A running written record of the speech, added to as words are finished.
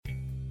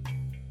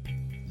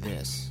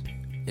This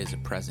is a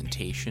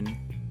presentation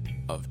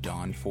of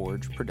Dawn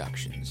Forge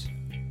Productions.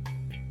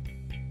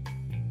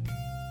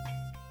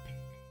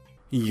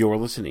 You're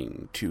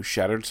listening to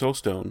Shattered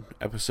Soulstone,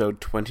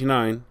 Episode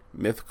 29,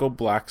 Mythical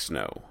Black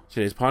Snow.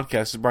 Today's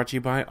podcast is brought to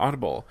you by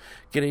Audible.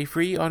 Get a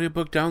free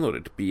audiobook download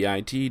at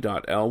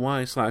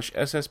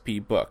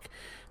bit.ly/sspbook.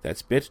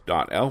 That's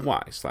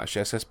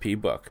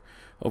bit.ly/sspbook.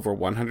 Over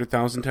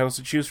 100,000 titles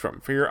to choose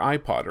from for your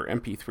iPod or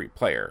MP3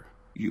 player.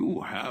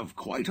 You have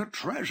quite a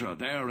treasure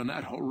there in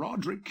that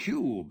Horadric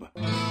cube.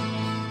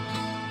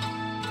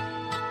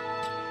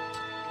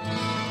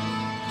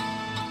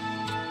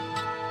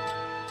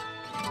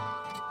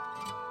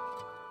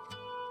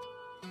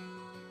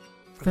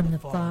 From the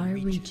far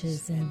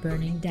reaches and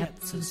burning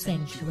depths of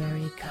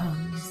Sanctuary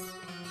comes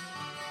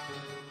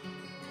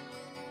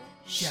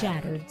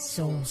Shattered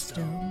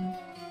Soulstone,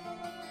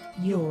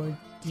 your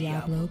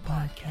Diablo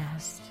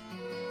podcast.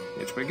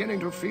 It's beginning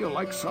to feel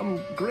like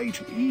some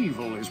great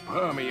evil is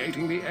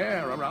permeating the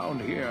air around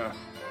here.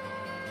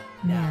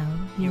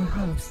 Now, your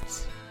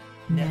hosts,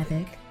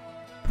 Nevik,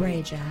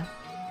 Breja,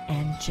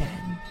 and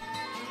Jen.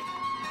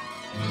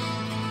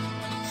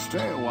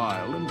 Stay a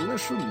while and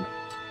listen.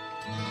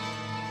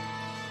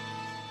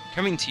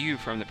 Coming to you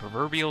from the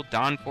proverbial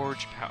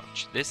Dawnforge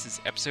pouch, this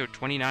is episode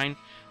 29 of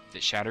the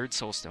Shattered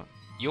Soulstone,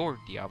 your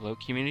Diablo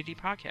community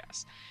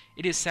podcast.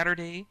 It is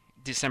Saturday,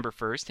 December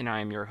 1st, and I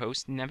am your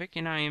host, Nevik,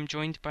 and I am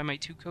joined by my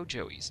two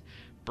co-Joeys.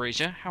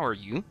 Breja, how are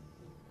you?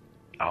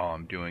 Oh,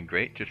 I'm doing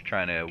great. Just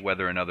trying to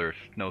weather another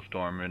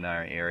snowstorm in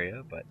our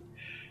area, but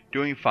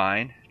doing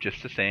fine,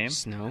 just the same.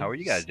 Snow? How are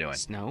you guys doing?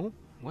 Snow?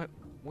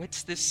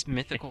 What's this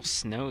mythical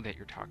snow that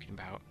you're talking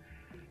about?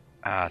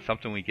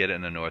 Something we get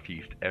in the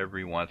Northeast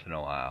every once in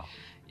a while.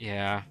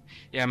 Yeah,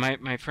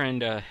 my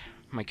friend,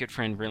 my good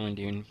friend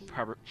Rillandune,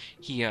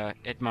 he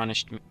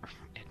admonished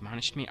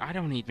me. I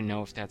don't even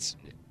know if that's...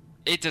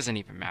 It doesn't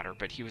even matter,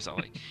 but he was all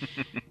like,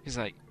 he's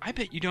like, I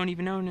bet you don't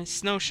even own a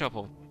snow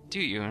shovel, do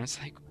you? And it's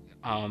like,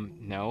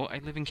 no, I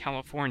live in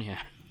California.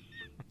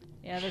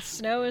 Yeah, the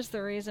snow is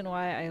the reason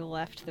why I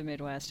left the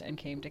Midwest and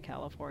came to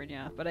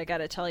California. But I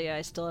gotta tell you,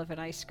 I still have an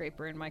ice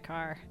scraper in my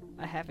car.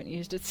 I haven't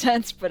used it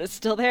since, but it's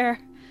still there.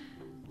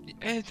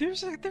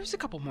 There's a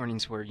couple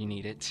mornings where you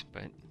need it,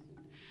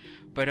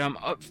 but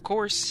of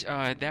course,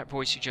 that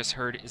voice you just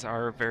heard is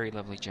our very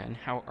lovely Jen.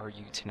 How are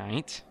you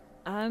tonight?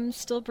 I'm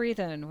still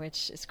breathing,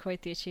 which is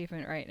quite the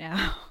achievement right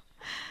now.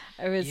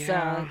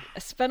 I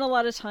spent a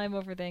lot of time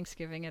over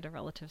Thanksgiving at a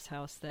relative's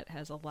house that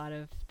has a lot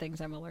of things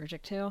I'm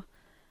allergic to.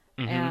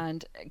 Mm-hmm.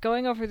 And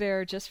going over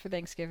there just for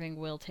Thanksgiving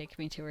will take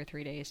me 2 or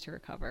 3 days to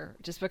recover,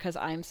 just because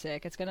I'm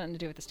sick. It's got nothing to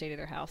do with the state of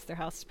their house. Their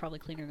house is probably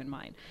cleaner than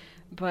mine.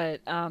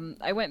 But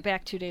I went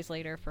back 2 days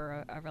later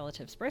for a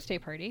relative's birthday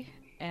party,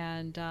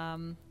 and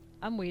I'm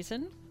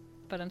wheezing,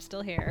 but I'm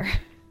still here.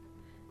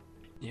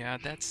 Yeah,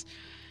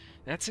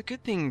 that's a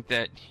good thing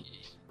that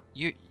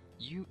you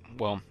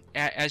well,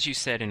 as you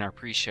said in our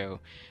pre-show,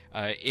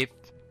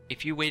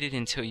 if you waited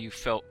until you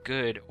felt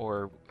good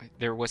or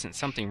there wasn't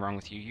something wrong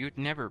with you, you'd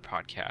never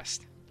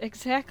podcast.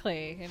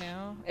 Exactly,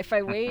 If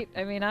I wait,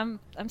 I'm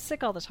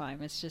sick all the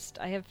time. It's just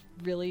I have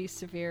really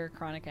severe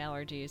chronic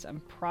allergies.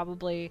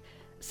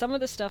 Some of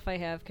the stuff I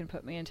have can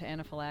put me into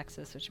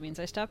anaphylaxis, which means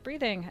I stop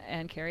breathing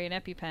and carry an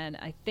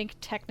EpiPen. I think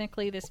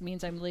technically this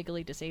means I'm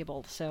legally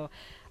disabled. So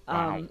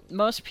Wow.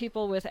 Most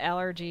people with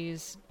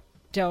allergies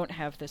don't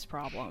have this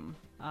problem.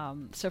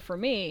 So for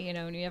me,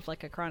 when you have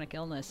like a chronic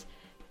illness,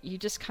 you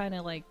just kind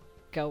of like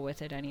go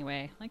with it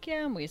anyway. Like,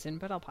 yeah, I'm wheezing,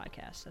 but I'll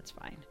podcast. That's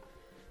fine.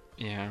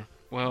 Yeah.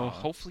 Well,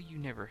 hopefully you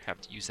never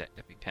have to use that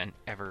EpiPen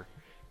ever.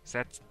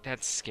 'Cause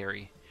that's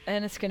scary.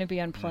 And it's going to be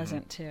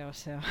unpleasant too,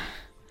 so...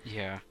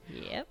 Yeah.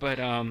 Yep. But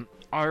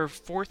our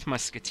fourth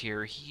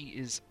musketeer, he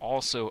is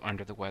also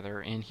under the weather,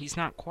 and he's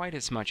not quite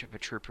as much of a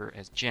trooper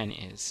as Jen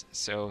is,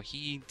 so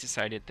he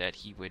decided that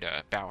he would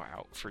bow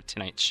out for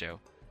tonight's show.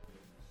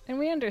 And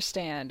we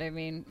understand.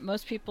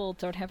 Most people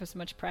don't have as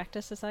much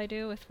practice as I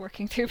do with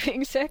working through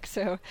being sick,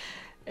 so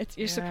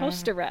you're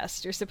supposed to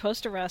rest. You're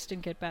supposed to rest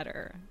and get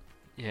better.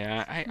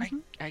 Yeah,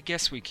 I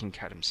guess we can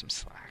cut him some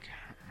slack.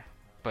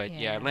 But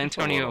Yeah.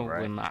 Lantonio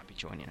Right. will not be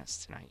joining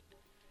us tonight.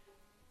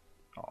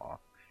 Aw.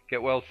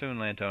 Get well soon,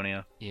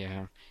 Lantonio.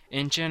 Yeah.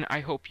 And Jen,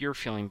 I hope you're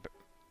feeling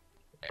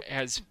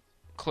as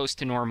close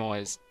to normal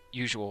as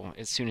usual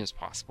as soon as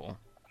possible.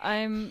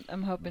 I'm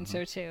hoping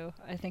so too.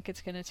 I think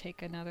it's going to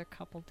take another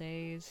couple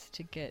days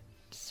to get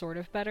sort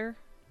of better,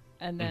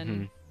 and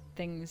then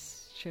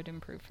things should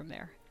improve from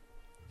there.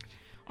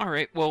 All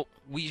right, well,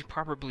 we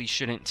probably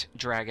shouldn't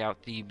drag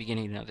out the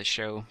beginning of the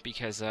show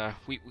because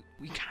we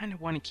kind of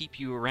want to keep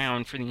you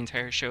around for the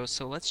entire show,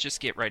 so let's just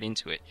get right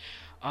into it.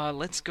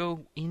 Let's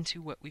go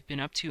into what we've been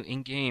up to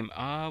in-game.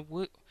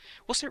 We'll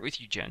start with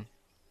you, Jen.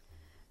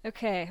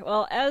 Okay,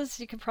 well, as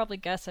you can probably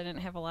guess, I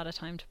didn't have a lot of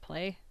time to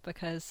play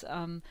because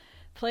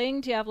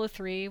playing Diablo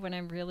 3 when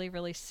I'm really,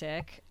 really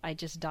sick, I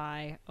just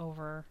die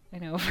over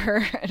and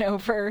over and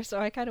over, so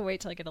I kind of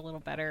wait till I get a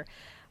little better.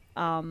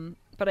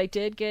 But I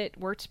did get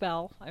Word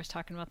Spell. I was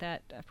talking about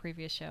that a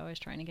previous show. I was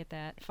trying to get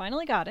that.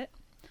 Finally got it.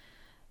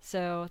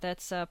 So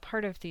that's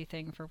part of the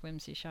thing for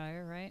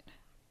Whimsyshire, right?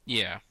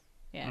 Yeah.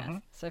 Yeah.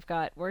 So I've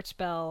got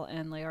Wurtzbell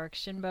and Leoric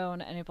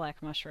Shinbone and a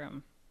Black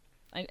Mushroom.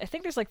 I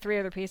think there's like 3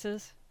 other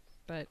pieces,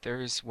 but...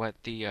 There's,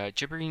 the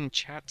Gibbering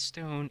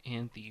Chatstone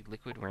and the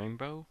Liquid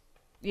Rainbow?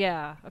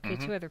 Yeah, okay,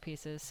 2 other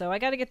pieces. So I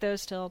gotta get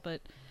those still,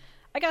 but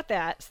I got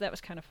that, so that was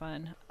kind of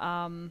fun.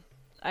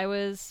 I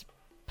was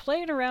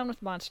playing around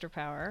with Monster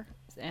Power,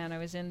 and I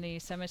was in the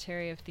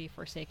Cemetery of the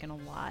Forsaken a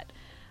lot.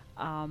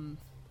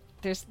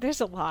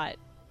 There's a lot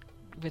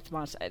with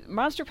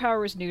Monster Power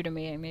was new to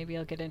me, and maybe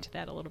I'll get into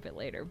that a little bit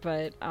later,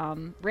 but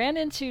ran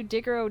into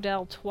Digger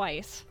Odell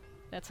twice.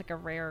 That's like a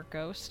rare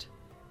ghost.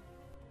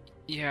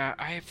 Yeah,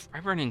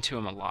 I've run into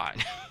him a lot.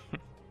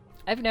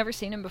 I've never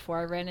seen him before.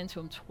 I ran into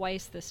him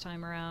twice this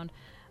time around.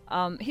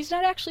 He's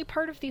not actually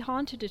part of the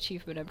Haunted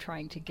achievement I'm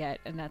trying to get,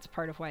 and that's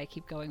part of why I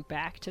keep going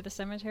back to the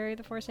Cemetery of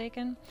the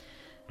Forsaken.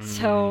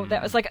 So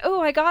that was like,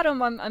 oh, I got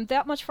him. I'm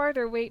that much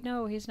farther. Wait,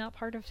 no, he's not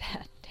part of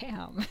that.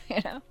 Damn,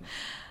 you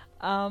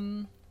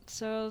know.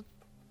 So,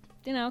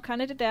 you know,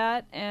 kind of did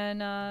that,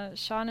 and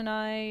Sean and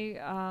I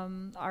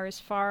are as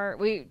far.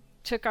 We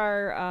took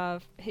our.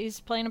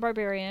 He's playing a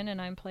barbarian, and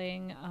I'm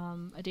playing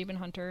a demon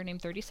hunter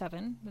named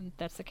 37. And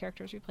that's the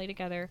characters we play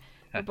together.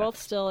 We're both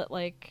still at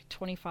like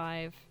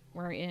 25.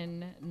 We're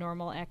in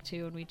normal Act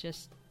 2, and we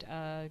just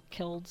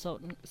killed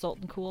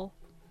Zoltan Cool.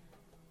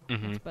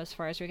 That's about as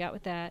far as we got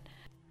with that.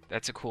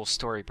 That's a cool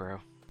story, bro.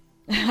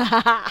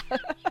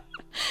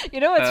 You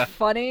know what's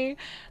funny?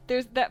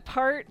 There's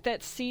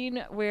that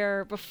scene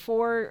where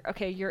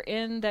you're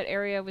in that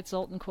area with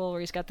Zoltan Cool where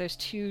he's got those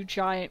 2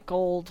 giant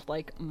gold,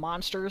 like,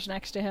 monsters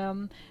next to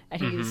him,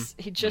 and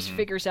he just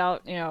figures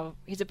out, you know,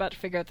 he's about to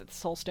figure out that the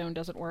Soul Stone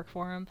doesn't work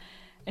for him.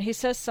 And he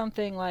says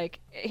something like,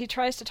 he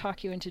tries to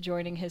talk you into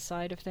joining his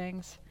side of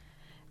things.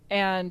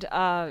 And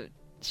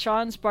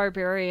Sean's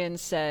barbarian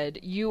said,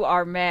 "You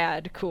are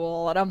mad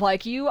cool." And I'm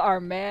like, "You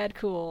are mad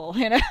cool."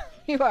 You know,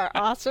 you are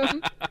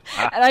awesome.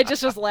 And I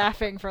just was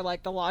laughing for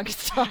like the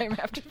longest time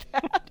after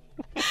that.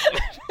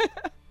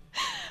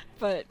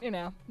 But, you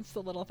know, it's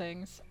the little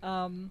things.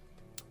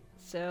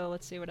 So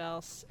let's see what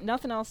else.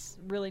 Nothing else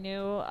really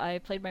new. I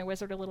played my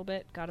wizard a little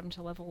bit, got him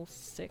to level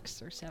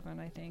 6 or 7,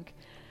 I think.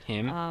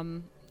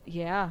 Him?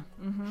 Yeah.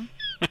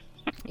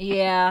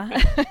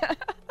 Yeah.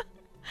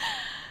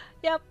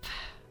 Yep.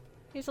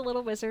 He's a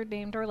little wizard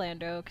named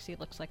Orlando because he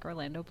looks like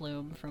Orlando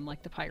Bloom from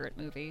like the pirate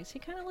movies. He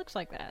kind of looks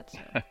like that, so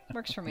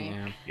works for me.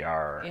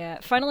 Yar. Yeah.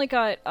 Finally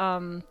got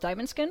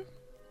Diamond Skin.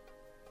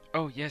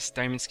 Oh yes,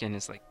 Diamond Skin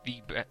is like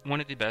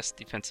one of the best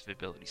defensive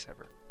abilities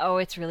ever. Oh,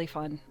 it's really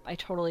fun. I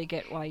totally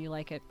get why you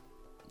like it.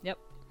 Yep.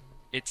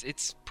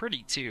 It's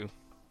pretty too.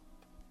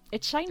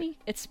 It's shiny.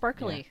 It's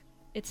sparkly. Yeah.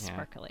 It's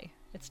sparkly.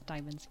 It's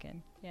Diamond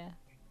Skin. Yeah.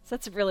 So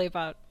that's really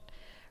about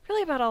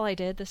all I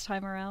did this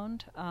time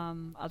around,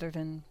 other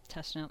than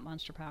testing out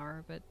Monster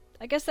Power. But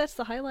I guess that's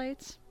the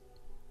highlights.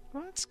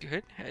 Well, that's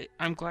good.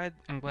 I'm glad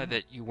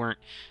that you weren't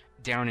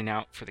down and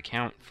out for the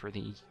count for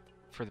the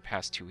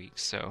past 2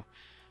 weeks. So,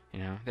 you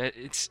know, that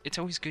it's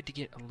always good to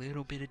get a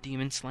little bit of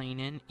demon slaying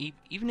in,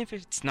 even if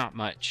it's not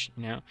much.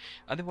 You know,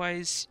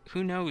 otherwise,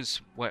 who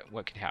knows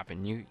what could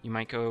happen? You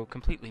might go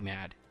completely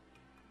mad.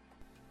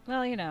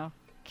 Well, you know,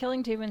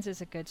 killing demons is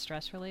a good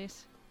stress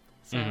release.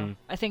 So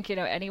I think, you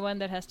know, anyone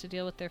that has to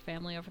deal with their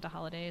family over the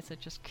holidays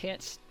that just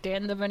can't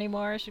stand them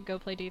anymore should go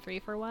play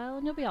D3 for a while,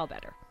 and you'll be all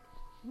better.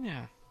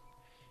 Yeah.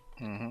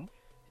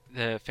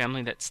 The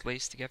family that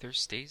slays together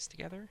stays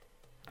together?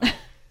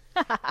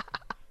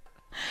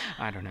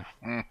 I don't know.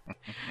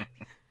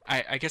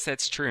 I guess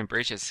that's true in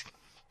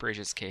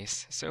Brescia's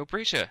case. So,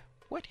 Brescia,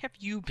 what have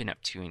you been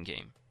up to in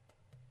game?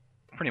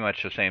 Pretty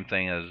much the same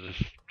thing as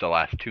the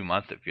last 2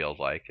 months, it feels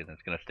like, and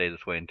it's going to stay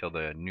this way until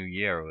the new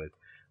year with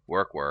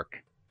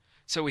work.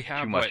 So we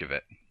have too much of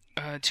it.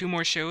 2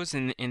 more shows,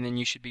 and then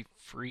you should be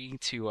free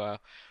to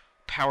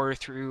power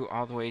through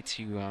all the way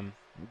to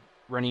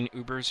running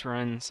Uber's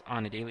runs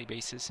on a daily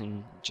basis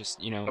and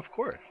just, you know, of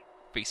course,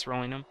 base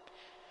rolling them.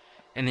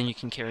 And then you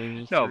can carry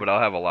me. No, but I'll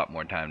have a lot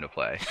more time to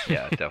play.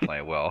 Yeah, definitely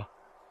I will.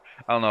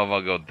 I don't know if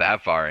I'll go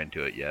that far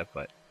into it yet,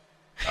 but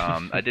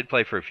I did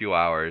play for a few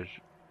hours,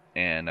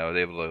 and I was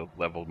able to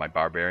level my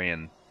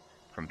barbarian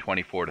from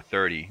 24 to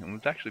 30, and it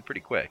was actually pretty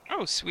quick.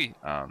 Oh, sweet.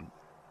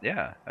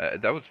 Yeah,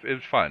 it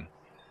was fun.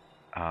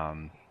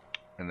 And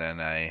then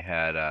I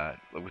had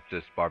with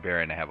this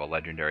barbarian, I have a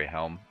legendary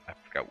helm. I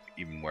forgot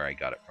even where I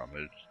got it from.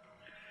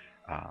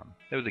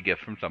 It was a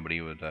gift from somebody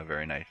who was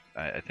very nice.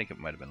 I think it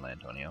might have been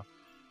Lantonio.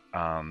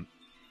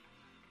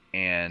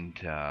 And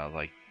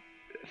like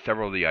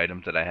several of the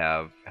items that I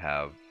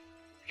have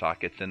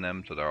sockets in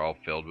them, so they're all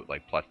filled with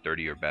like plus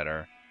 30 or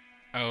better.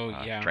 Oh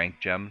yeah. Strength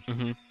gems.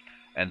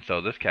 And so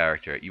this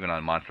character, even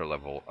on monster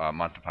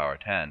power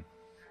 10,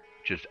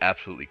 just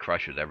absolutely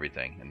crushes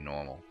everything in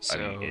normal. So,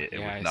 I mean, it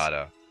was not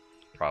a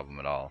problem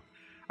at all.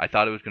 I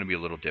thought it was going to be a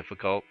little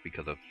difficult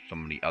because of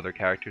some of the other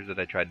characters that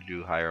I tried to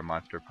do higher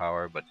monster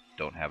power, but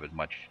don't have as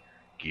much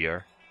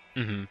gear,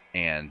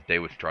 and they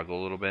would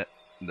struggle a little bit.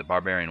 The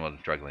barbarian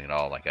wasn't struggling at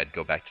all. Like I'd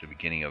go back to the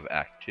beginning of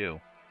Act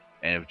 2,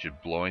 and it was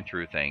just blowing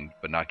through things,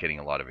 but not getting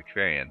a lot of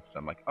experience. So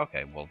I'm like,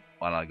 okay, well,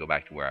 why don't I go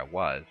back to where I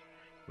was,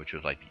 which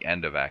was like the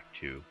end of Act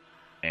 2,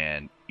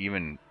 and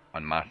even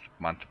on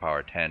Monster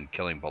Power 10,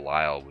 killing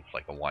Belial was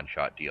like a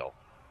one-shot deal.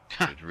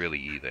 It was really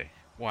easy.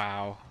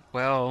 Wow.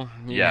 Well,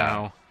 you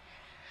know,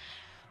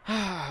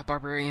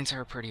 barbarians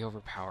are pretty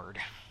overpowered.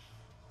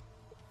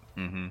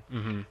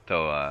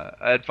 So I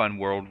had fun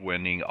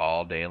world-winning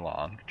all day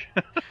long.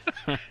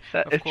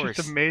 It's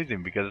just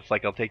amazing because it's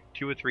like I'll take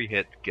 2 or 3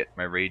 hits, get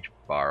my rage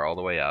bar all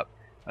the way up,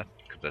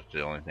 because that's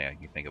the only thing I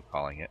can think of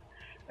calling it,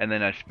 and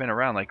then I spin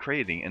around like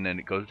crazy, and then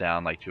it goes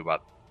down like to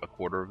about a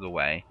quarter of the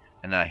way,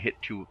 and then I hit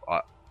 2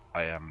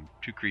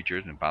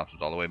 creatures and bounces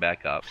all the way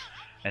back up,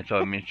 and so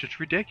I mean it's just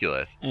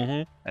ridiculous.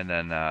 And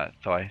then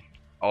so I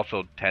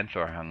also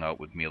Tensor hung out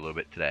with me a little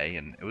bit today,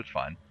 and it was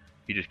fun.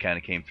 He just kind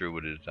of came through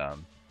with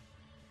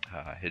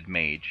his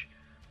mage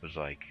was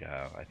like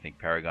I think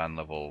Paragon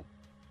level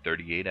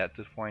 38 at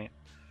this point,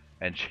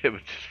 and it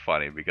was just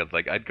funny because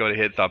like I'd go to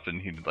hit something,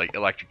 he'd like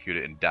electrocute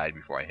it and died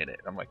before I hit it.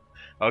 I'm like,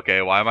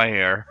 okay, why am I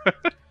here?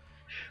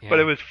 But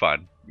it was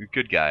fun.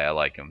 Good guy, I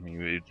like him.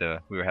 We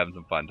were having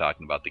some fun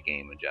talking about the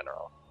game in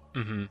general.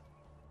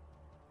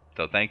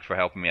 So thanks for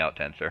helping me out,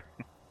 Tensor.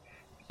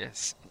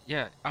 Yes.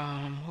 Yeah.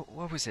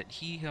 What was it?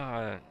 He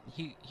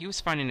was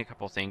finding a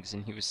couple things,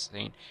 and he was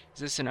saying, "Is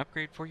this an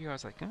upgrade for you?" I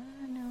was like,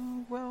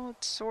 "No. Well,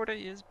 it sorta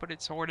is, but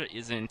it sorta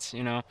isn't.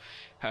 You know."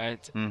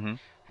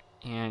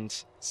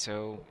 And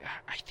so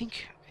I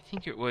think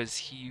it was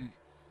he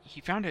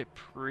found a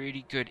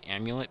pretty good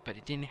amulet, but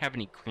it didn't have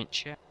any crit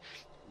chance.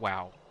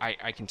 Wow,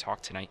 I can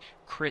talk tonight.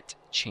 Crit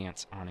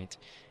chance on it,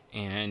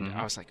 and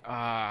I was like,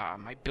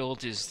 my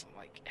build is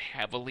like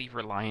heavily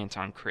reliant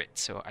on crit,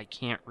 so I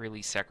can't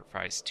really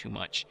sacrifice too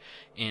much.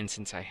 And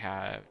since I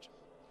had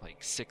like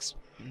 6,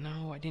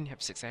 no, I didn't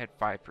have 6. I had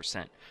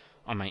 5%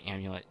 on my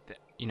amulet.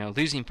 You know,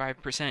 losing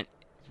 5%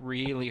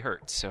 really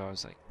hurts. So I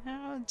was like,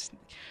 no.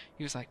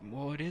 He was like,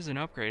 well, it is an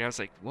upgrade. I was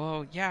like,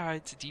 well, yeah,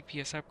 it's a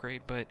DPS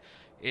upgrade, but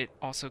it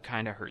also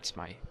kind of hurts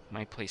my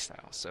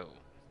playstyle. So.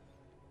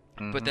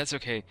 But that's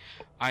okay.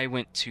 I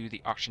went to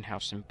the auction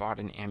house and bought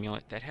an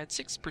amulet that had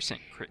 6%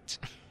 crit.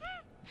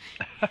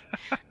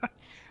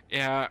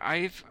 Yeah,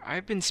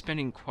 I've been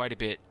spending quite a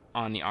bit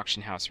on the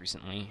auction house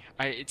recently.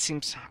 It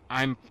seems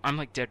I'm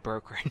like dead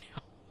broke right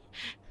now.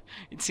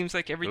 It seems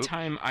like every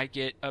time I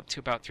get up to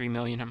about 3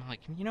 million, I'm like,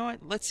 you know what?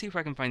 Let's see if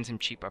I can find some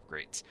cheap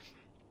upgrades.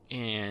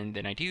 And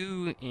then I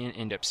do, and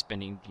end up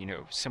spending, you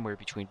know, somewhere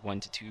between 1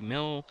 to 2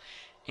 mil,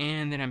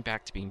 and then I'm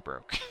back to being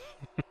broke.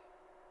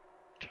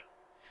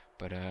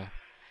 But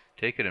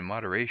take it in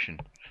moderation.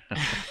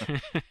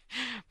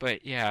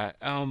 But yeah,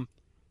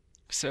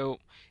 so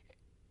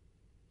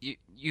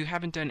you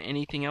haven't done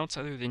anything else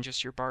other than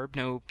just your barb?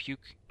 No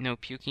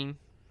puking?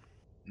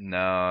 No,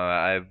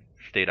 I've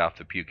stayed off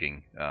the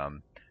puking.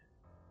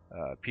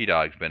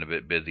 P-Dog's been a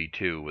bit busy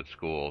too with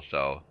school,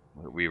 so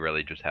we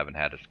really just haven't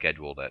had a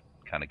schedule that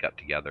kind of got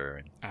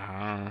together,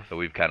 and so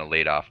we've kind of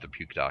laid off the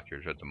puke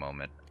doctors at the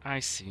moment.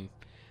 I see.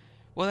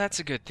 Well, that's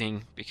a good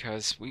thing,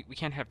 because we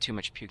can't have too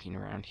much puking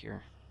around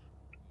here.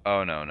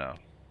 Oh, no.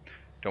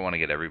 Don't want to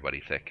get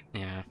everybody sick.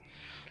 Yeah.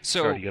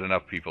 So already get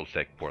enough people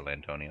sick, poor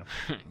Lantonio.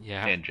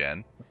 Yeah. And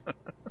Jen.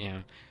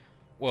 Yeah.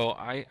 Well,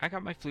 I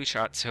got my flu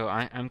shot, so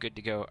I'm good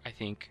to go, I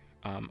think.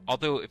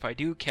 Although, if I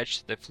do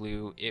catch the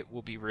flu, it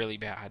will be really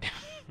bad.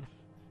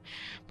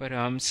 But,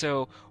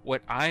 so,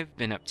 what I've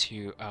been up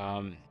to,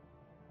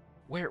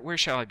 where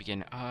shall I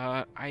begin?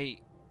 I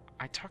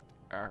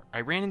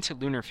ran into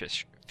Lunar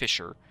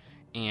Fisher,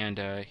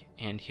 and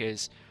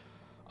his,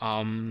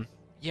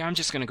 yeah, I'm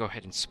just gonna go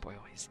ahead and spoil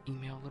his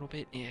email a little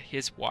bit.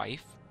 His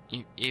wife,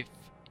 if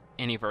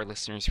any of our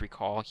listeners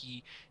recall,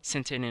 he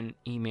sent in an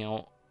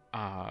email,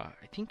 I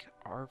think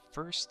our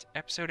first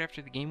episode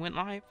after the game went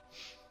live,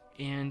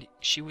 and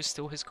she was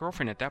still his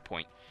girlfriend at that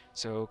point.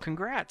 So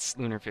congrats,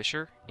 Lunar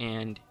Fisher,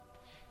 and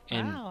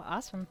wow,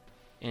 awesome.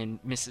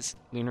 And Mrs.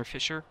 Lunar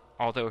Fisher,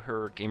 although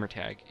her gamer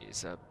tag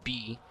is a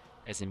B,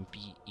 as in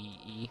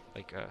B-E-E,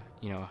 like a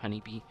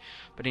honeybee.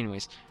 But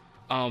anyways,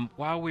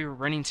 while we were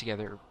running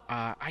together,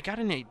 I got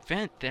an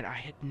event that I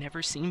had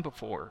never seen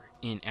before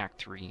in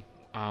Act 3.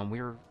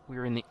 We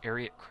were in the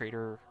Ariat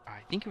Crater, I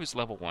think it was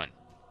level 1,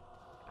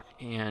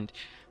 and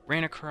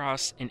ran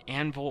across an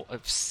Anvil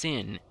of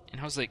Sin,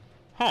 and I was like,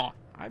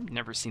 I've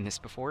never seen this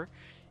before.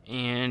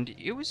 And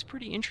it was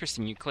pretty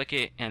interesting. You click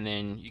it, and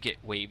then you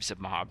get waves of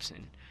mobs,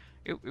 and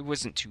it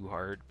wasn't too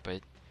hard,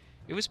 but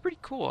it was pretty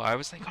cool. I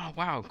was like, oh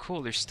wow,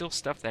 cool, there's still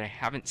stuff that I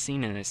haven't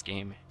seen in this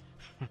game.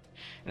 And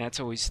that's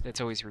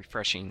always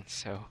refreshing.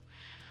 So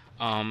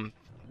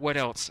what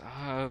else?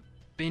 I've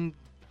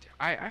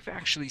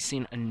actually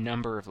seen a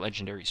number of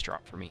legendaries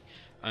drop for me.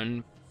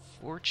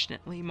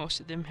 Unfortunately, most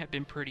of them have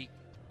been pretty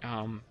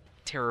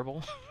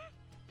terrible.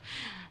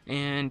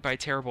 And by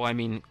terrible, I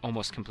mean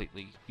almost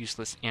completely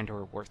useless and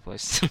or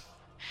worthless.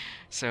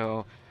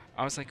 So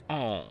I was like,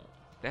 oh,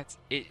 that's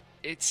it.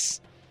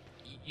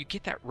 You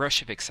get that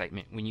rush of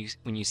excitement when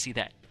you see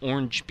that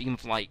orange beam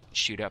of light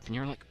shoot up, and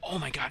you're like, oh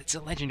my god, it's a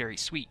legendary,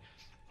 sweet.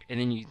 And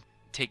then you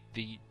take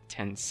the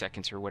 10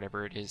 seconds or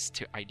whatever it is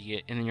to ID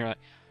it, and then you're like,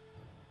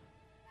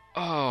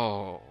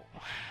 oh,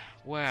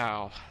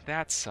 wow,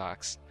 that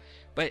sucks.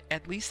 But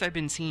at least I've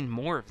been seeing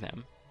more of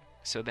them,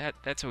 so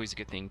that's always a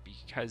good thing,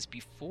 because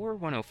before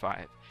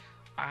 105,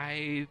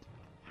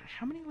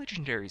 how many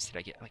legendaries did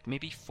I get? Like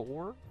maybe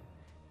 4?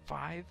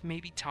 5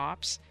 maybe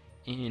tops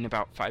in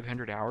about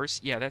 500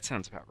 hours? Yeah, that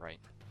sounds about right.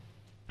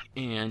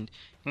 And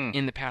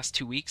in the past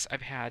 2 weeks,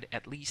 I've had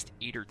at least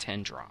 8 or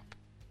 10 drop.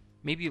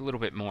 Maybe a little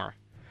bit more.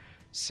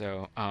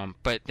 So,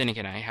 but then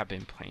again, I have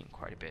been playing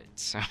quite a bit.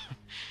 So,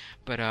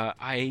 but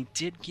I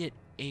did get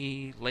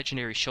a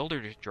legendary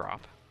shoulder to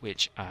drop,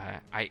 which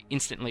I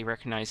instantly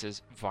recognized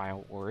as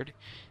Vile Ward.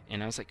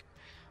 And I was like,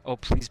 oh,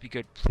 please be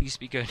good, please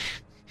be good.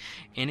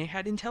 And it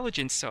had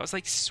intelligence, so I was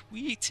like,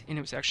 sweet! And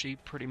it was actually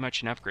pretty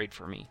much an upgrade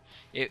for me.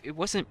 It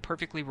wasn't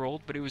perfectly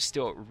rolled, but it was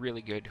still a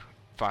really good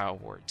Vile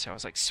Ward, so I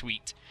was like,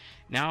 sweet.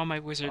 Now my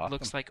wizard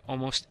looks like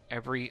almost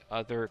every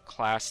other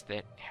class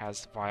that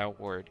has Vile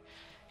Ward.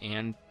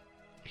 And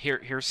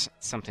here's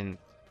something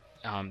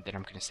that I'm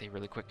going to say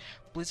really quick.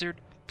 Blizzard,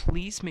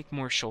 please make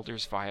more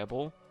shoulders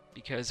viable,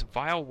 because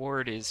Vile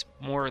Ward is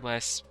more or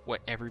less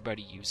what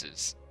everybody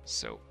uses.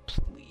 So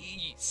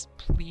please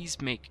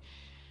make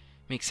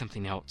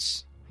something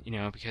else,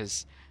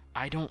 because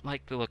I don't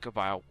like the look of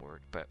Vile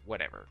Ward, but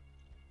whatever.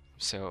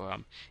 So,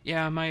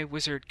 yeah, my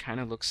wizard kind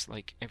of looks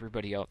like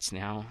everybody else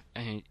now,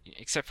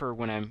 except for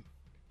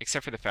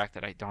the fact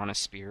that I don a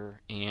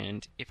spear,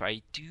 and if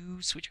I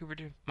do switch over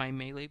to my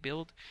melee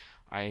build,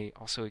 I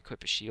also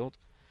equip a shield.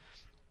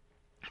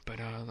 But,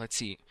 let's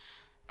see.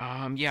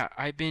 Yeah,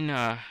 I've been,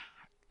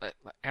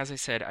 as I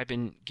said, I've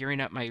been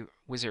gearing up my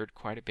wizard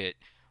quite a bit.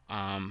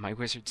 My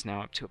wizard's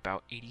now up to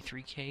about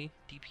 83k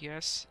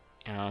DPS.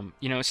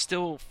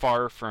 Still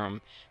far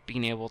from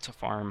being able to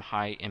farm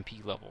high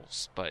MP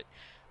levels, but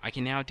I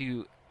can now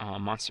do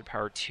Monster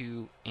Power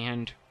 2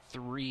 and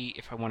 3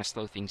 if I want to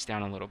slow things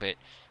down a little bit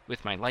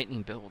with my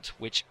Lightning build,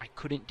 which I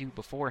couldn't do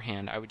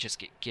beforehand. I would just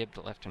get gibbed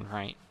left and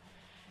right.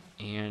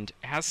 And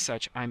as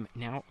such, I'm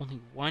now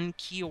only 1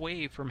 key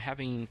away from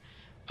having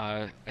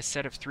a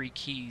set of 3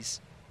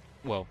 keys,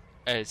 well,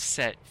 a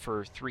set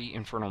for 3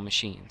 Infernal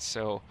Machines.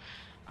 So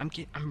I'm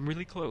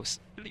really close,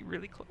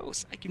 really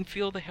close. I can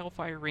feel the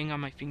Hellfire ring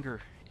on my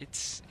finger.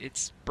 It's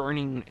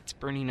burning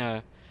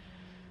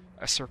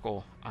a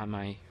circle on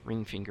my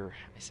ring finger,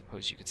 I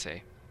suppose you could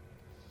say.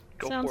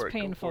 Sounds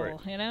painful,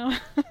 you know?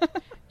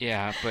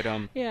 Yeah, but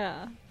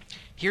yeah.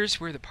 Here's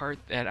where the part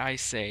that I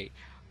say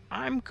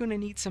I'm gonna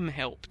need some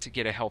help to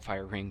get a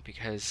Hellfire ring,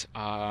 because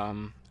I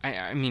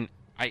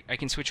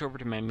can switch over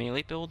to my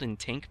melee build and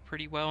tank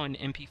pretty well in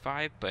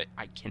MP5, but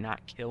I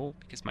cannot kill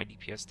because my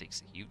DPS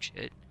takes a huge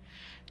hit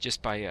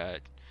just by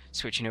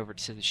switching over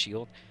to the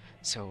shield.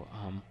 So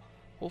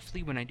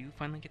hopefully when I do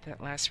finally get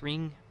that last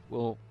ring,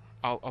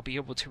 I'll be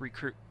able to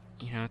recruit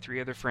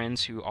 3 other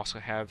friends who also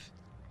have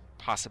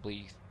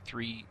possibly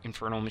 3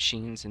 Infernal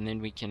Machines, and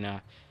then we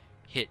can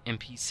hit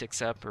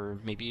MP6 up, or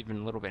maybe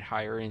even a little bit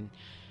higher, and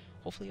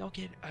hopefully I'll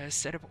get a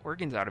set of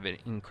organs out of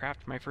it and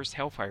craft my first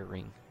Hellfire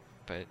ring.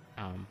 But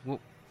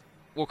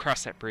we'll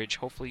cross that bridge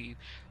hopefully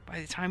by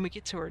the time we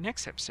get to our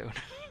next episode.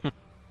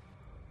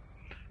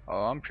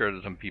 Oh, I'm sure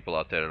there's some people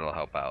out there that'll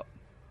help out.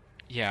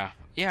 Yeah.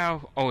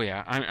 Oh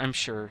yeah, I'm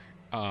sure.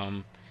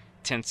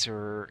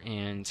 Tensor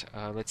and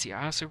let's see.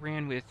 I also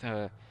ran with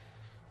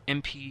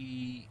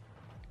MP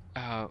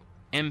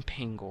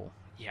Mpangle.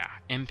 Yeah,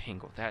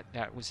 Mpangle.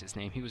 That was his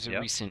name. He was a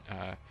recent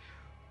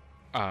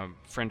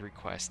friend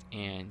request,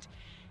 and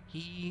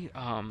he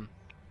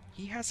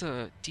has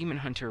a Demon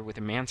Hunter with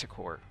a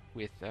Manticore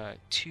with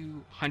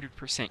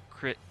 200%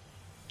 crit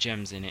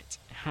gems in it.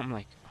 And I'm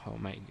like, oh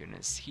my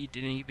goodness, he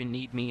didn't even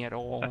need me at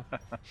all.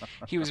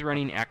 He was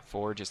running Act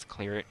 4 just to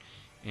clear it,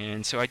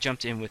 and so I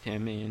jumped in with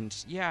him, and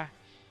yeah,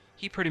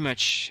 he pretty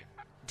much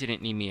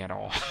didn't need me at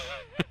all.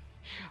 I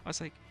was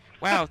like,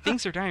 wow,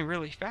 things are dying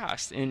really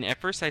fast. And at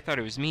first I thought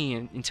it was me,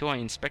 and until I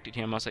inspected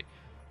him, I was like,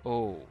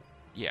 oh,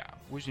 yeah,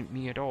 wasn't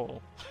me at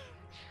all.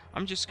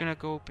 I'm just gonna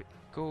go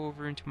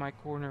over into my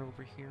corner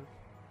over here.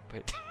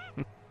 But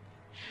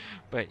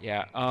but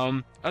yeah,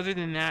 other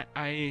than that,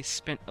 I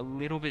spent a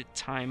little bit of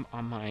time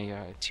on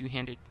my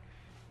two-handed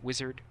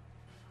wizard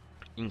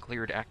and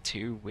cleared Act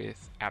 2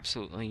 with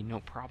absolutely no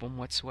problem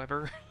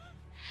whatsoever.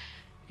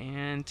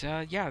 And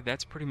yeah,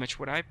 that's pretty much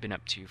what I've been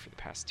up to for the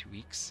past 2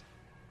 weeks.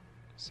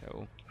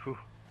 So, whew,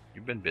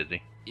 you've been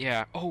busy.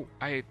 Yeah. Oh,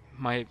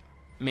 my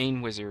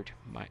main wizard,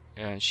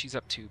 she's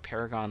up to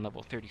Paragon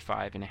level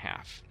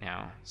 35.5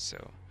 now.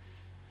 So,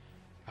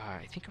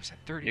 I think I was at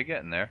 30. You're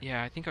getting there.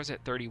 Yeah, I think I was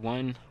at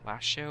 31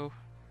 last show.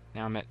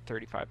 Now I'm at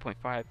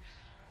 35.5.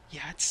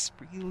 Yeah, it's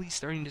really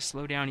starting to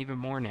slow down even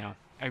more now.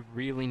 I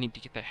really need to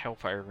get the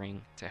Hellfire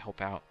ring to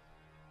help out.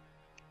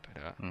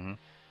 But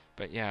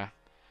but yeah.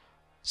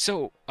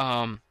 So,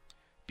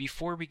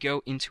 before we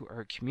go into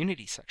our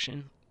community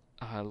section,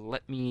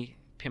 let me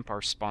pimp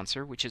our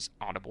sponsor, which is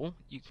Audible.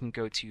 You can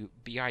go to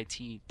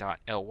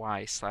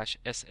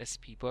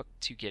bit.ly/sspbook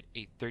to get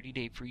a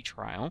 30-day free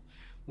trial.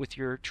 With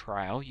your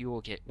trial, you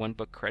will get 1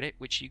 book credit,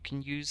 which you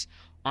can use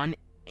on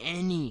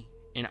any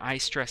and I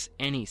stress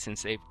any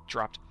since they've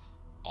dropped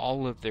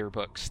all of their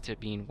books to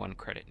being 1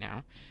 credit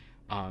now.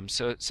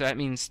 So that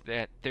means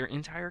that their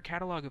entire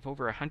catalog of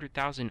over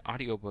 100,000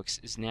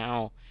 audiobooks is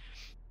now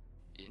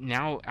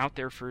out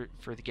there for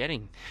the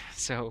getting.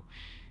 So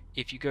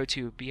if you go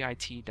to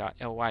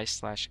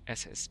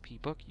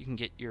bit.ly/sspbook, you can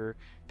get your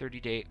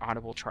 30-day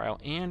Audible trial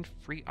and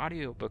free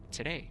audiobook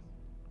today.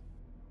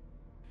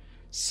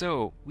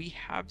 So we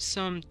have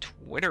some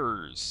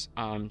Twitters.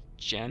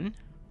 Jen,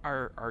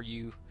 are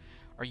you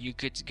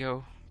good to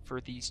go for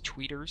these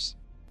tweeters?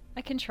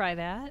 I can try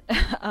that.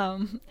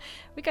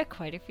 We got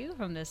quite a few of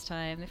them this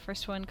time. The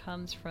first one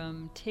comes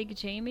from Tig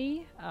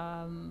Jamie,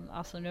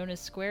 also known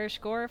as Square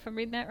Score, if I'm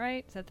reading that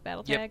right. Is that the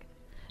battle tag?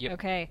 Yep.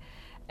 Okay.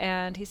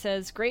 And he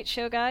says, "Great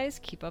show, guys.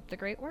 Keep up the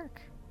great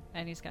work."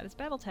 And he's got his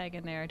battle tag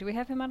in there. Do we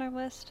have him on our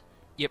list?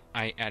 Yep,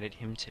 I added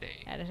him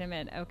today. Added him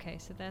in. Okay,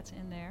 so that's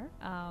in there.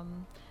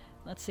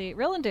 Let's see.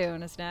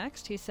 Rillandoon is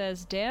next. He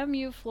says, "Damn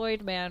you,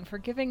 Floyd man, for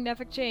giving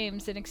Nevik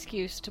James an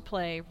excuse to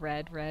play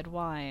Red, Red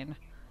Wine."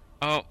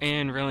 Oh,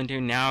 and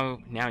Rillandoon,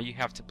 now you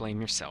have to blame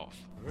yourself.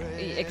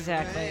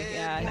 Exactly.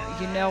 Yeah,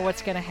 you know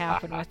what's going to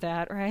happen with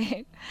that,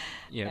 right?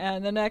 Yeah.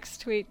 And the next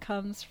tweet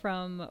comes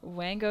from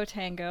Wango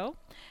Tango.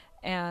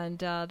 And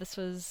this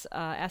was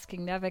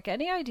asking Nevik,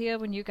 any idea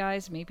when you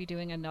guys may be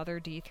doing another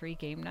D3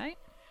 game night?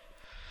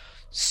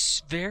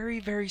 Very,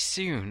 very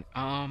soon.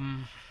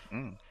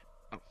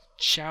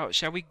 Shall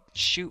we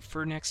shoot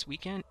for next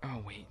weekend?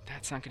 Oh wait,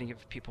 that's not going to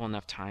give people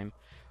enough time.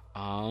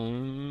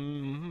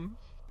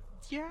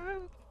 Yeah.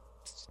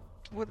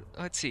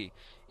 Let's see.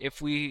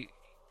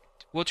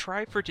 We'll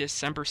try for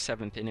December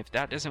 7th, and if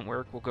that doesn't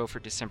work, we'll go for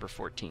December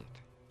 14th.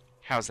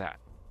 How's that?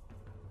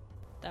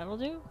 That'll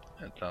do.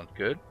 That sounds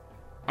good.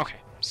 Okay,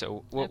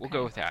 so we'll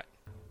go with that.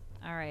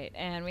 All right,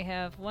 and we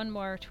have one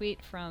more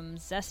tweet from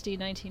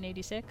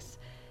Zesty1986.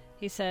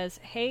 He says,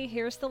 "Hey,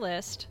 here's the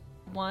list.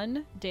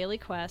 1. Daily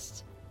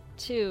quests.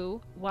 2.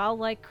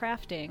 WoW-like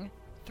crafting.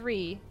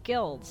 3.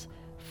 Guilds.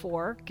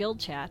 4. Guild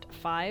chat.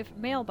 5.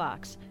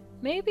 Mailbox.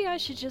 Maybe I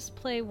should just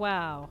play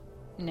WoW.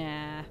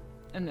 Nah."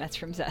 And that's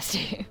from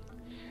Zesty.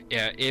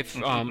 Yeah, if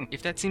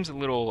that seems a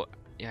little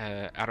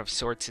out of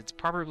sorts, it's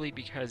probably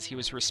because he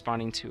was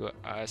responding to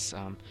us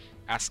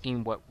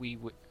asking what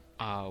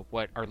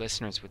what our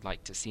listeners would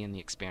like to see in the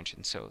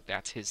expansion. So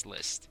that's his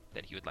list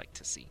that he would like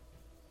to see.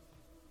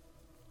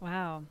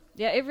 Wow.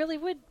 Yeah, it really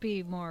would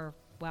be more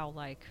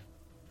WoW-like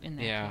in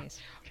that case.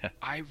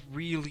 I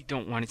really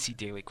don't want to see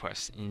daily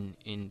quests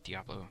in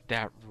Diablo.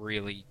 That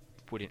really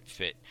wouldn't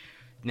fit.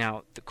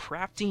 Now, the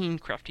crafting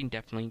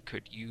definitely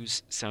could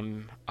use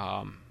some,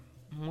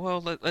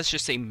 let's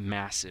just say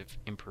massive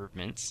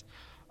improvements.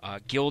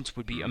 Guilds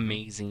would be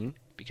amazing,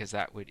 because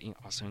that would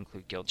also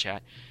include guild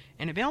chat.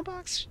 And a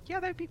mailbox, yeah,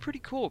 that'd be pretty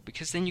cool,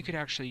 because then you could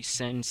actually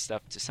send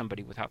stuff to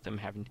somebody without them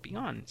having to be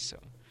on. So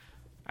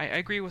I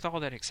agree with all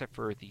that except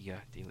for the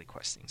daily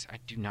quest things. I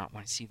do not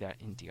want to see that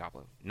in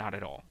Diablo. Not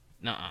at all.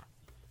 Nuh-uh.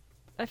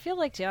 I feel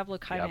like Diablo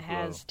kind of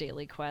has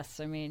daily quests.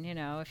 I mean,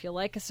 if you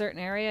like a certain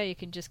area, you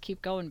can just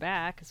keep going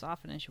back as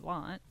often as you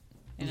want.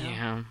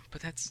 Yeah,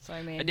 but that's... So,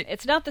 I mean,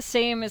 it's not the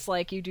same as,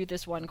 like, you do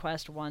this one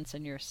quest once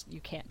and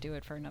you can't do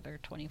it for another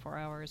 24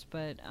 hours.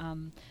 But,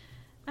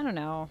 I don't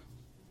know.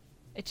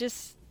 It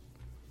just...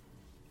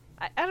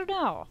 I don't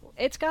know.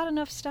 It's got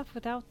enough stuff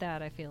without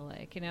that, I feel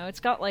like.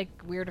 It's got, like,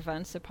 weird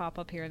events that pop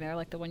up here and there,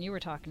 like the one you were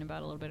talking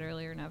about a little bit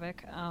earlier,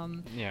 Nevik.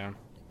 Yeah.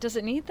 Does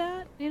it need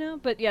that?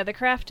 But yeah, the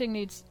crafting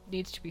needs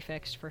to be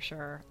fixed for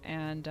sure.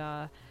 And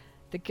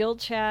the guild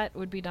chat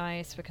would be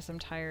nice, because I'm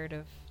tired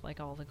of, like,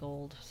 all the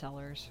gold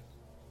sellers.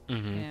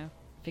 Mm-hmm.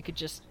 If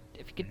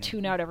you could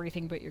tune out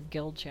everything but your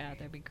guild chat,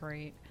 that'd be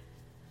great.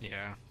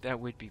 Yeah, that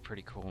would be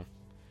pretty cool.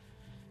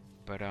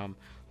 But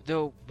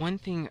though one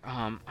thing,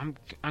 I'm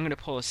gonna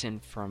pull us in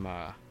from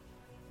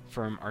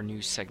our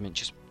news segment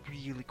just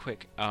really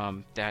quick.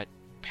 That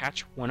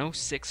patch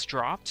 106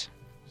 dropped.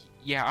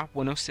 Yeah,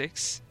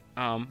 106.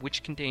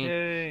 Which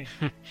contained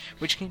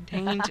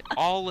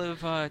all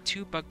of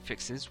 2 bug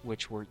fixes,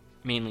 which were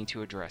mainly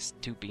to address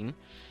duping,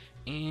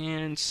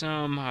 and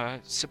some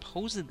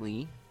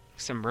supposedly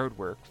some road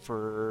work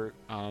for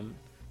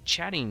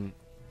chat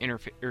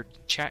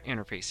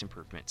interface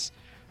improvements.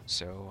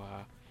 So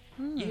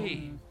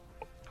yay!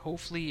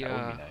 Hopefully,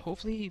 nice.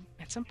 Hopefully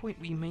at some point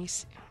we may.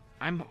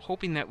 I'm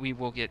hoping that we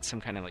will get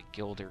some kind of like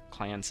guild or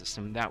clan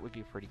system. That would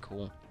be pretty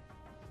cool,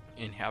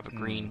 and have a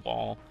green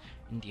wall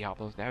in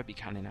Diablo. That would be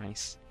kind of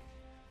nice.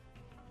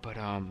 But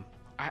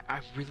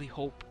I really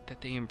hope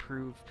that they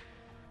improve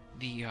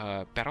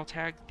the battle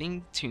tag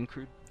thing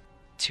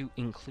to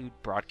include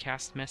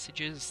broadcast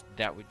messages.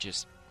 That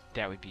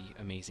would be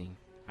amazing.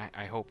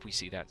 I hope we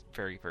see that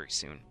very, very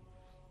soon.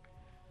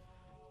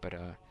 But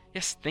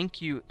yes,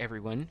 thank you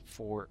everyone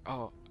for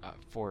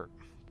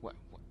what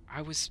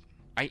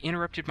I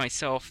interrupted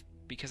myself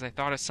because I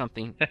thought of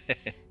something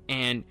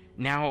and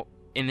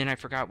then I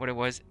forgot what it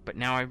was, but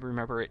now I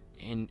remember it,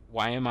 and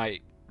why am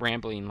I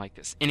rambling like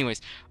this?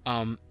 Anyways,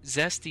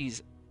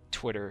 Zesty's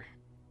Twitter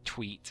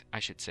tweet, I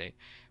should say,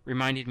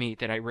 reminded me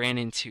that I ran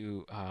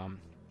into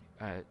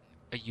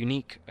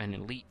an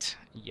elite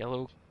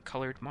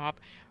yellow-colored mob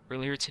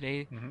earlier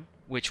today,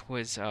 which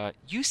was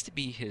used to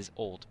be his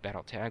old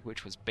battle tag,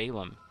 which was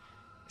Balaam.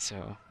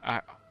 So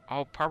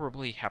I'll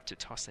probably have to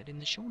toss that in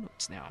the show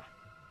notes now.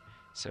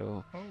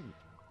 So,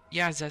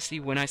 yeah,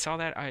 Zesty, when I saw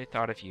that, I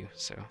thought of you.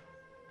 So,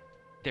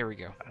 there we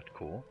go. That's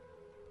cool.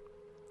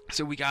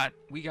 So we got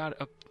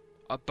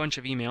a bunch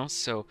of emails,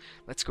 so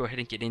let's go ahead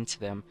and get into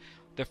them.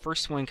 The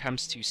first one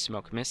comes to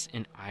Smokemas,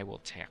 and I will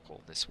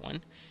tackle this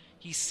one.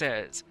 He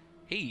says,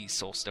 "Hey,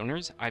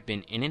 Soulstoners, I've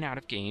been in and out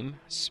of game.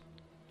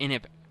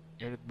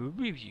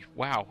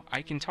 Wow,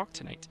 I can talk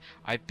tonight.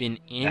 I've been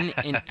in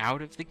and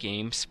out of the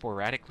game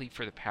sporadically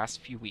for the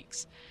past few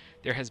weeks.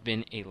 There has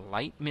been a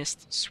light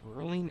mist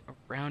swirling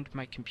around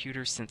my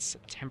computer since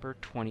September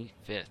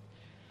 25th.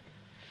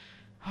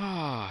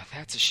 Ah,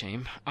 that's a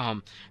shame.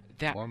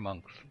 More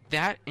monks.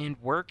 That and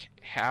work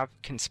have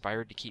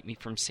conspired to keep me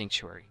from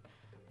Sanctuary.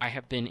 I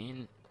have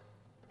been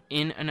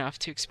in enough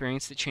to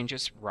experience the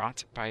changes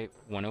wrought by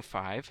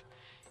 105.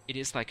 It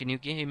is like a new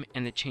game,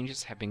 and the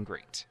changes have been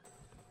great.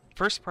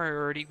 First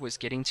priority was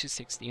getting to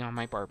 60 on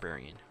my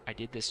Barbarian. I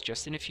did this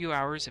just in a few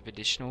hours of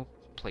additional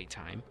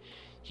playtime.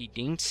 He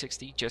dinged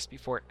 60 just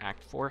before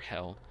Act 4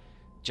 Hell.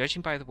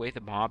 Judging by the way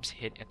the mobs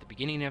hit at the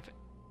beginning of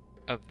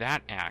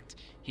that act,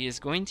 he is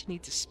going to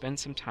need to spend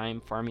some time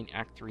farming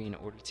Act 3 in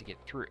order to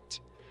get through it.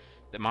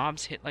 The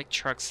mobs hit like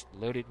trucks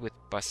loaded with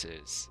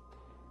buses."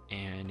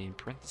 And in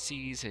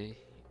parentheses,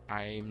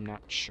 I'm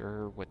not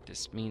sure what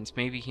this means.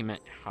 Maybe he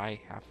meant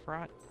high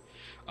half-rot.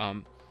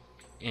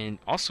 And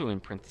also in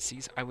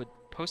parentheses, I would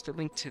post a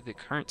link to the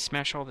current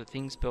Smash All the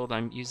Things build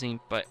I'm using,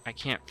 but I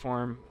can't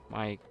from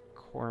my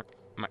current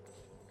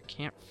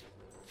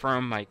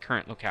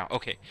locale.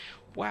 Okay.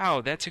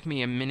 Wow, that took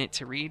me a minute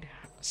to read.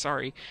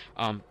 Sorry.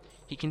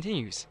 He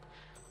continues.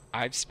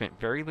 "I've spent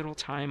very little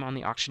time on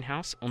the auction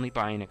house, only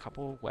buying a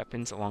couple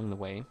weapons along the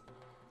way.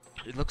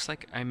 It looks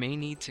like I may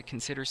need to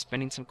consider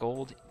spending some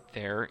gold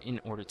there in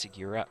order to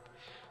gear up.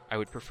 I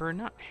would prefer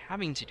not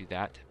having to do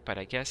that, but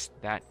I guess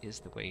that is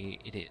the way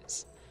it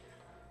is.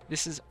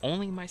 This is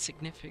only my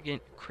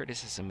significant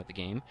criticism of the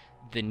game,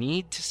 the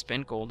need to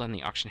spend gold on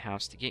the auction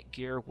house to get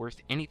gear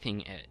worth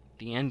anything at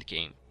the end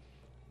game.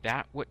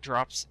 That what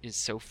drops is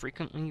so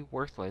frequently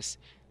worthless,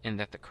 and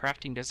that the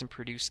crafting doesn't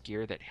produce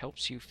gear that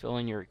helps you fill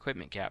in your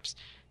equipment gaps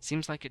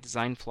seems like a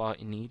design flaw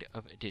in need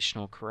of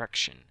additional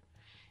correction.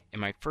 In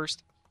my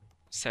first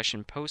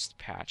session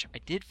post-patch, I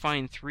did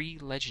find 3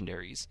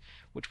 legendaries,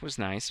 which was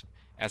nice,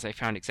 as I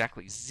found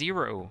exactly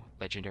 0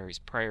 legendaries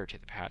prior to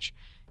the patch.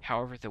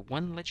 However, the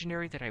one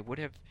legendary that would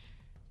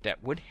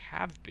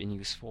have been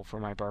useful for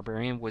my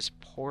Barbarian was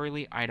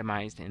poorly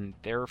itemized and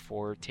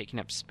therefore taking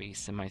up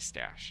space in my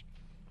stash.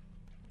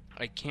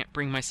 I can't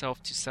bring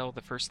myself to sell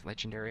the first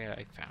legendary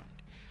I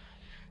found.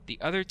 The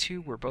other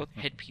 2 were both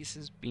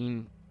headpieces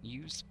being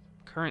used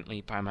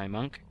currently by my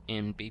monk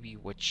and baby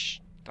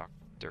witch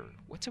doctor.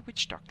 What's a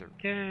witch doctor?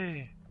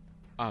 Yay!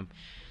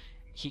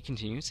 He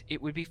continues,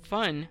 "It would be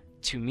fun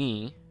to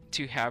me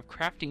to have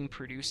crafting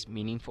produce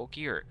meaningful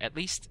gear, at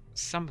least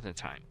some of the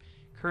time.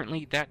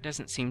 Currently, that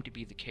doesn't seem to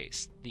be the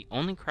case. The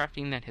only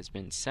crafting that has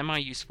been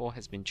semi-useful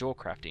has been jewel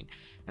crafting,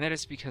 and that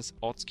is because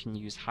alts can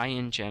use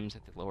high-end gems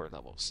at the lower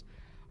levels.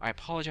 I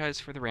apologize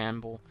for the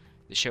ramble.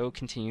 The show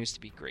continues to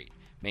be great.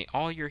 May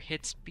all your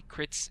hits be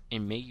crits,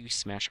 and may you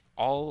smash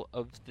all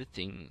of the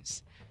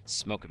things.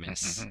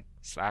 Smokemas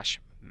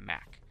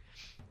 /Mac.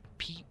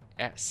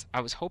 P.S.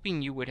 I was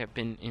hoping you would have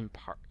been in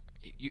part...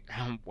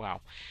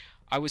 wow.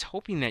 I was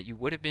hoping that you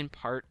would have been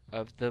part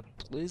of the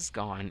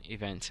BlizzCon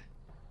event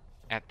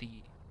at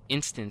the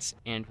instance,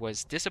 and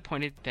was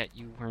disappointed that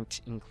you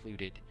weren't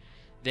included.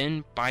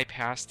 They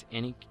bypassed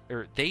any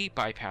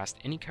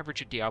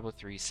coverage of Diablo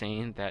 3,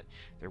 saying that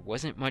there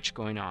wasn't much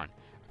going on.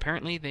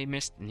 Apparently, they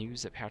missed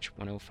news of patch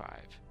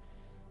 105.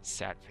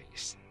 Sad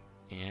face.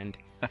 And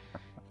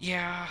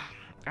yeah,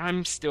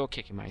 I'm still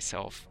kicking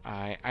myself.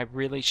 I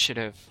really should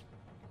have.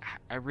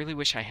 I really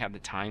wish I had the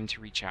time to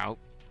reach out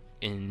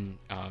and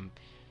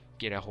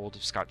get a hold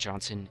of Scott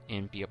Johnson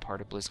and be a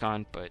part of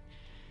BlizzCon, but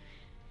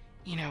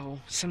you know,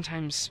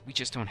 sometimes we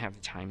just don't have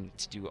the time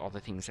to do all the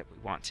things that we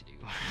want to do.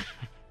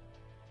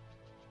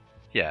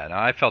 Yeah, no,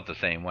 I felt the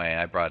same way.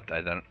 I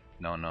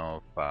don't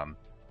know if I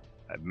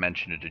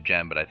mentioned it to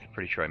Jen, but I'm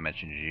pretty sure I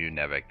mentioned it to you,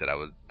 Nevik, that I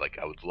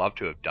would love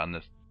to have done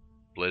this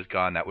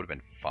BlizzCon. That would have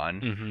been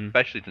fun,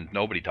 especially since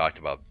nobody talked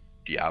about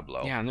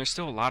Diablo. Yeah, and there's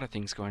still a lot of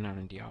things going on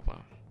in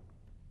Diablo.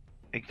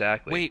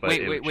 Exactly.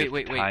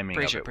 Wait. Timing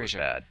Fraser, of it was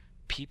bad.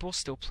 People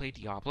still play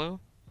Diablo?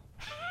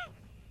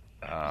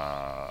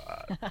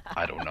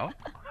 I don't know.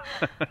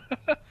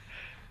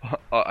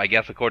 I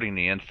guess according to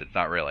the instance,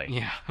 not really.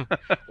 Yeah,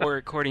 or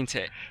according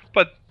to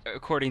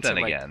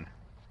again,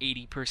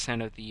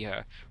 80% of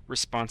the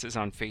responses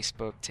on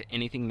Facebook to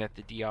anything that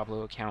the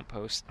Diablo account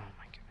posts. Oh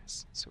my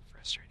goodness, so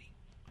frustrating.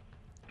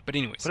 But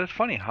anyways. But it's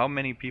funny how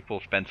many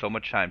people spend so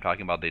much time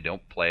talking about they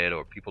don't play it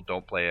or people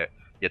don't play it,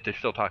 yet they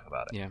still talk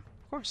about it. Yeah,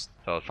 of course.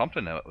 So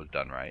something that was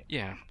done right.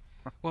 Yeah.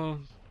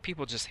 Well,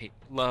 people just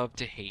love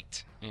to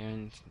hate,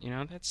 and you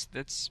know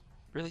that's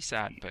really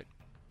sad. But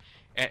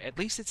At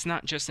least it's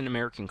not just an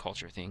American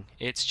culture thing.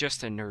 It's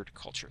just a nerd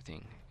culture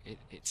thing.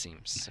 It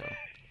seems so.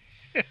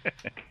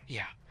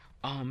 Yeah.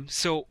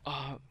 So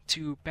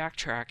to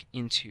backtrack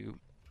into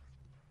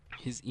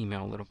his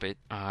email a little bit,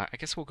 I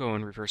guess we'll go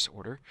in reverse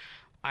order.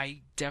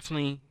 I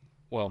definitely,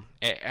 well,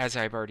 as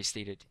I've already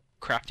stated,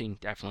 crafting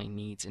definitely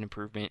needs an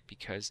improvement,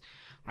 because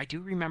I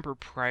do remember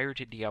prior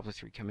to Diablo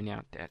 3 coming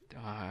out that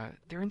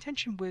their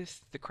intention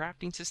with the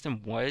crafting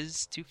system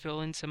was to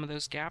fill in some of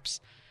those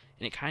gaps,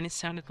 and it kind of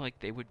sounded like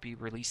they would be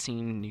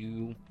releasing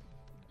new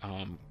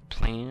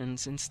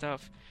plans and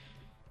stuff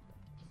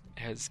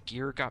as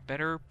gear got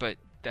better, but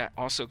that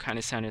also kind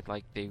of sounded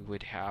like they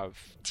would have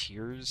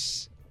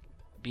tiers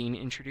being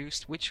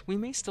introduced, which we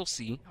may still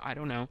see. I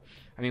don't know.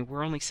 I mean,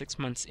 we're only 6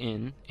 months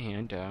in,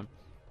 and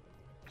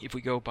if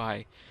we go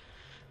by...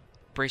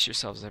 Brace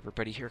yourselves,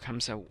 everybody. Here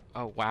comes a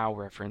WoW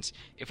reference.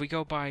 If we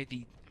go by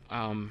the,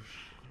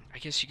 I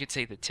guess you could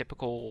say the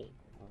typical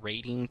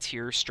rating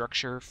tier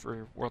structure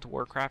for World of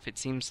Warcraft, it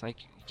seems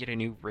like you get a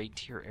new raid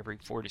tier every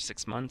 4 to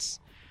 6 months.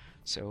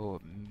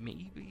 So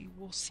maybe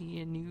we'll see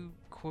a new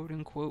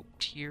quote-unquote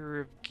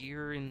tier of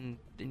gear in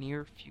the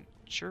near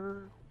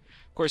future.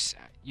 Of course,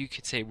 you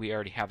could say we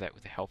already have that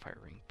with the Hellfire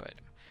Ring, but,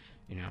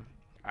 you know,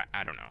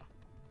 I don't know.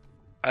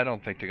 I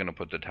don't think they're going to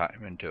put the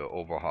time into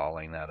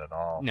overhauling that at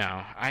all. No,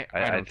 I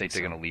don't think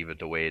they're going to leave it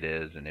the way it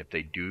is, and if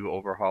they do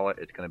overhaul it,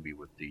 it's going to be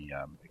with the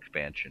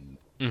expansion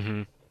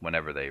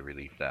whenever they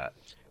release that.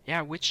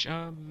 Yeah, which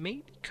may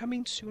be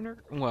coming sooner.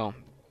 Well,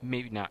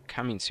 maybe not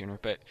coming sooner,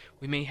 but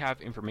we may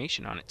have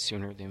information on it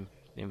sooner than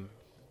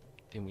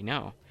we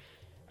know.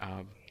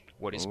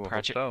 What is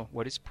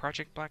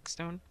Project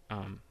Blackstone?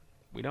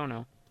 We don't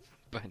know,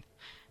 but.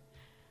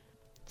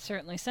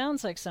 Certainly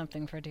sounds like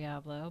something for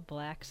Diablo.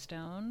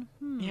 Blackstone.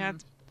 Yeah,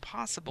 it's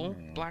possible.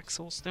 Black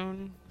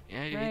Soulstone.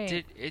 Yeah,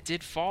 Right. It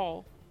did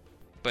fall,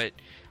 but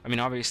I mean,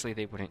 obviously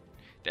they wouldn't.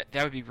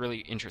 That would be really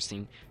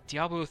interesting.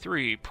 Diablo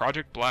 3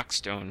 Project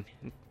Blackstone.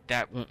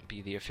 That won't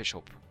be the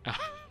official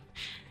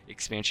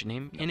expansion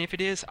name, and if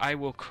it is, I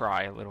will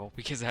cry a little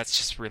because that's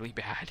just really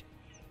bad.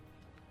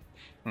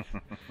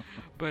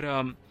 But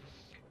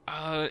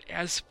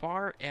as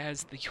far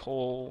as the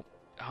whole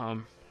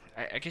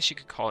I guess you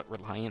could call it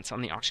reliance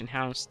on the auction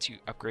house to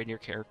upgrade your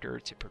character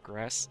to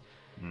progress.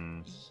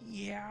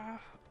 Yeah,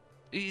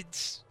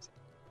 it's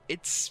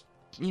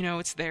you know,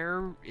 it's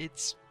there.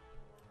 It's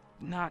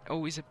not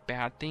always a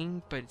bad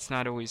thing, but it's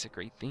not always a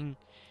great thing,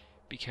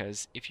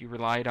 because if you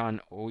relied on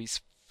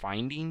always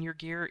finding your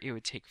gear, it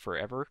would take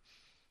forever.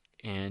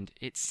 And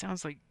it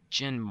sounds like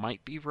Jen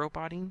might be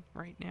roboting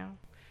right now.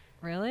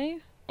 Really?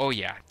 Oh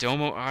yeah,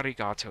 domo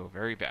arigato,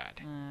 very bad.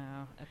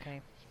 Oh,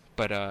 okay.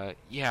 But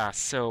yeah,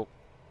 so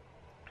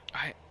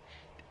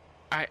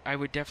I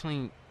would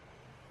definitely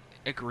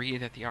agree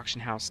that the auction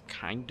house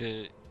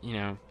kinda, you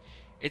know,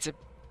 it's a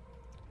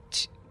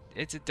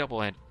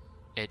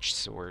double-edged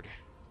sword,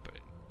 but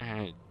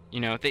you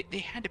know, they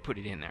had to put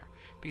it in there,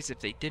 because if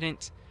they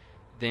didn't,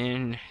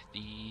 then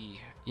the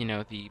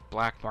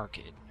black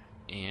market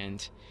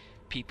and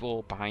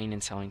people buying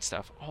and selling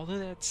stuff, although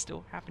that's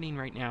still happening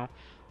right now.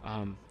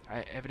 I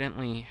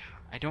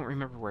don't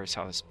remember where I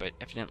saw this, but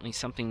evidently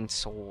something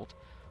sold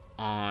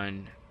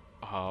on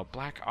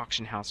black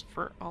auction house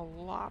for a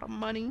lot of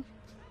money,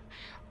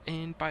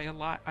 and by a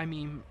lot I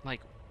mean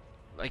like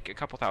a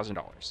couple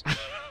 $1,000s.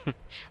 I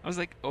was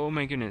like, oh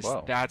my goodness,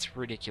 Wow. That's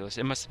ridiculous.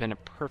 It must have been a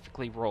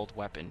perfectly rolled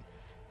weapon,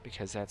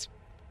 because that's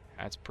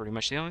pretty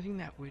much the only thing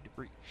that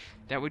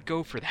would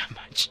go for that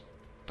much.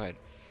 But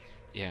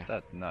yeah,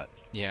 That's nuts.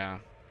 yeah,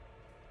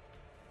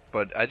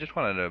 But I just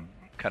wanted to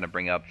kind of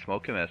bring up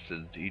Smokemus.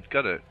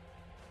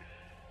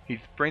 He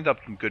brings up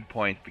some good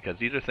points, because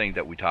these are things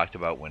that we talked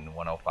about when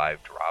 105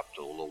 dropped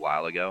a little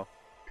while ago.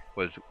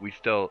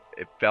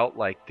 It felt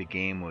like the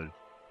game was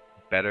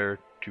better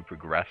to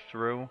progress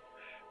through,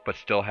 but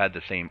still had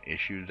the same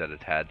issues that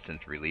it's had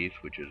since release,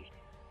 which is,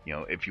 you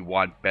know, if you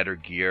want better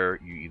gear,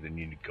 you either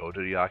need to go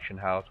to the auction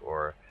house,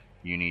 or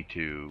you need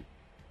to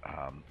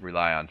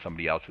rely on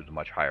somebody else who's a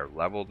much higher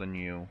level than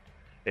you.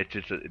 It's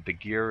just the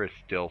gear is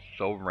still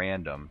so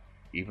random,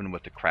 even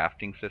with the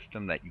crafting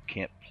system, that you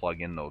can't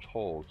plug in those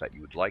holes that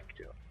you would like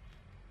to.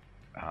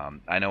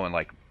 I know in,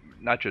 like,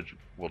 not just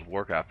World of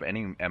Warcraft, but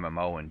any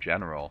MMO in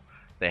general,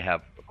 they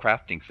have a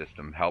crafting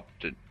system help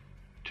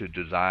to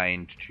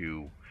design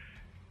to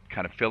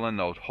kind of fill in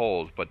those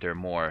holes, but they're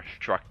more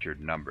structured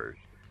numbers.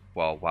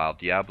 While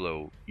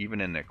Diablo,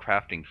 even in their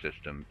crafting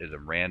system, is a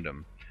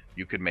random,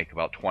 you could make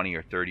about 20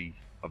 or 30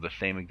 of the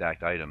same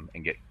exact item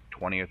and get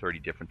 20 or 30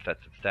 different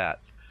sets of stats,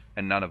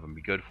 and none of them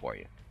be good for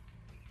you.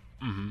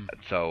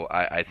 So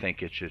I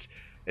think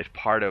it's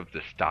part of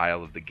the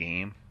style of the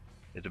game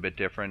is a bit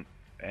different,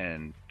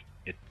 and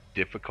it's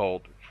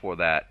difficult for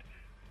that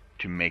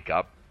to make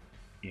up.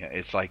 You know,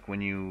 it's like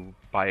when you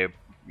buy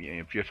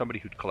if you're somebody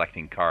who's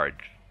collecting cards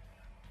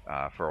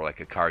for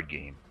like a card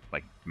game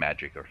like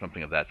Magic or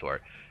something of that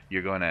sort,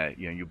 you're gonna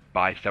you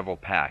buy several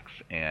packs,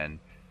 and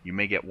you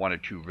may get one or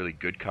two really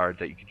good cards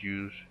that you could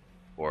use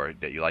or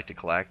that you like to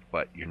collect,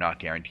 but you're not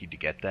guaranteed to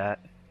get that.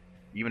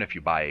 even if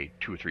you buy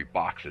 2 or 3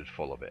 boxes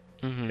full of it,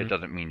 it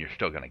doesn't mean you're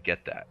still going to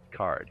get that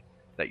card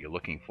that you're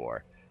looking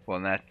for. Well,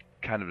 and that's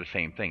kind of the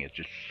same thing. It's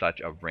just such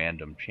a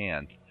random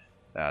chance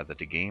that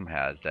the game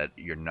has that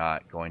you're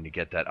not going to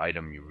get that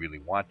item you really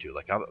want to.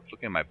 Like, I was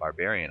looking at my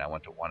Barbarian, I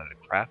wanted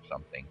to craft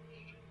something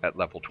at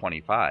level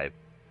 25,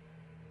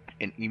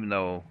 and even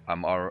though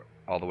I'm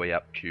all the way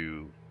up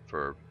to,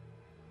 for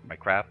my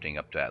crafting,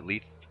 up to at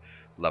least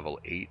level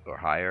 8 or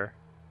higher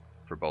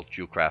for both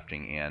jewel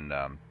crafting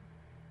and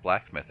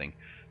blacksmithing,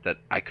 that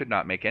I could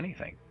not make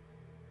anything.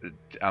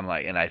 I'm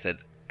like, and I said,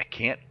 I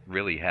can't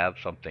really have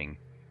something.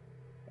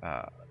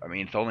 I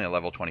mean, it's only a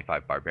level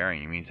 25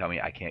 barbarian. You mean to tell me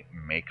I can't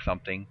make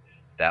something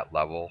that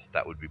level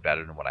that would be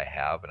better than what I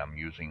have, and I'm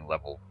using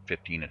level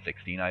 15 and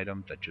 16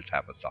 items that just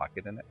have a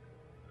socket in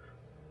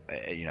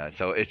it? You know,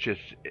 so it's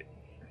just,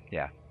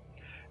 yeah.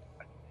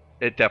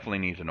 It definitely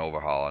needs an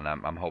overhaul, and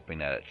I'm hoping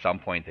that at some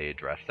point they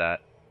address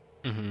that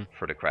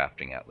for the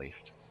crafting at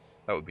least.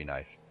 That would be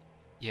nice.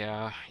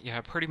 Yeah,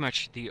 pretty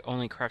much the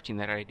only crafting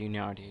that I do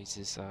nowadays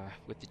is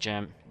with the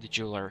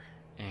jeweler,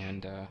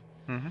 and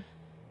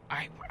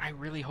I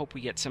really hope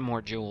we get some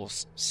more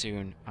jewels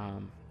soon.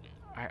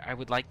 I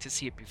would like to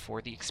see it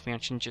before the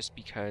expansion, just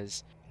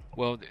because,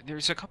 well,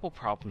 there's a couple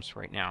problems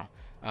right now.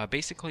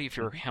 Basically, if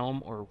your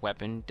helm or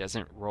weapon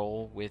doesn't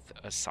roll with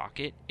a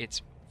socket,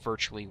 it's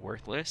virtually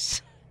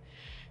worthless.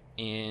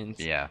 And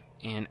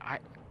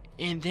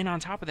then on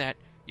top of that,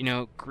 you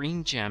know,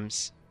 green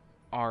gems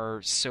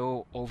are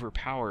so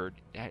overpowered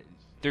that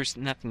there's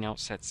nothing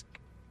else that's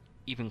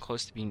even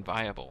close to being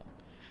viable.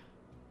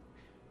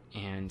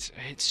 And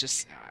it's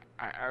just,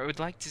 I would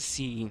like to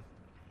see,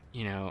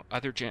 you know,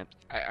 other gems.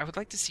 I would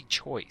like to see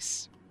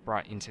choice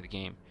brought into the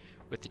game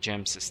with the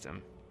gem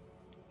system.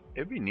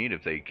 It'd be neat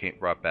if they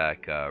brought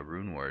back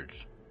rune words.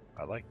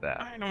 I like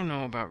that. I don't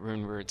know about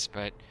rune words,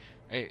 but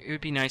it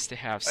would be nice to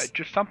have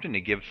just something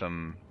to give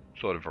some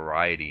sort of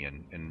variety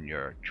in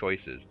your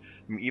choices.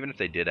 I mean, even if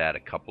they did add a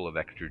couple of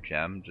extra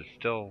gems, it's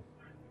still,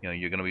 you know,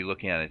 you're going to be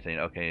looking at it and saying,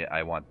 okay,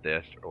 I want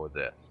this or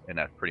this, and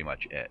that's pretty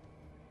much it.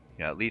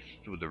 You know, at least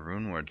with the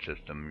rune word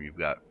system, you've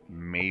got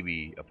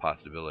maybe a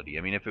possibility.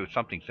 I mean, if it was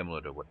something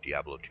similar to what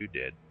Diablo 2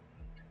 did,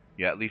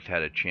 you at least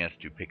had a chance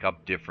to pick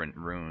up different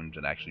runes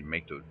and actually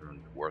make those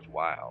runes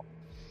worthwhile.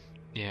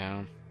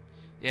 Yeah,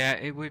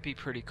 it would be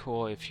pretty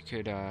cool if you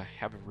could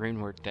have a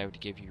rune word that would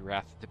give you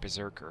Wrath of the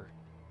Berserker.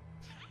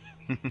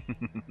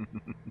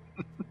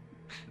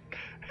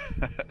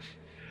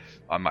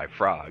 On my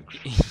frogs.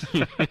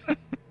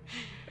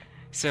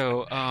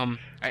 So,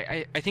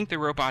 I think the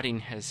roboting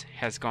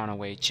has gone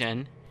away.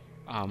 Jen,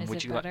 Is would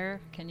it you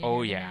better? Can you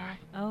Oh, hear me yeah.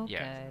 now? Oh,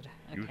 Yeah. good.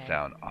 You Okay.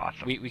 sound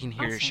awesome. We can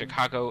hear Awesome.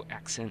 Chicago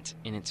accent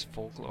in its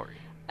full glory.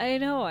 I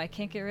know. I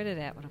can't get rid of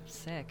that when I'm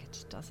sick. It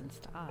just doesn't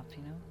stop,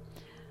 you know?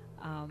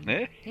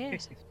 Yeah.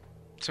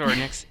 So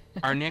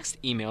our next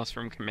email is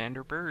from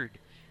Commander Bird.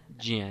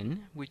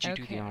 Jen, would you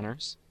do the Okay.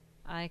 honors?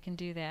 I can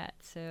do that.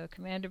 So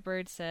Commander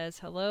Bird says,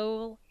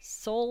 "Hello,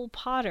 Soul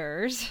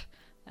Potters."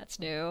 That's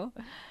new.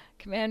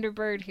 Commander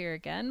Bird here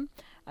again.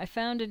 I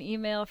found an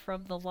email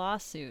from the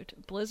lawsuit.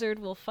 Blizzard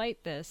will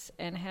fight this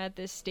and had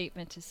this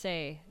statement to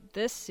say,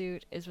 "This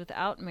suit is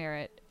without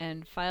merit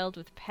and filed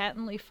with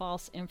patently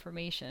false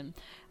information.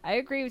 I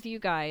agree with you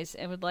guys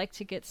and would like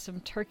to get some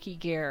turkey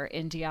gear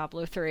in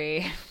Diablo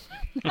 3.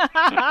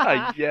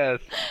 Yes.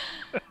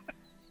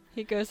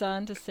 He goes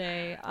on to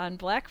say, on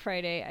Black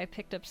Friday, I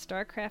picked up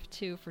StarCraft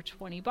 2 for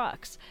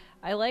 $20.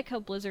 I like how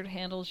Blizzard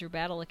handles your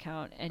battle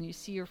account and you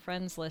see your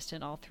friends list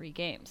in all 3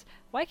 games.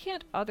 Why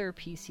can't other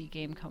PC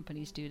game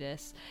companies do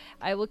this?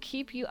 I will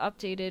keep you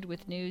updated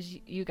with news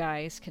you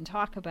guys can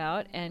talk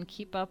about and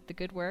keep up the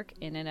good work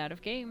in and out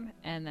of game."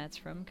 And that's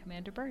from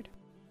Commander Bird.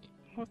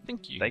 Well,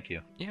 thank you. Thank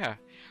you. Yeah.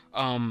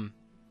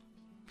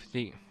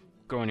 The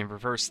going in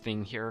reverse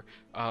thing here.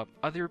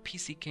 Other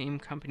PC game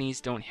companies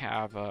don't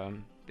have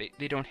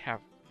they don't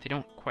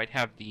quite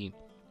have the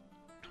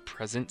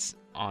presence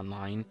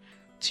online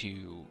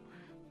to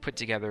put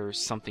together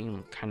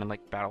something kind of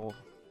like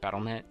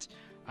Battle.net.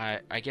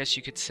 I guess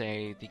you could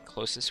say the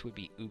closest would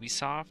be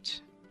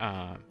Ubisoft.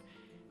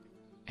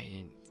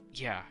 And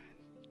yeah,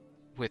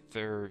 with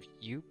their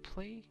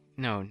Uplay?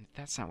 No,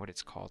 that's not what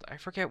it's called. I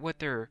forget what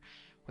their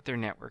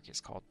network is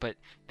called, but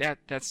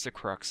that's the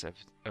crux of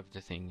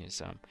the thing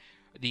is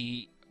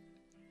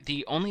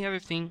the only other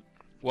thing.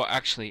 Well,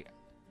 actually,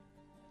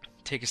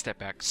 take a step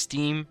back.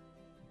 Steam,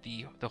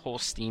 the whole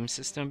Steam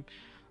system,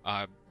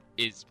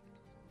 it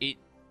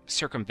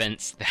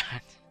circumvents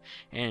that,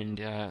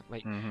 and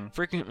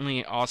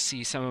frequently I'll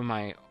see some of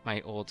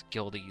my old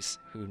guildies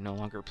who no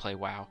longer play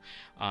WoW,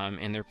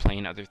 and they're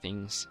playing other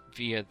things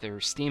via their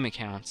Steam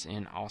accounts,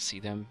 and I'll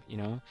see them, you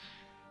know,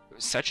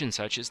 such and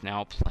such is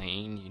now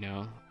playing, you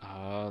know,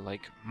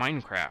 like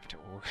Minecraft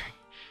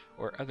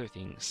or other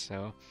things.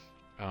 So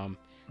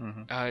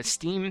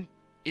Steam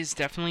is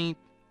definitely,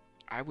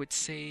 I would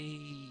say,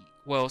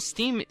 well,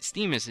 Steam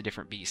is a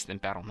different beast than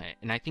Battle.net,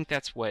 and I think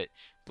that's what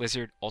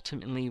Blizzard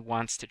ultimately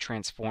wants to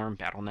transform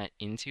Battle.net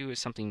into, is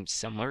something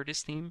similar to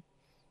Steam,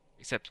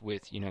 except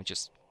with, you know,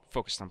 just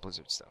focused on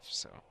Blizzard stuff.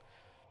 So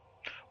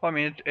Well, I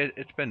mean,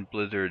 it's been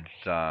Blizzard's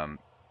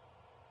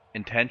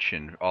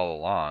intention all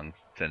along,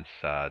 since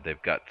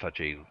they've got such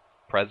a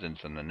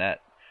presence in the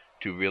net,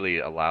 to really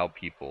allow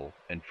people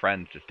and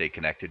friends to stay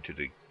connected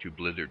to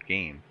Blizzard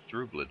games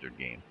through Blizzard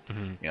games.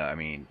 Mm-hmm. I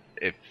mean,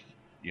 if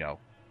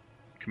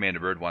Commander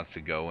Bird wants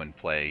to go and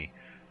play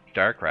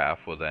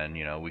StarCraft, well then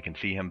we can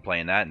see him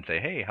playing that and say,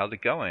 hey, how's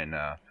it going?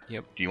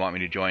 Yep. Do you want me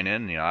to join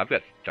in? I've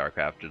got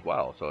StarCraft as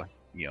well, so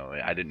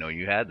I didn't know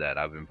you had that.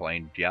 I've been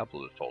playing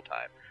Diablo this whole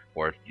time.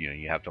 Or if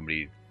you have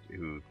somebody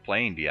who's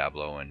playing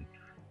Diablo and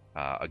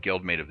a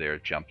guildmate of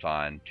theirs jumps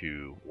on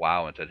to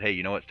WoW and says, hey,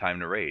 it's time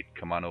to raid.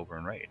 Come on over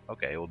and raid.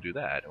 Okay, we'll do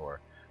that. Or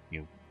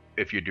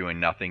if you're doing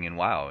nothing in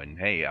WoW and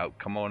hey,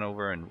 come on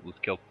over and let's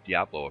kill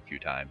Diablo a few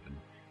times and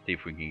see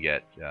if we can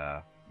get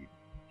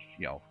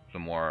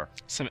some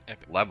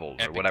epic,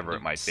 levels or whatever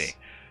it might be.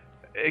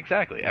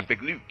 Exactly,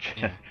 epic loot,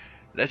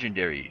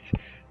 legendaries,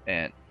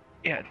 and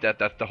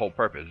that's the whole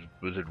purpose.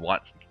 Blizzard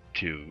wants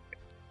to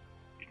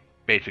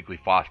basically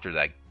foster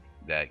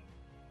that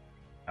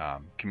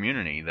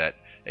community that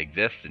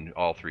exists in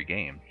all three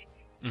games,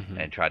 mm-hmm.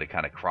 and try to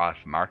kind of cross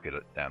market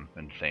them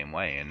in the same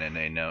way. And then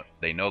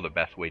they know the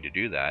best way to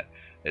do that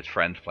is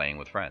friends playing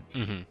with friends.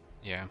 Mm-hmm.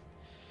 Yeah.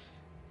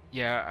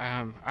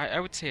 I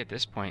would say at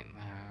this point,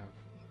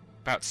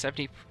 about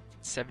 70%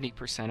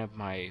 of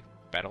my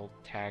battle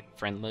tag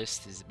friend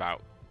list is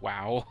about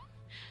WoW,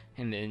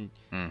 and then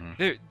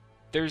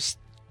there's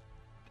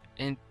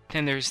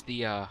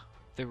the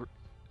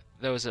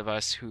those of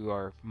us who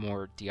are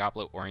more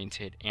Diablo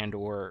oriented and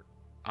or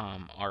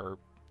are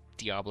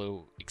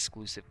Diablo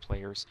exclusive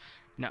players.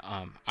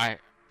 Now,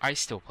 I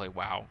still play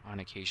WoW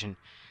on occasion,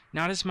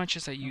 not as much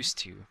as I used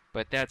to,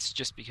 but that's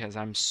just because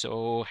I'm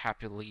so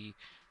happily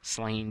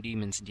slaying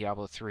demons in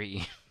Diablo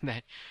 3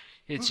 that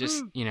it's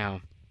just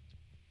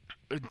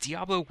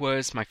Diablo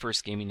was my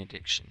first gaming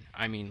addiction.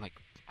 I mean,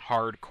 like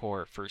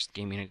hardcore first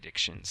gaming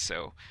addiction.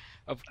 So,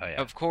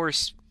 of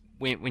course,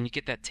 when you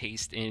get that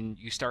taste and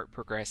you start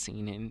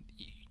progressing and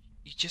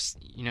you just,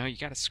 you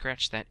got to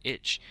scratch that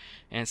itch.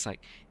 And it's like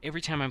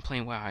every time I'm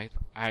playing WoW,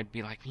 I'd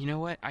be like, you know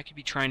what? I could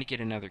be trying to get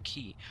another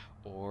key,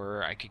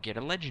 or I could get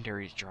a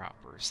legendary to drop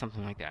or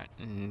something like that.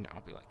 And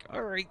I'll be like,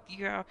 all right,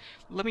 yeah,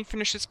 let me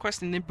finish this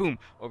quest, and then boom,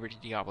 over to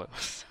Diablo.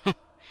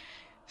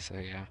 So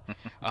yeah,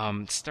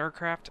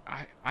 StarCraft.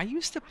 I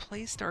used to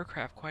play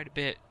StarCraft quite a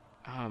bit.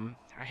 I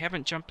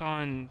haven't jumped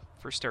on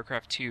for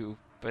StarCraft 2,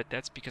 but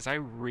that's because I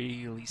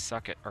really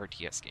suck at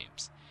RTS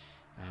games.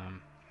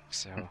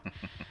 So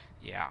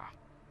yeah,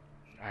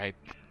 I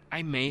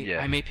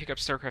may pick up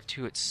StarCraft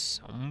 2 at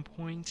some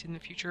point in the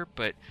future,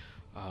 but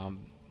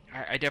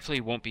I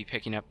definitely won't be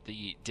picking up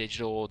the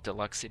digital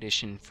deluxe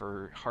edition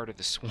for Heart of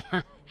the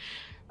Swarm.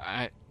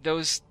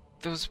 Those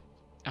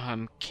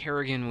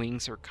Kerrigan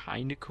wings are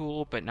kind of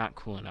cool, but not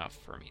cool enough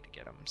for me to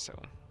get them. So,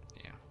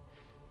 yeah.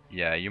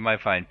 Yeah, you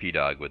might find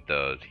P-Dog with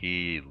those.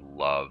 He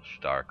loves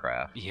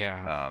StarCraft.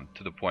 Yeah.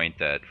 To the point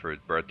that for his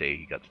birthday,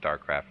 he got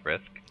StarCraft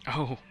Risk.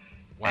 Oh,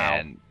 wow.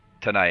 And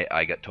tonight,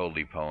 I got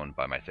totally pwned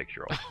by my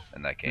 6-year-old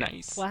in that game.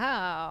 Nice.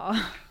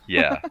 Wow.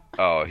 Yeah.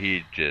 Oh,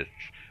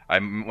 I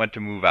went to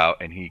move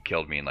out, and he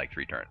killed me in like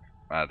 3 turns.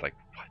 I was like,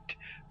 what?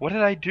 What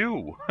did I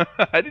do?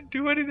 I didn't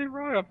do anything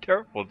wrong. I'm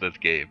terrible at this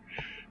game.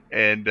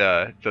 And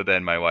so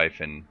then my wife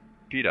and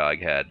P-Dog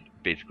had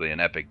basically an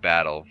epic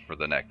battle for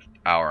the next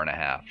hour and a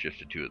half, just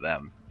the two of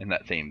them in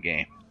that same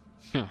game.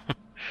 So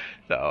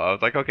I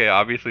was like, okay,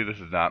 obviously this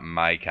is not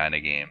my kind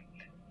of game,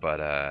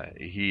 but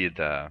he's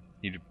a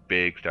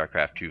big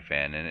StarCraft 2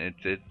 fan, and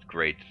it's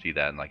great to see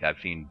that. And like I've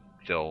seen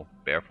still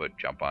Barefoot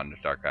jump on to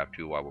StarCraft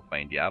 2 while we're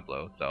playing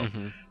Diablo, so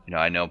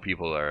I know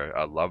people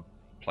love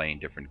playing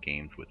different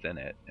games within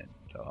it, and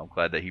so I'm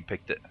glad that he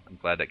picked it. I'm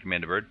glad that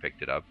Commander Bird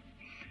picked it up.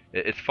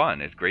 It's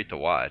fun. It's great to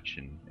watch,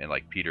 and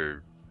like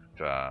Peter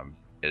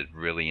is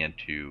really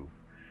into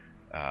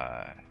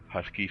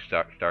Husky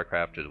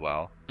StarCraft as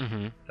well.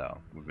 Mm-hmm. So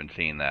we've been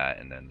seeing that,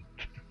 and then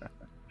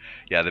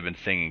yeah, they've been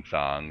singing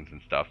songs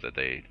and stuff that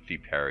they see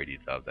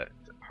parodies of that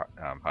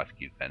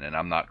Husky's been. And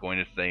I'm not going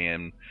to say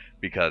them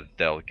because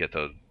they'll get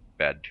those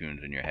bad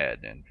tunes in your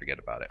head and forget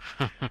about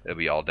it. It'll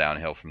be all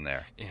downhill from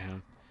there. Yeah,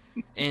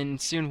 and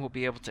soon we'll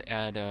be able to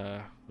add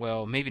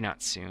well, maybe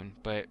not soon,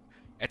 but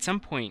at some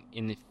point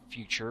in the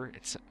future,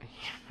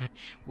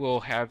 we'll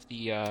have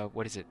the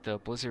the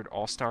Blizzard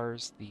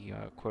All-Stars, the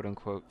quote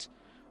unquote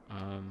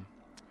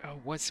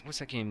what's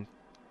that game?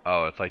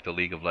 Oh, it's like the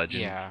League of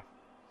Legends. Yeah.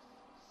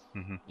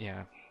 Mm-hmm.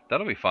 Yeah.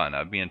 That'll be fun.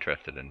 I'd be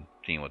interested in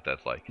seeing what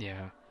that's like.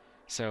 Yeah.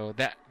 So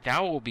that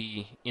will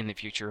be in the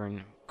future, and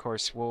of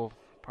course we'll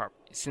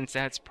since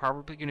that's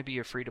probably going to be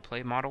a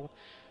free-to-play model,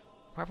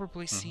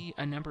 probably see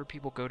a number of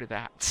people go to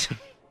that.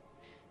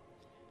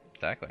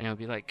 Exactly. And it'll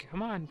be like,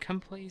 come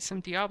play some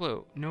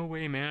Diablo. No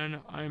way,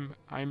 man.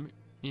 I'm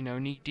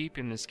knee deep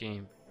in this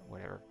game.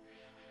 Whatever.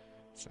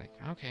 It's like,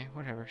 okay,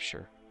 whatever,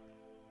 sure.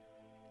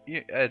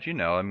 Yeah, as you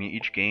know, I mean,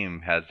 each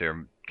game has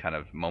their kind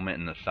of moment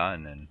in the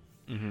sun,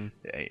 and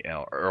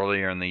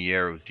earlier in the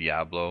year it was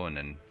Diablo, and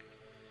then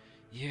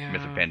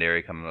Mr.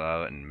 Pandaria coming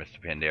out, and Mr.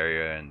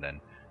 Pandaria, and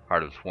then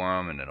Heart of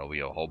Swarm, and it'll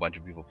be a whole bunch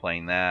of people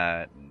playing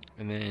that.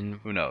 And then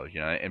who knows,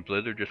 and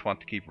Blizzard just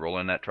wants to keep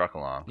rolling that truck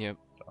along. Yep.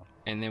 So.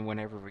 And then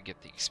whenever we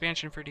get the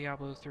expansion for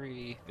Diablo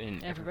 3, then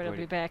everybody will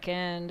be back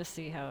in to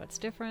see how it's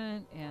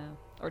different,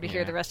 or to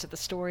hear the rest of the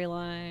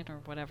storyline,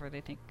 or whatever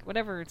they think,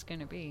 whatever it's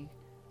going to be.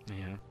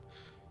 Yeah.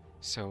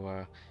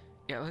 So,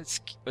 let's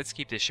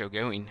keep this show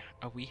going.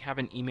 We have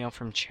an email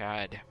from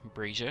Chad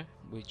Brazier.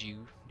 Would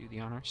you do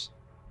the honors?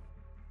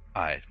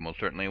 I most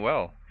certainly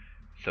will.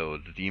 So,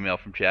 the email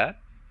from Chad.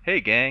 Hey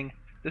gang,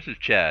 this is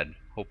Chad,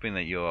 hoping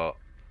that you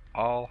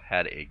all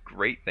had a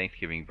great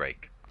Thanksgiving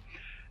break.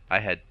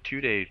 I had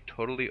 2 days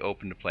totally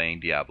open to playing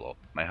Diablo.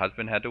 My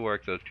husband had to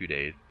work those 2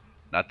 days.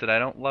 Not that I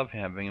don't love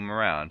having him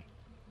around,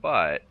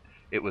 but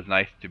it was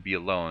nice to be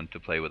alone to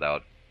play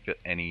without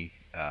any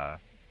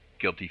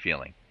guilty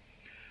feeling.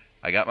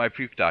 I got my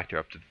puke doctor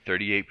up to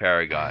 38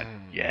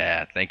 Paragon.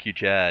 Yeah, thank you,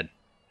 Chad.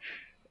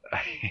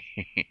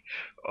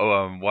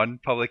 One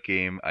public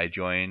game I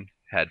joined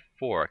had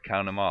 4,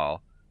 count them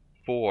all,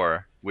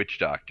 4 witch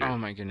doctors. Oh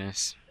my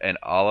goodness. And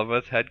all of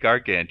us had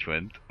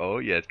gargantuans. Oh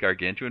yes,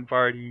 gargantuan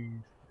parties.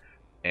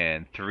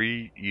 And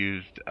 3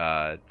 used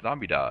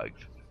zombie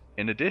dogs.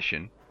 In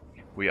addition,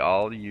 we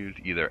all used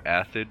either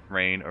acid,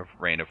 rain, or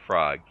rain of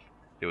frogs.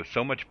 There was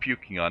so much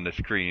puking on the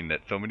screen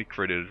that so many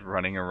critters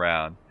running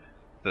around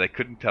that I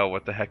couldn't tell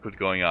what the heck was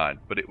going on,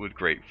 but it was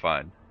great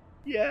fun.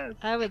 Yes.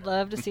 I would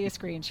love to see a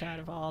screenshot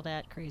of all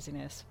that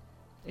craziness.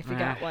 If you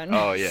got one,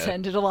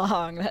 send it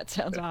along. That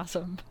sounds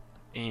awesome.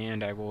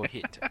 And I will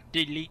hit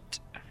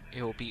delete.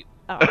 It'll be.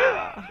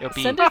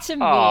 Send it to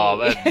me. Oh,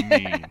 that's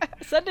mean.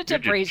 Send it to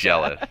Brazier.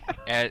 Jealous.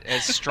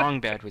 As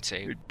Strongbad would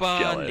say,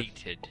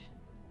 deleted.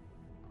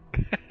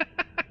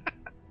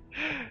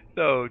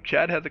 So,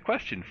 Chad has a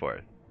question for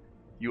us.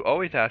 You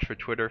always ask for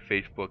Twitter,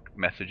 Facebook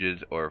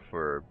messages, or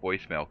for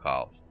voicemail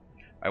calls.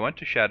 I went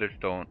to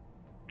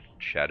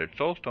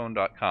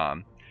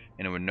shatteredsoulstone.com,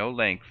 and there were no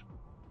links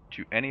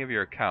to any of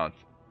your accounts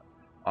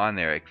on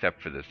there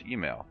except for this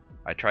email.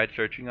 I tried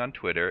searching on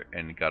Twitter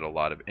and got a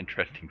lot of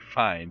interesting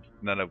finds,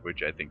 none of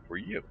which I think were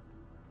you.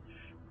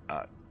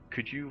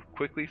 Could you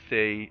quickly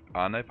say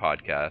on the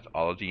podcast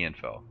all of the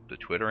info, the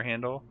Twitter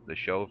handle, the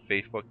show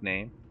Facebook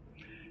name,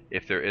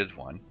 if there is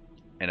one,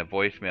 and a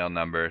voicemail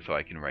number so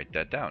I can write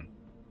that down?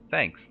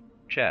 Thanks,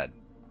 Chad.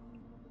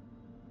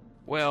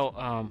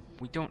 Well,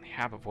 we don't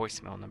have a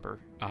voicemail number.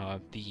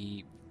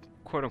 The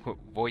quote-unquote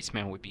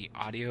voicemail would be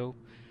audio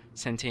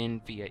sent in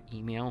via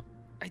email.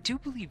 I do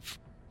believe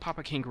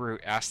Papa Kangaroo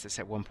asked us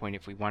at one point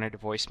if we wanted a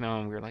voicemail,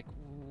 and we were like,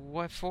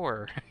 what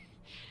for?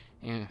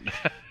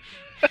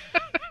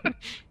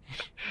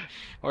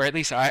 Or at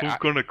least Who's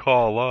gonna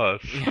call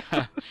us?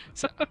 Yeah.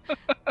 So,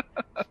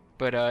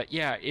 but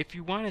if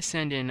you want to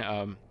send in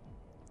an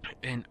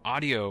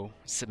audio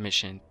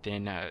submission,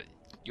 then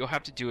you'll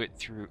have to do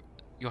it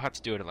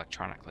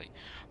electronically.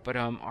 But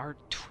our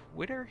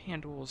Twitter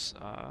handles,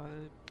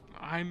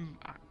 I'm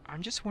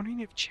just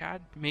wondering if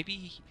Chad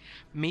maybe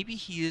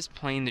he is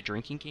playing the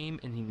drinking game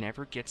and he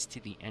never gets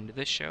to the end of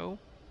the show,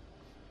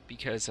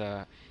 because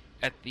at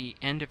the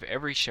end of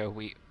every show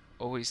we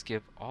always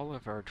give all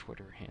of our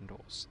Twitter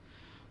handles.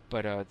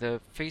 But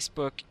the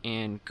Facebook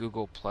and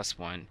Google Plus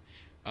one,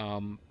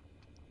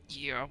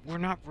 we're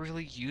not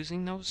really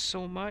using those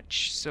so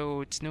much,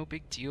 so it's no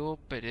big deal.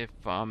 But if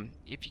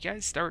you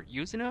guys start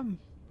using them,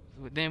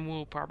 then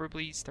we'll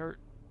probably start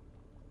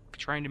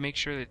trying to make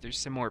sure that there's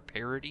some more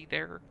parity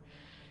there,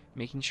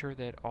 making sure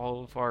that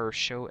all of our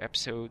show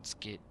episodes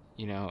get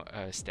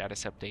a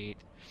status update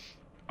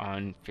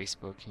on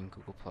Facebook and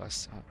Google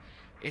Plus.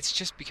 It's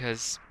just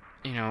because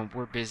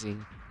we're busy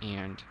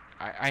and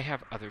I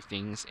have other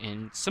things,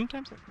 and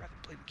sometimes I'd rather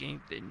play the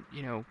game than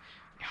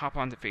hop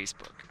onto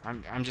Facebook.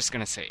 I'm just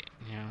gonna say it.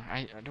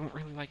 I don't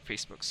really like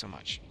Facebook so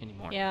much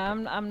anymore. Yeah,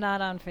 I'm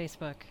not on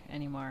Facebook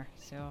anymore,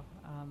 so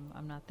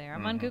I'm not there.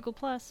 I'm on Google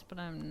Plus, but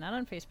I'm not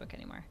on Facebook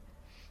anymore.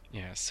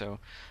 Yeah. So,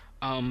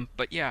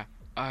 but yeah.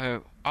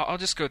 I'll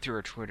just go through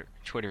our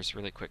Twitters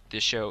really quick.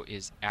 This show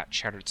is at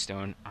Shattered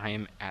Stone. I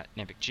am at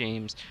Nebic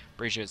James.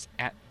 Brazier is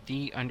at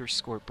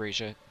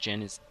 _Brazier.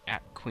 Jen is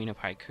at Queen of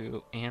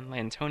Haiku. And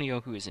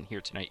Lantonio, who isn't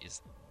here tonight,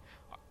 is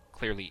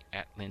clearly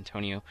at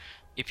Lantonio.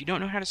 If you don't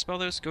know how to spell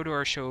those, go to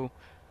our show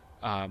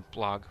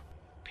blog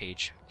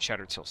page,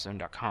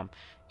 shatteredsoulstone.com,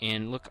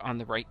 and look on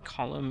the right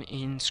column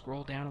and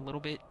scroll down a little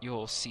bit.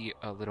 You'll see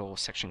a little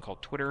section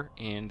called Twitter,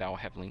 and that will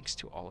have links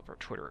to all of our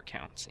Twitter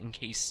accounts in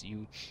case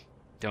you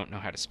don't know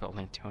how to spell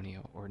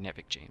Lantonio or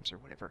Nebic James or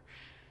whatever.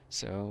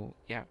 So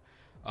yeah,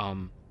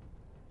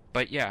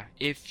 but yeah,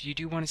 if you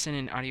do want to send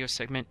an audio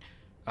segment,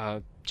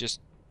 just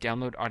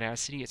download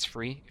Audacity. It's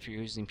free if you're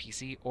using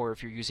PC, or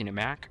if you're using a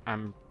Mac,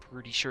 I'm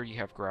pretty sure you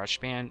have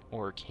GarageBand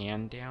or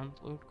can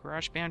download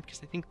GarageBand, because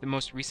I think the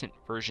most recent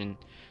version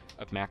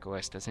of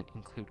macOS doesn't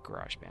include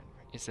GarageBand.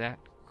 Is that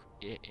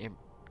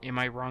am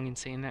I wrong in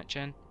saying that,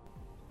 Jen?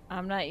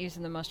 I'm not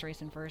using the most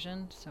recent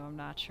version, so I'm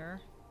not sure.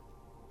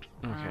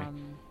 Okay.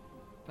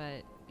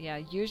 But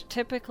yeah,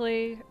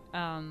 typically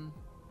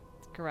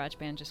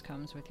GarageBand just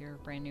comes with your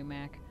brand new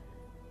Mac.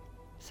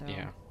 So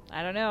yeah.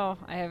 I don't know.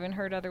 I haven't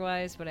heard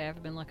otherwise, but I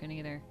haven't been looking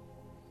either.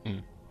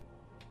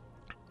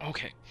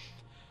 Okay.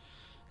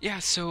 Yeah,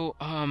 so,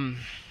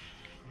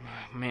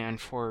 man,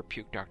 for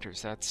puke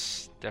doctors,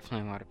 that's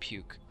definitely a lot of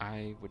puke.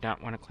 I would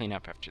not want to clean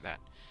up after that.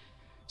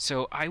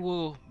 So I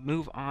will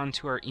move on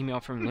to our email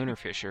from Lunar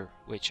Fisher,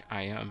 which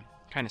I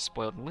kind of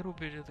spoiled a little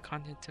bit of the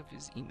content of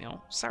his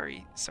email.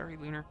 Sorry,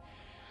 Lunar.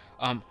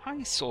 Hi,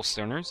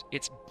 Soulstoners.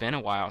 It's been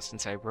a while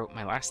since I wrote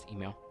my last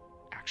email.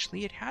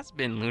 Actually, it has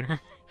been, Lunar.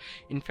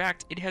 In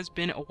fact, it has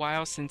been a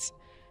while since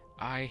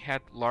I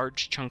had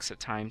large chunks of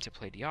time to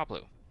play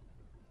Diablo.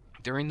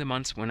 During the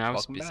months when I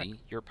was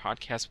busy, your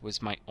podcast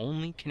was my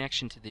only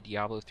connection to the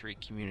Diablo 3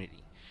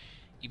 community.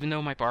 Even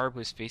though my bar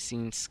was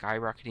facing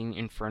skyrocketing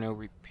Inferno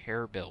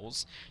repair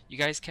bills, you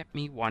guys kept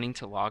me wanting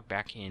to log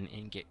back in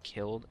and get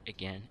killed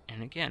again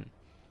and again.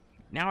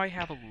 Now I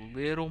have a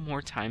little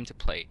more time to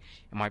play,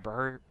 and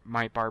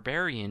my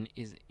barbarian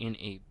is in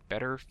a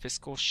better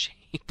fiscal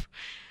shape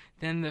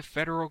than the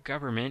federal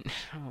government.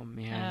 Oh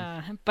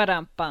man.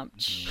 Ba-dum-bum.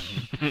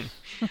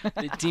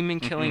 The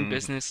demon killing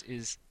business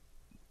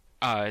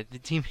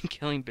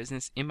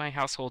in my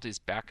household is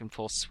back in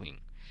full swing.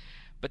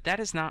 But that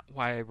is not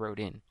why I wrote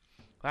in.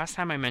 Last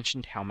time I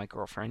mentioned how my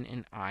girlfriend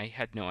and I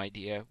had no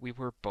idea we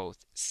were both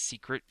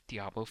secret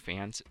Diablo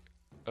fans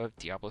of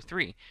Diablo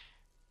 3.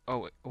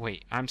 Oh,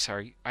 wait, I'm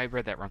sorry, I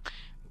read that wrong.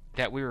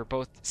 That we were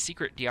both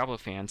secret Diablo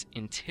fans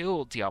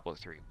until Diablo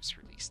 3 was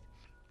released.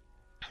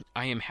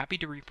 I am happy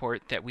to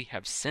report that we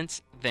have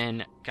since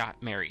then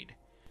got married.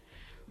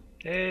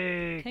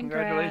 Hey,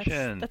 Congrats.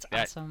 congratulations. That's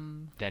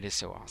awesome. That is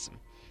so awesome.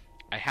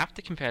 I have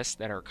to confess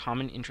that our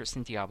common interest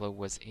in Diablo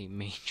was a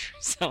major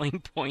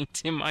selling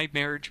point in my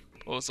marriage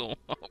proposal.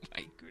 Oh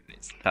my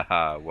goodness.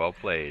 Haha, well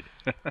played.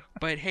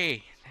 But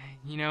hey,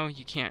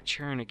 you can't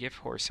churn a gift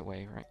horse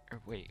away, right? Or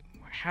wait,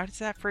 how does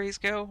that phrase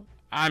go?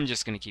 I'm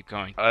just going to keep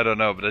going. I don't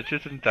know, but it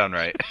just didn't sound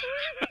right.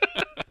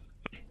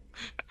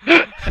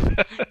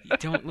 You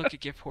don't look a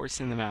gift horse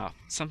in the mouth.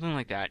 Something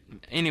like that.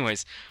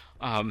 Anyways,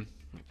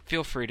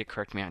 feel free to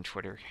correct me on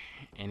Twitter.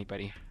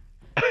 Anybody.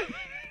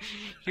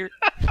 Here.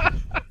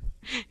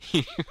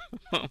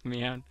 Oh,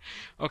 man.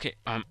 Okay,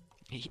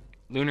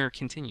 Lunar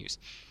continues.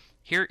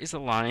 Here is a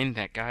line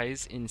that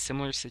guys in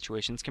similar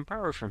situations can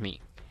borrow from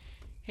me.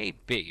 Hey,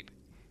 babe,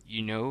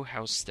 you know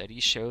how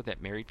studies show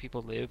that married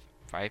people live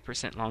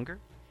 5% longer?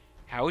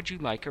 How would you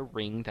like a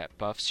ring that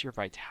buffs your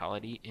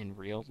vitality in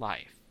real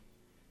life?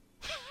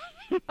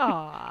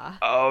 Aww.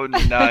 Oh,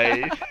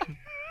 nice.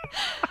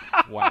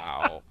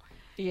 Wow.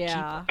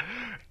 Yeah.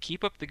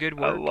 Keep up the good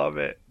work. I love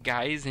it.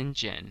 Guys and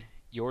Jen.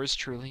 Yours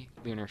truly,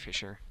 Lunar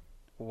Fisher.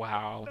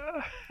 Wow.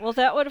 Well,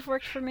 that would have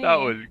worked for me. That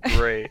was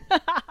great.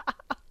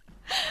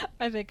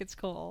 I think it's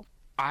cool.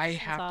 I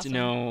have awesome. to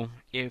know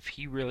if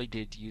he really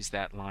did use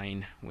that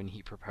line when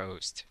he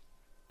proposed.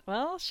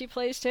 Well, she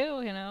plays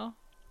too, you know.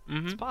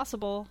 Mm-hmm. It's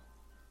possible.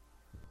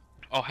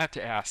 I'll have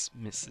to ask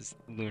Mrs.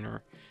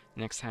 Lunar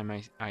next time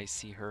I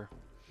see her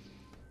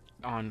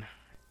on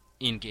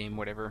in-game,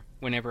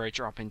 whenever I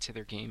drop into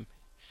their game.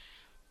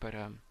 But,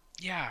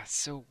 yeah,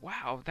 so,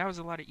 wow, that was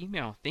a lot of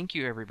email. Thank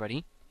you,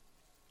 everybody.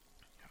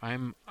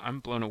 I'm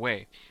blown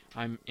away.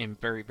 I'm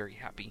very, very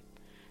happy.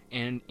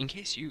 And in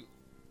case you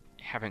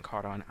haven't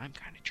caught on, I'm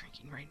kind of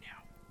drinking right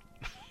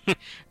now.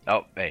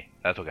 Oh, hey,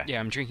 that's okay. Yeah,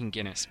 I'm drinking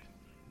Guinness.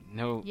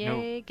 No,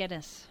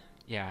 Guinness.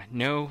 Yeah,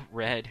 no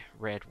red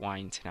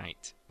wine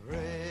tonight.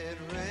 Red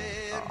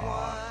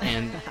wine.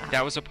 And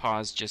that was a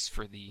pause just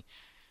for the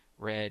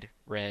red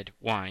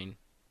wine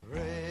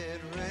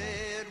Red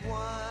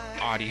wine.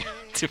 audio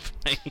to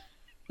play.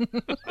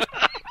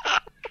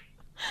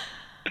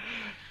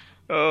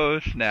 Oh,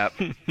 snap.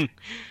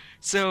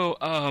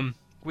 So,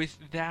 with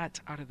that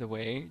out of the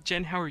way,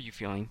 Jen, how are you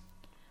feeling?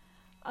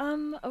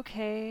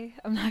 Okay.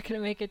 I'm not gonna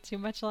make it too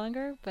much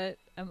longer, but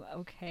I'm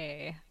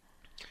okay.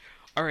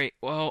 Alright,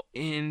 well,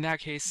 in that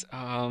case,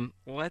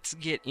 let's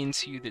get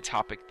into the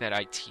topic that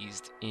I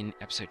teased in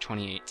episode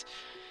 28.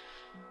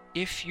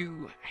 If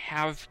you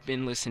have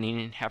been listening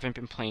and haven't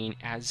been playing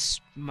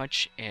as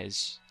much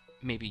as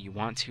maybe you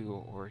want to,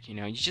 or,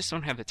 you just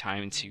don't have the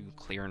time to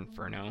clear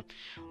Inferno,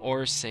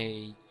 or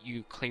say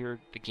you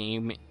cleared the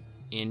game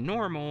in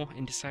normal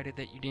and decided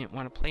that you didn't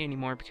want to play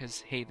anymore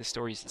because, hey, the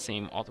story's the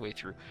same all the way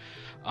through,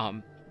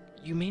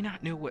 you may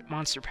not know what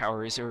Monster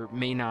Power is, or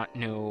may not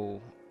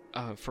know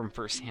from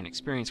first-hand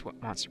experience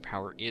what Monster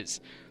Power is.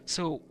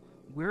 So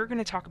we're going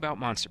to talk about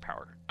Monster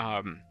Power.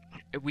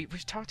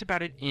 We've talked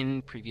about it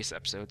in previous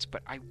episodes,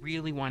 but I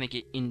really want to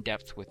get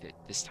in-depth with it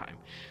this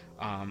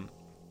time,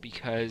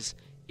 because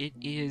it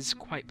is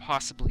quite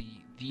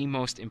possibly the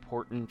most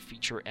important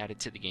feature added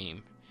to the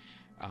game.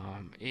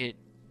 It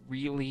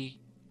really,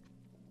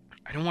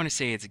 I don't want to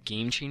say it's a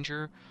game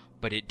changer,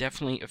 but it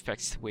definitely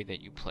affects the way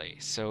that you play.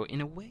 So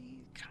in a way,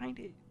 kind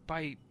of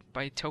by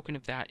token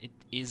of that, it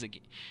is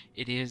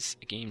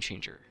a game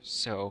changer.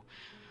 So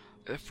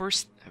the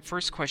first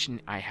question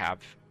I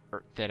have,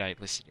 or that I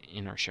listed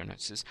in our show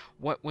notes, is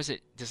what was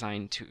it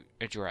designed to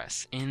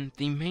address? And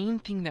the main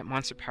thing that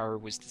Monster Power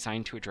was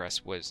designed to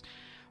address was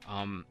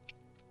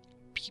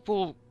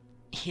people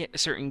hit a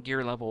certain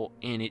gear level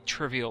and it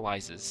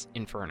trivializes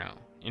Inferno.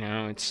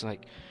 It's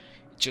like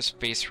just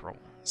face roll.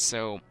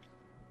 So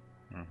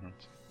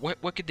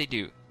what could they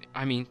do?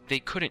 I mean, they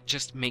couldn't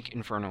just make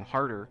Inferno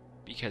harder,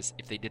 because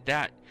if they did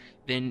that,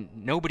 then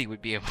nobody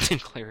would be able to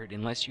clear it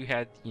unless you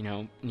had,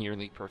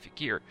 nearly perfect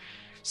gear.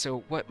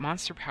 So what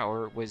Monster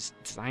Power was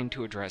designed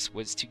to address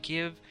was to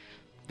give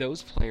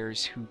those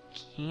players who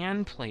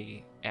can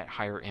play at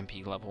higher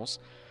MP levels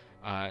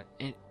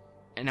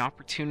an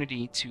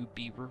opportunity to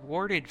be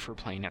rewarded for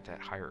playing at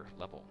that higher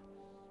level.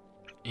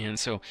 And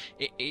so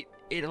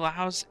it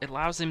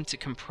allows them to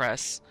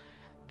compress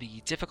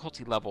the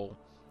difficulty level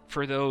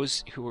for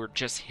those who are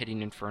just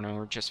hitting Inferno,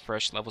 or just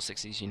fresh level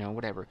 60s,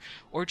 whatever,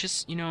 or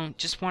just want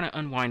to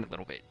unwind a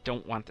little bit,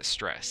 don't want the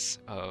stress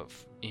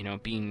of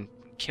being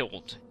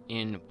killed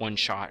in one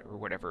shot or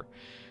whatever.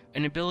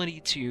 An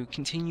ability to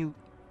continue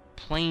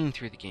playing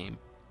through the game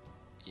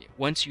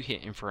once you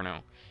hit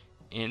Inferno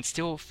and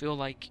still feel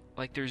like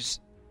there's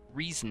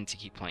reason to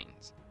keep playing.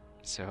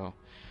 So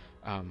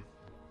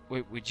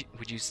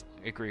would you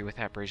agree with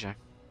that, Brazia?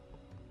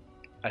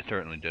 I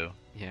certainly do.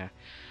 Yeah.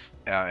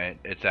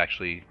 It's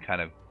actually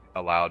kind of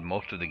allowed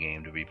most of the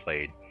game to be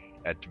played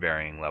at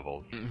varying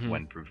levels,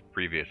 when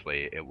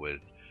previously it was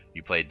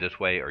you played this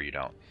way or you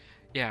don't.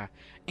 Yeah,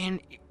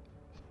 and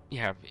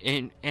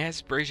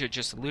as Brazia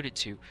just alluded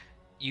to,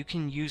 you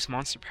can use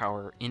Monster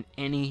Power in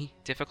any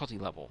difficulty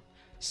level.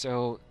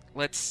 So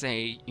let's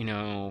say you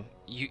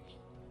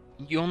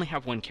only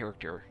have one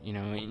character,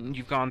 and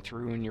you've gone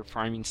through and you're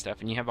farming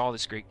stuff and you have all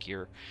this great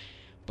gear,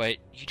 but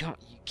you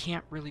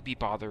can't really be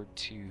bothered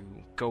to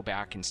go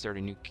back and start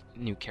a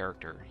new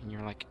character, and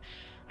you're like,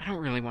 I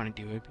don't really want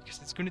to do it because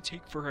it's going to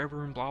take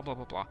forever and blah blah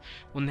blah blah.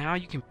 Well, now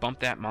you can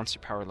bump that Monster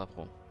Power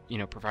level,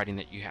 providing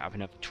that you have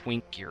enough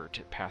twink gear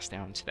to pass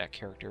down to that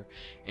character,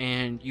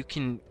 and you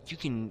can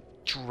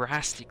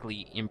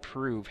drastically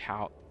improve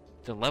how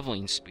the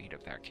leveling speed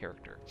of that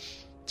character,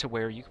 to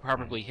where you could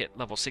probably hit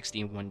level 60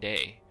 in one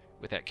day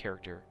with that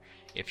character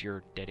if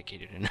you're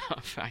dedicated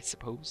enough, I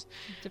suppose.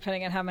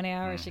 Depending on how many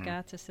hours you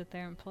got to sit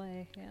there and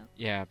play, yeah.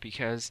 Yeah,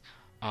 because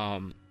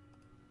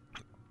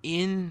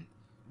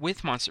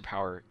with Monster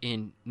Power,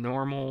 in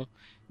normal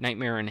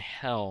Nightmare in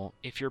Hell,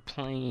 if you're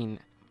playing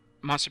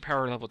Monster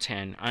Power level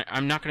 10,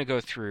 I'm not going to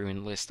go through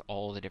and list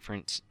all the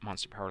different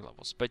Monster Power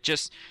levels, but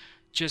just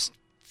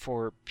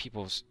for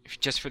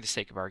the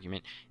sake of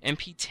argument,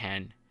 MP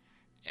 10,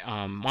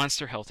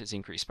 monster health is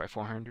increased by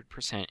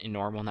 400% in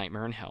normal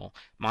Nightmare in Hell.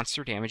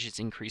 Monster damage is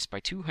increased by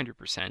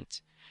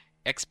 200%.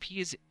 XP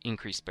is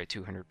increased by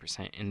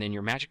 200%, and then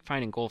your Magic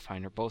Find and Gold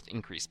Find are both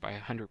increased by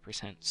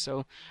 100%.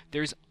 So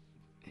there's,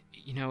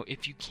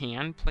 if you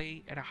can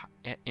play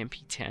at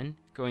MP 10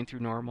 going through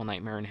normal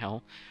Nightmare in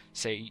Hell,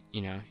 say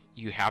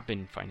you have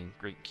been finding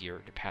great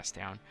gear to pass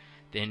down,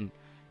 then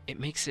it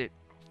makes it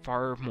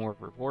far more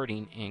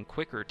rewarding and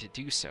quicker to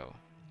do so.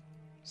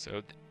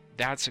 So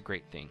that's a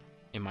great thing,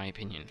 in my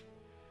opinion.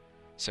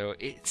 So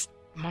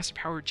Monster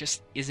Power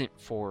just isn't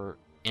for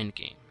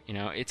endgame,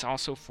 it's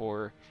also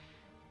for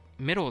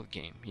middle of the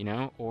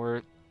game,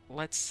 or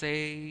let's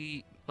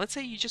say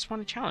you just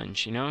want to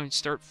challenge,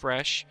 start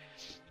fresh,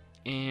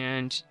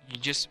 and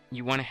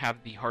you want to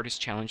have the hardest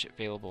challenge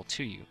available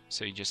to you,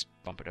 so you just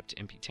bump it up to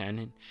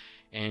MP10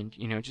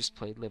 and just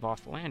play Live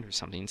Off the Land or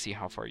something and see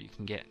how far you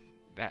can get.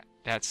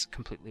 That's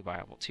completely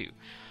viable too.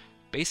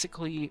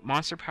 Basically,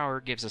 Monster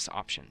Power gives us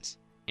options,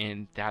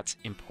 and that's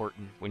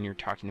important when you're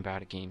talking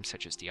about a game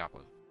such as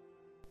Diablo.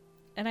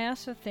 And I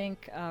also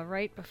think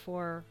right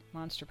before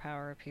Monster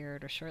Power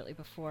appeared, or shortly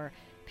before,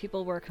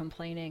 people were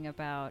complaining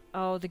about,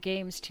 oh, the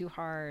game's too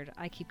hard.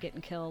 I keep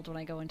getting killed when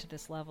I go into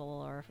this level,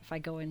 or if I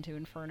go into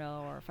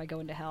Inferno, or if I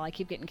go into Hell, I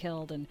keep getting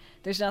killed, and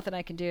there's nothing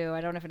I can do.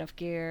 I don't have enough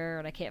gear,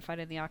 and I can't find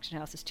it in the auction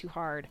house. It's too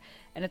hard.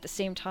 And at the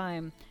same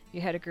time, you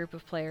had a group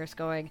of players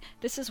going,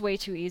 this is way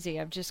too easy.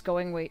 I'm just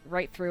going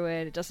right through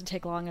it. It doesn't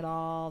take long at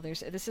all.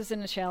 This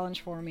isn't a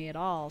challenge for me at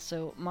all.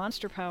 So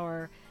Monster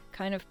Power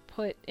kind of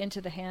put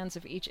into the hands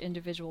of each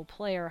individual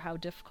player how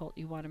difficult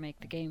you want to make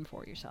the game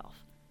for yourself.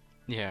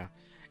 Yeah,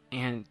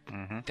 and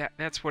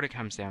that's what it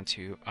comes down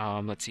to.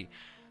 Let's see.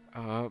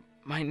 The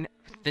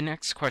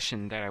next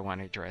question that I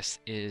want to address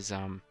is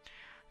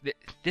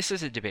this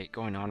is a debate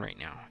going on right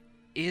now.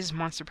 Is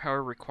Monster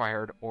Power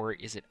required, or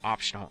is it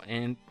optional?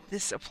 And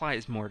this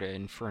applies more to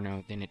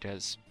Inferno than it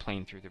does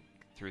playing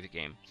through the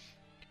game.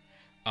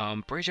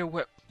 Brazia,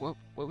 what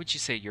would you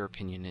say your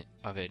opinion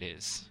of it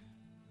is?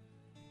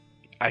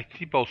 I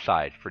see both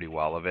sides pretty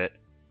well of it,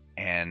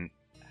 and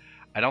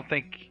I don't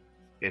think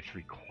it's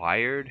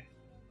required,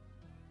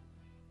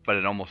 but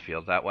it almost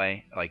feels that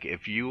way. Like,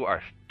 if you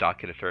are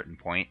stuck at a certain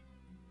point,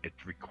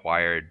 it's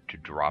required to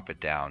drop it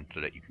down so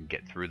that you can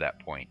get through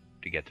that point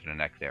to get to the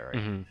next area.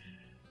 Mm-hmm.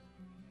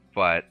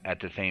 But at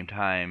the same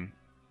time,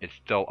 it's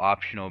still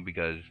optional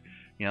because,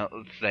 let's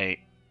say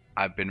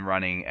I've been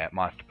running at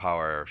Monster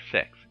Power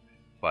 6,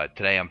 but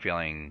today I'm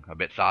feeling a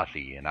bit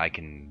saucy and I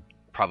can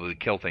probably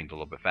kill things a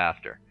little bit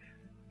faster.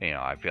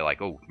 I feel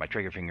like, oh, my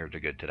trigger fingers are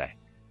good today.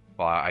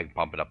 Well, I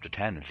bump it up to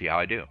 10 and see how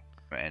I do.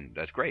 And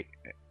that's great.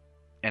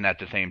 And at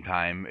the same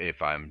time,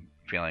 if I'm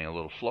feeling a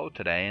little slow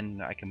today,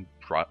 and I can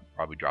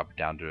probably drop it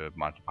down to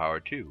Monster Power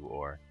 2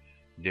 or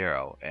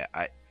 0.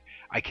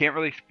 I can't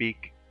really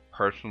speak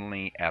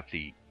personally at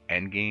the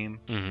end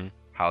game,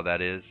 how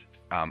that is.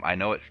 I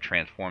know it's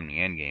transformed the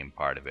end game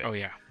part of it. Oh,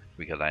 yeah.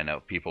 Because I know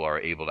people are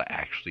able to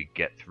actually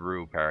get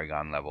through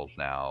Paragon levels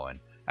now and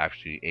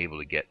actually able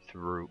to get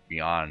through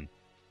beyond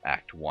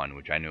Act 1,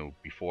 which I knew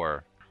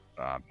before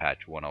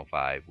patch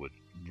 105 was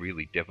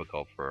really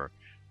difficult for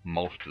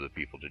most of the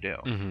people to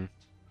do.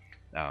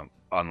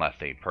 Unless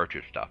they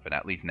purchase stuff. And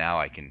at least now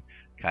I can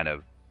kind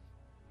of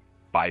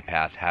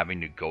bypass having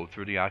to go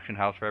through the auction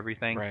house for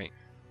everything. Right.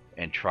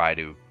 And try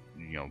to,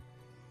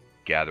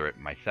 gather it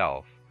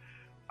myself.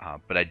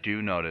 But I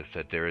do notice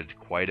that there is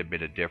quite a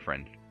bit of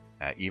difference,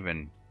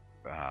 even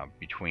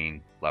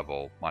between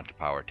level Monster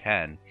Power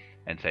 10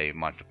 and, say,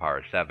 Monster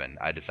Power 7.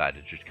 I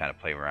decided to just kind of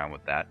play around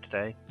with that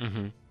today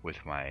with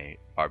my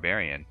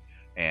Barbarian.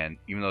 And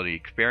even though the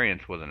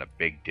experience wasn't a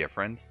big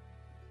difference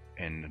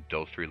in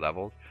those 3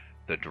 levels,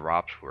 the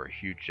drops were a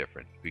huge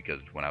difference.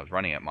 Because when I was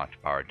running at Monster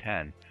Power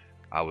 10,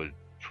 I was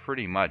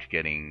pretty much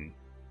getting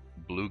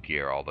blue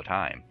gear all the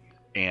time.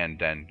 And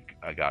then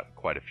I got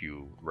quite a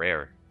few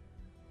rare.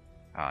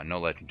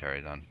 No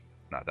legendaries, I'm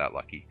not that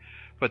lucky.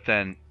 But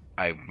then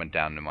I went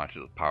down to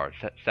Monster Power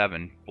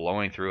 7,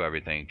 blowing through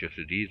everything just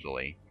as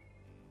easily.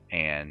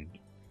 And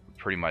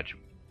pretty much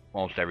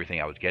almost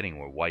everything I was getting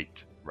were white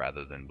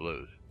rather than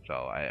blues. So,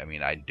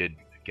 I did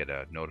get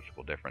a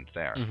noticeable difference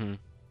there.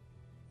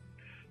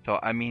 So,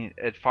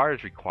 as far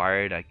as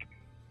required,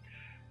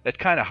 it's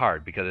kind of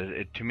hard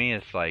because to me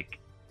it's like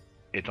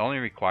it's only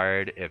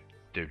required if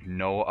there's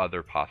no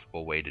other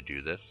possible way to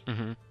do this.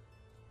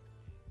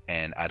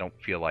 And I don't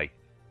feel like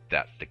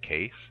that's the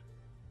case.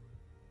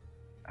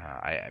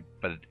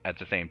 But at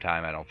the same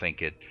time, I don't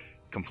think it's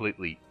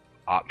completely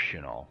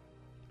optional,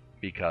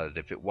 because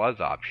if it was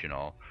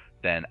optional,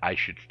 then I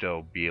should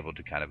still be able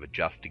to kind of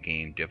adjust the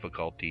game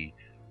difficulty,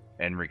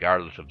 and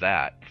regardless of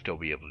that, still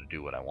be able to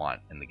do what I want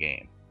in the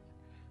game.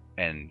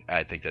 And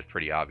I think that's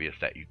pretty obvious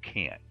that you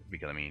can't,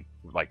 because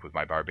like with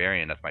my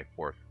Barbarian, that's my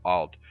 4th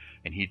alt,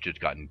 and he's just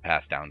gotten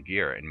passed down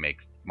gear and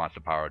makes Monster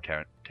Power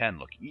 10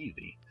 look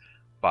easy.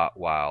 But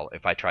while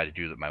if I try to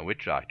do that, my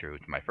Witch Doctor, who's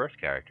my first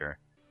character,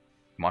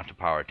 Monster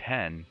Power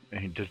 10,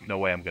 there's no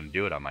way I'm going to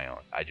do it on my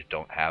own. I just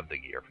don't have the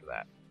gear for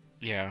that.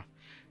 Yeah,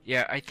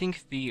 I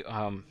think the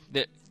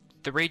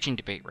raging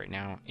debate right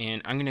now,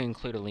 and I'm going to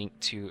include a link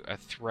to a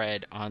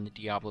thread on the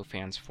Diablo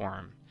fans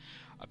forum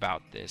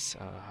about this.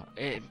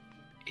 It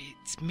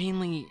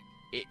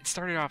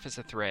started off as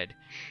a thread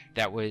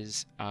that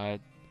was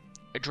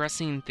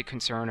addressing the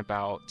concern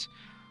about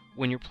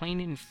when you're playing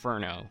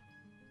Inferno,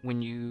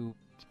 when you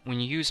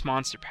use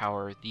Monster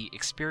Power, the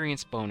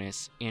experience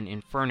bonus in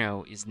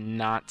Inferno is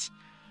not...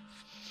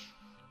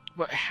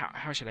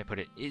 How should I put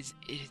it? It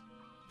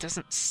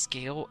doesn't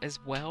scale as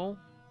well,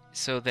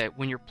 so that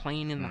when you're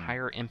playing in the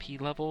higher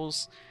MP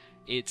levels,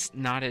 it's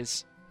not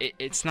as...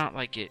 It's not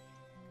like it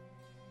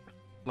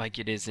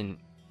is in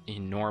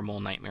normal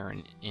Nightmare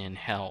in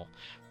Hell,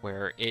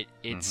 where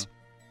it's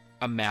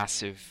a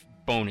massive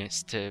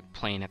bonus to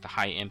playing at the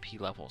high MP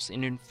levels.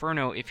 In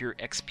Inferno, if you're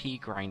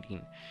XP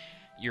grinding,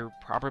 you're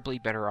probably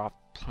better off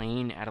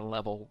playing at a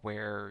level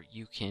where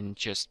you can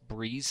just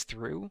breeze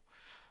through.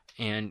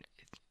 And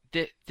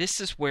this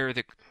is where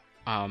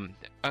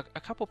a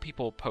couple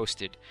people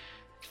posted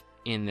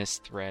in this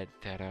thread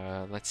that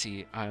let's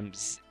see, I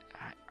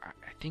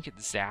think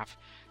it's Zaf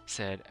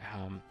said,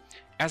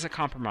 as a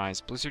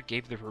compromise, Blizzard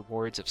gave the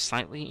rewards of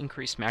slightly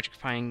increased magic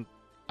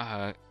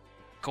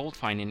gold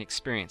finding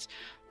experience,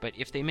 but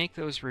if they make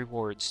those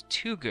rewards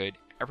too good,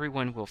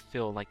 everyone will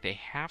feel like they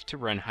have to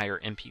run higher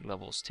MP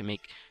levels to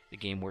make the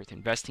game worth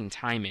investing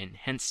time in.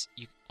 Hence,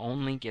 you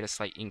only get a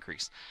slight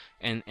increase.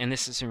 And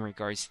this is in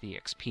regards to the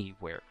XP,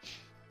 where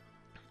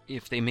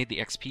if they made the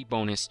XP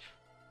bonus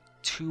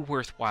too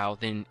worthwhile,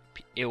 then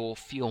it will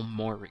feel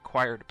more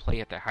required to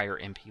play at the higher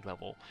MP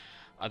level.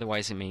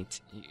 Otherwise, it may,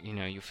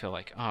 you feel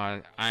like,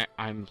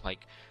 I'm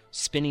like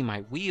spinning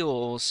my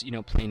wheels,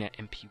 playing at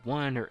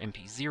MP1 or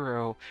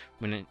MP0,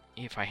 when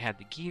if I had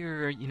the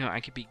gear,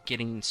 I could be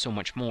getting so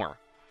much more.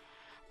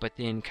 But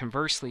then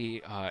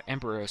conversely,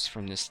 Emberos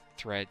from this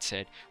thread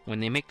said, when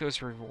they make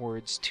those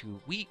rewards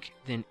too weak,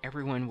 then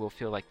everyone will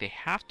feel like they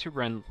have to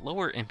run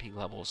lower MP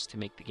levels to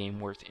make the game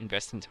worth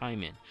investing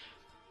time in.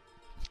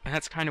 And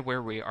that's kind of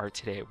where we are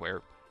today,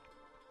 where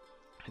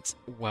it's,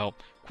 well,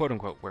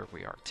 quote-unquote where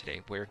we are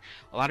today, where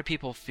a lot of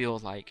people feel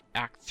like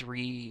Act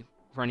 3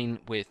 running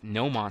with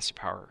no monster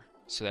power,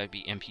 so that would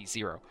be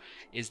MP0,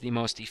 is the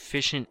most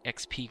efficient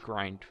XP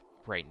grind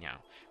right now,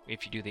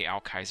 if you do the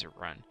Alkaiser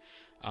run.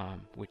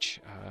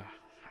 Which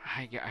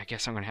I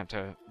guess I'm gonna have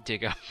to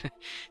dig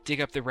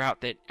up the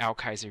route that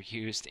Alkaiser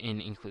used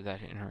and include that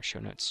in our show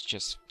notes,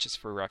 just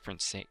for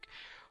reference sake.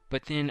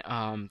 But then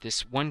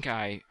this one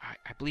guy,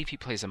 I believe he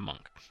plays a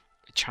monk,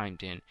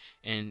 chimed in,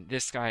 and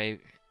this guy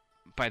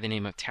by the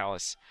name of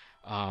Talus,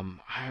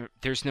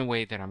 there's no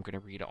way that I'm gonna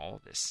read all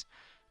of this,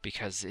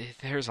 because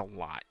there's a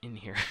lot in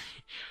here.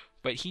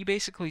 But he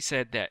basically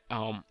said that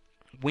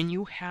when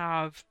you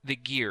have the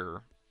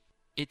gear,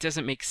 it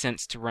doesn't make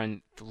sense to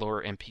run the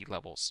lower MP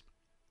levels.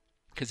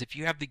 Because if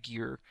you have the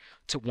gear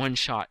to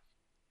one-shot,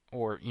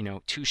 or,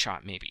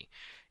 two-shot maybe,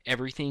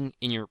 everything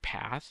in your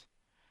path,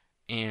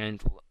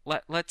 and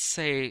let's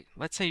say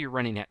you're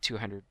running at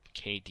 200k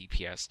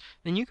DPS,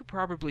 then you could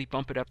probably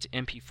bump it up to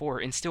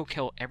MP4 and still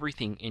kill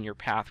everything in your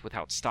path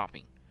without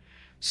stopping.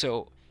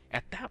 So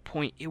at that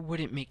point, it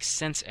wouldn't make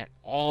sense at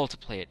all to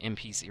play at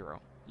MP0.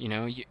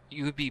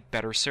 You would be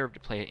better served to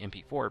play at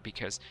MP4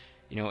 because,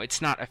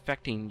 it's not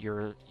affecting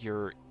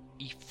your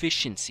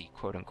efficiency,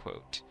 quote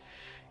unquote.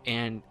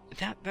 And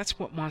that's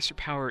what Monster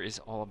Power is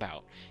all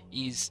about.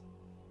 Is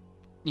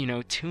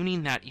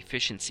tuning that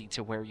efficiency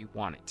to where you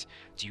want it.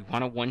 Do you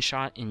want a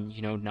one-shot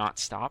and, not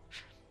stop?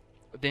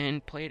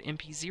 Then play at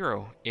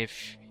MP0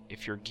 if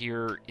your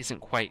gear isn't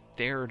quite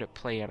there to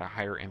play at a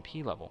higher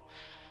MP level.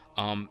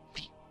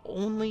 The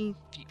only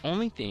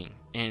thing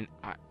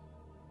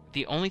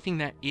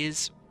that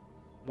is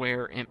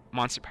where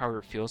Monster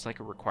Power feels like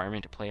a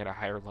requirement to play at a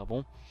higher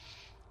level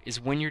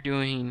is when you're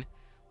doing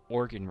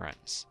organ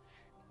runs.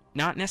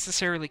 Not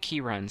necessarily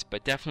key runs,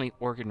 but definitely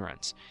organ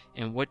runs.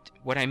 And what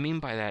I mean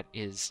by that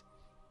is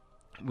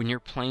when you're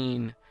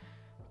playing,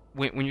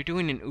 when you're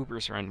doing an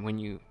Ubers run, when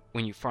you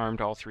farmed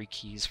all 3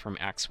 keys from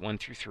Acts 1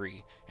 through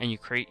 3, and you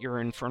create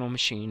your Infernal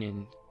Machine,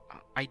 and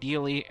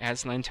ideally,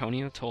 as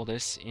Lantonio told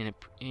us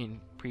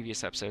in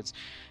previous episodes,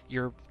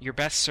 you're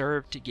best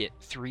served to get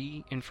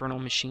 3 Infernal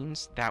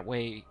Machines. That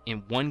way,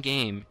 in one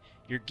game,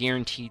 you're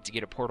guaranteed to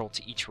get a portal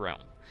to each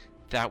realm.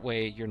 That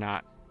way, you're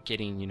not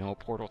getting, a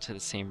portal to the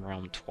same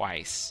realm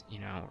twice,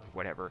 or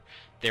whatever,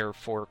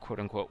 therefore,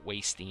 quote-unquote,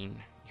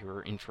 wasting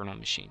your Infernal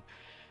Machine.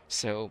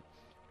 So,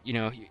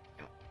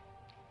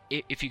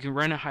 if you can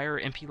run a higher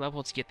MP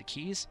level to get the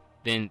keys,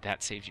 then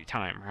that saves you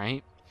time,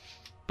 right?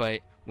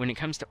 But when it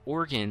comes to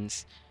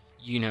organs,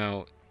 you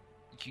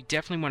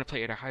definitely want to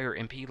play at a higher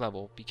MP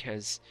level,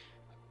 because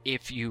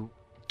if you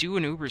do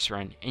an Ubers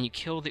run and you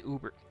kill the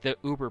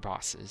Uber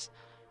bosses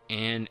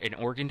and an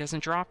organ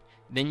doesn't drop,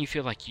 then you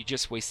feel like you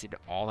just wasted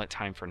all that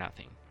time for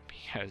nothing.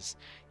 Because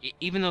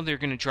even though they're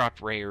going to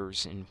drop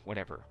rares and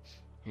whatever,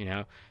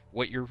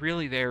 what you're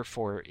really there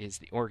for is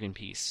the organ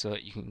piece, so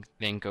that you can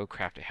then go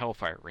craft a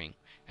Hellfire Ring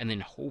and then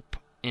hope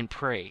and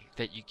pray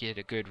that you get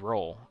a good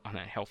roll on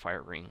that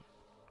Hellfire Ring.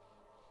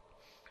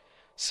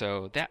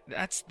 So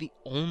that's the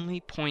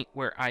only point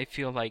where I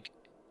feel like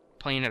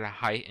playing at a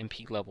high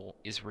MP level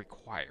is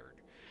required.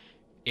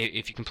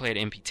 If you can play at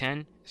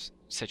MP10,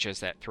 such as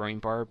that throwing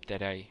barb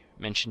that I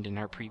mentioned in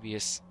our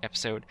previous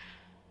episode,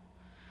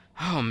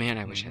 oh man,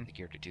 I wish I had the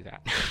gear to do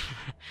that.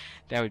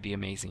 That would be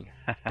amazing.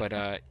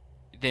 But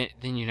then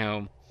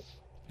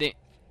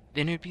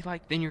it'd be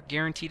like, then you're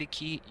guaranteed a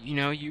key.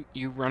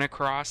 You run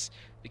across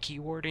the key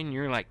warden,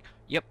 you're like,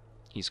 yep,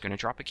 he's going to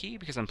drop a key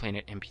because I'm playing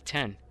at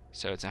MP10.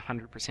 So it's a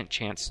 100%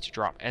 chance to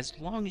drop as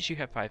long as you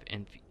have 5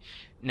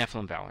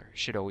 Nephilim Valor.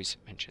 Should always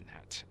mention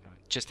that,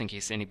 just in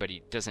case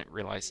anybody doesn't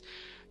realize.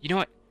 You know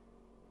what,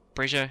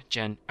 Breja,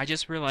 Jen, I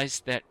just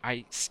realized that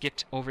I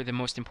skipped over the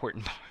most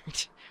important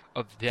part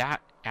of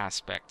that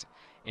aspect,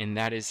 and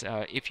that is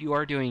if you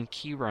are doing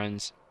key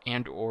runs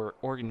and or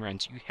organ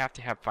runs, you have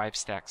to have 5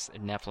 stacks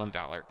of Nephilim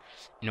Valor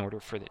in order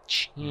for the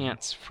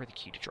chance for the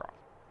key to drop.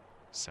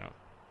 So,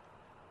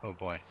 oh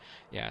boy,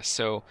 yeah.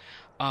 So,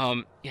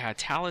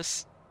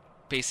 Talus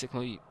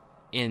basically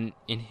in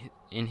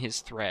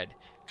his thread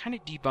kind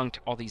of debunked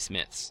all these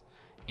myths,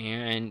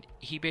 and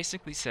he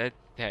basically said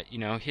that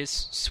his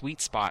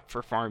sweet spot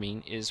for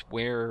farming is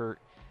where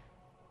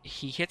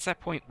he hits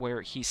that point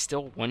where he's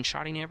still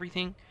one-shotting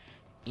everything,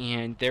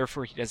 and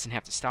therefore he doesn't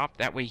have to stop.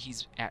 That way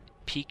he's at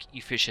peak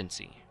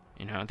efficiency.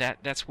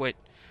 That's what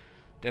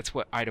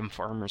item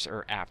farmers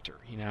are after.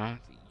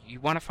 You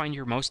want to find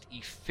your most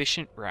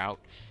efficient route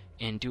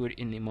and do it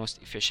in the most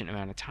efficient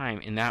amount of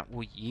time, and that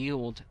will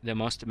yield the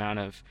most amount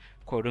of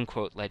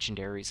quote-unquote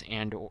legendaries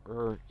and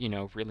or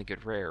really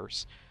good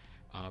rares.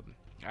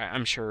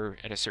 I'm sure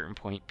at a certain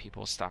point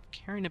people stop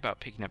caring about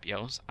picking up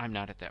yellows. I'm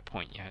not at that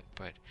point yet,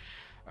 but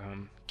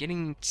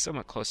getting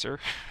somewhat closer.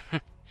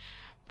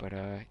 But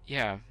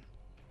yeah.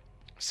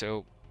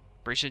 So,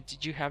 Brescia,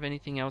 did you have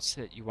anything else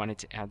that you wanted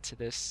to add to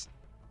this?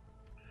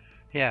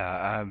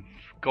 Yeah,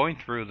 going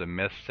through the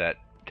myths that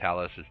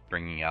Talus is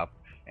bringing up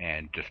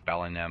and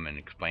dispelling them and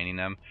explaining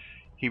them,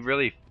 he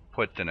really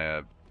puts in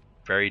a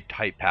very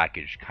tight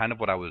package, kind of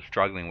what I was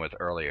struggling with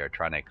earlier,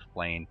 trying to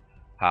explain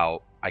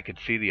how I could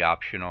see the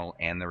optional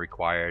and the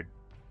required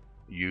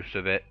use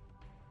of it,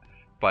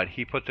 but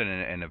he puts it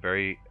in a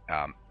very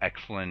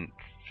excellent,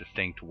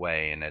 succinct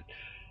way, and that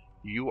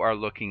you are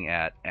looking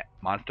at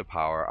Monster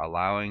Power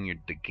allowing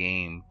the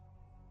game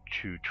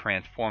to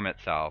transform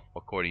itself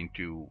according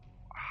to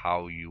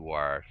how you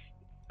are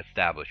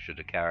established as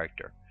a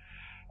character.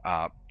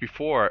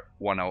 Before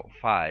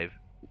 1.05,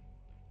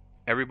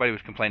 everybody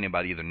was complaining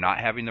about either not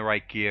having the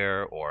right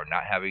gear or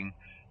not having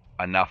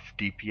enough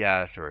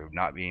DPS or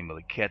not being able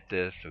to get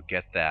this or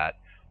get that.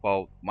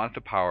 Well, Monster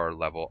Power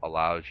level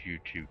allows you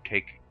to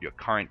take your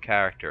current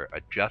character,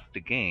 adjust the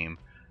game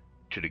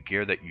to the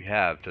gear that you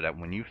have, so that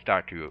when you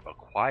start to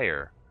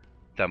acquire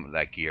some of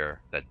that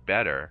gear that's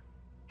better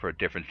for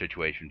different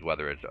situations,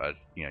 whether it's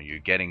you're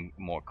getting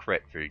more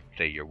crit for,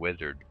 say, your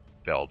wizard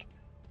build,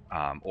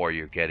 or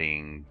you're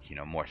getting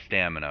more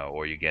stamina,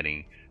 or you're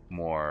getting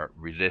more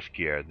resist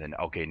gear, then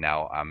okay,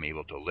 now I'm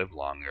able to live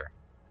longer.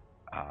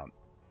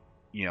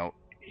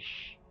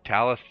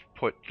 Talus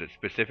put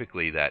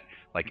specifically that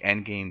like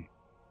endgame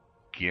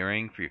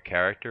gearing for your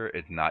character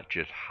is not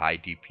just high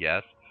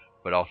DPS,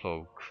 but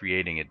also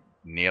creating it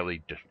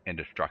nearly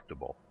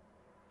indestructible.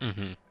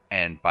 Mm-hmm.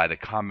 And by the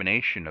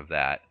combination of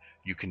that,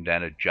 you can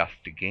then adjust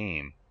the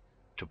game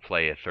to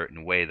play a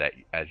certain way that,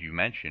 as you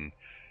mentioned,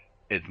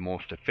 is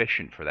most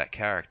efficient for that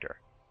character.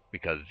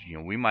 Because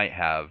we might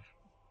have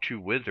 2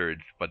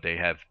 wizards, but they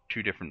have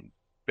 2 different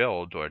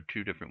builds or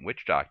 2 different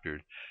witch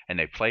doctors, and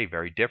they play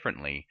very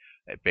differently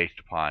based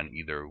upon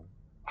either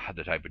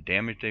the type of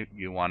damage that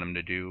you want them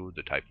to do,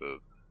 the type of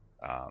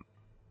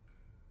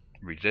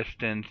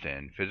resistance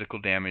and physical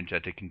damage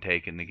that they can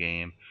take in the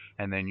game.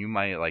 And then you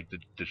might like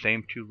the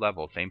same 2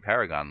 levels, same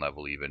Paragon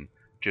level even,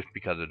 just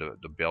because of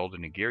the build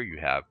and the gear you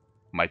have,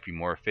 might be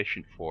more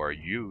efficient for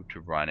you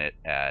to run it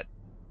at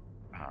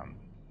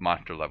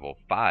monster level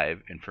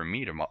 5, and for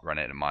me to run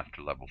it at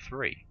monster level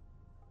 3.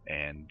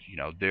 And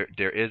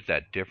there is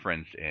that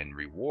difference in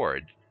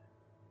rewards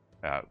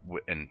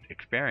and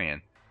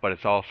experience, but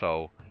it's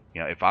also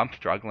if I'm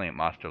struggling at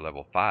monster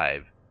level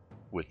 5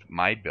 with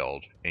my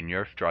build, and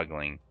you're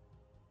struggling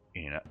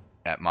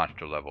at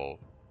monster level,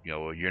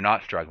 you're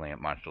not struggling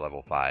at monster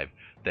level 5,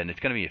 then it's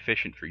going to be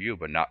efficient for you,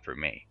 but not for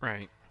me.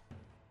 Right.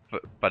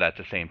 But at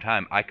the same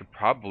time, I could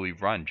probably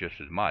run just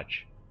as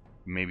much,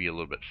 maybe a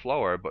little bit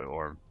slower,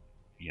 or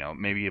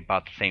maybe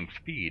about the same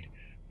speed,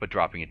 but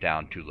dropping it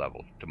down 2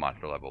 levels to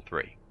monster level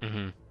 3.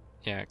 Mm-hmm.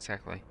 Yeah,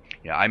 exactly.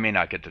 Yeah, I may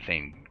not get the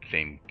same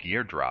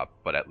gear drop,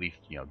 but at least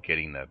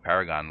getting the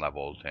Paragon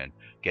levels and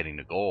getting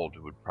the gold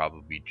would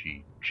probably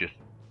be just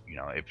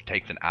if it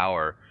takes an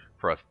hour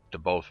for us to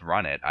both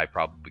run it, I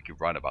probably could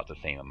run about the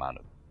same amount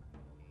of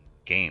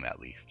game at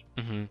least.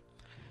 Mm-hmm.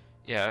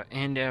 Yeah,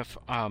 and if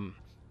I'm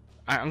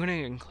going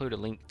to include a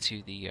link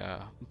to the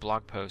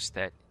blog post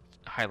that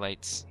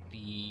highlights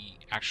the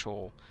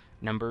actual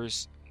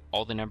numbers,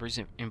 all the numbers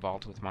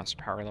involved with monster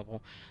power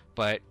level,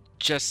 but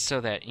just so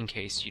that in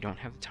case you don't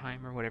have the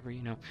time or whatever,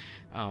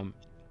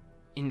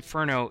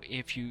 Inferno,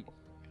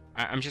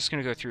 I'm just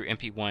going to go through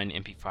MP1,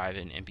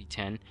 MP5, and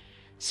MP10.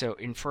 So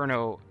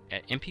Inferno,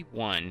 at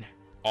MP1,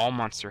 all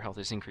monster health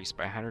is increased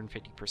by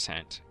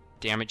 150%,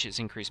 damage is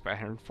increased by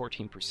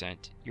 114%,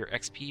 your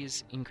XP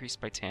is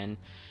increased by 10%,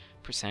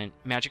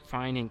 Magic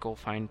Find and Gold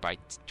Find by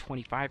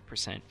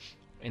 25%,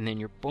 and then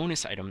your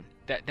bonus item,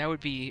 that would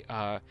be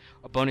a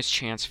bonus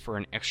chance for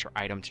an extra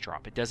item to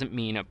drop. It doesn't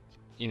mean an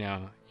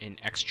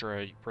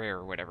extra rare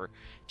or whatever,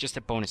 just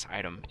a bonus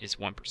item is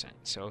 1%.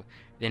 So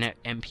then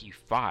at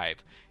MP5,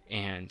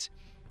 and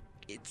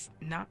it's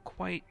not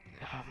quite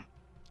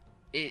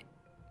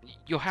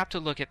you'll have to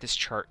look at this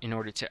chart in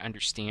order to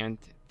understand.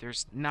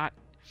 It's not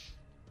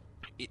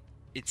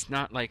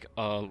like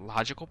a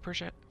logical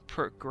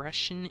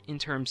progression in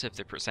terms of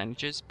the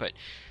percentages, but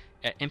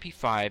at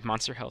MP5,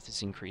 monster health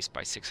is increased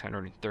by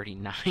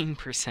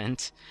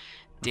 639%,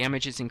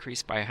 damage is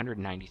increased by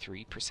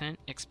 193%,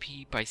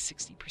 XP by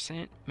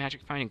 60%,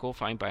 Magic Find and Gold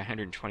Find by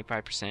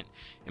 125%,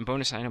 and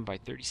bonus item by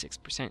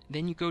 36%.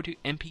 Then you go to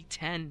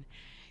MP10,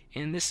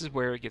 and this is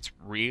where it gets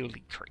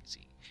really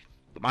crazy.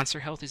 The monster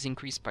health is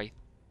increased by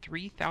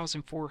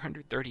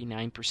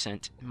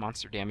 3,439%,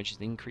 monster damage is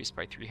increased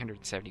by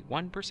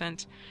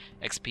 371%,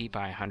 XP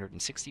by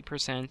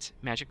 160%,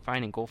 Magic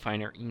Find and Gold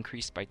Find are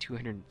increased by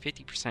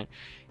 250%,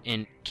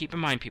 and keep in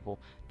mind, people,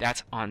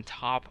 that's on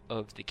top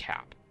of the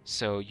cap,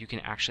 so you can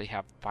actually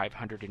have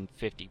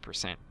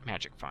 550%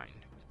 Magic Find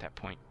at that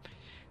point.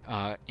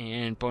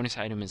 And bonus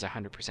item is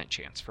 100%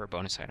 chance for a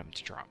bonus item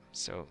to drop.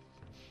 So,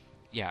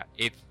 yeah,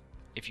 if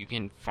you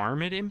can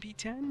farm it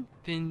MP10,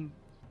 then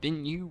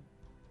you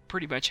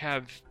pretty much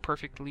have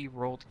perfectly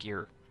rolled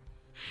gear.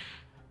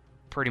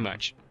 Pretty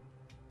much.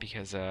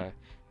 Because,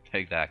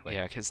 Exactly.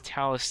 Yeah, because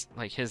Talus,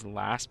 like, his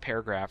last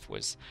paragraph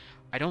was,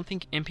 I don't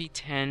think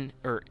MP10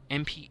 or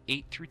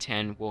MP8 through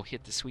 10 will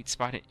hit the sweet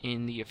spot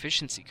in the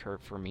efficiency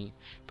curve for me,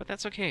 but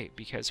that's okay,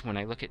 because when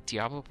I look at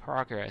Diablo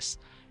Progress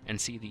and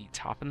see the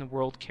top in the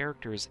world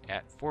characters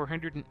at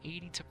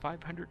 480 to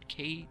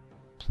 500k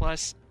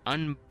plus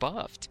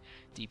unbuffed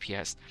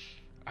DPS,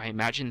 I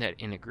imagine that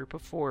in a group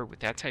of 4 with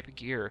that type of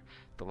gear,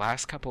 the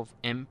last couple of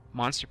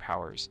monster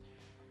powers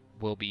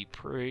will be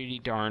pretty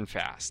darn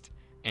fast.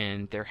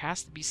 And there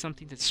has to be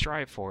something to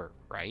strive for,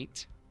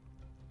 right?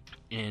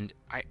 And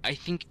I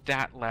think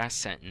that last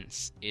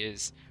sentence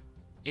it's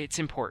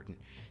important.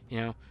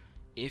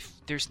 If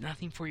there's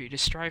nothing for you to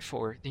strive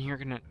for,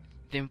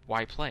 then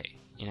why play?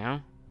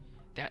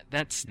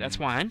 That's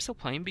why I'm still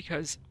playing,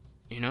 because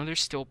there's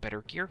still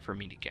better gear for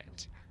me to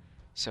get.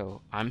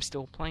 So I'm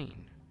still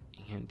playing.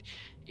 And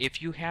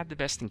if you had the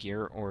best in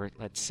gear, or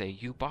let's say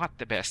you bought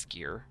the best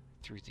gear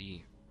through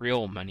the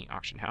real money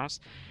auction house,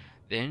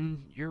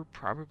 then you're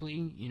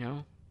probably,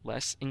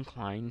 less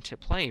inclined to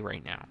play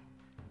right now.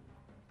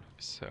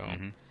 So,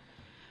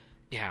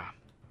 yeah.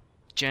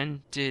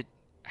 Jen,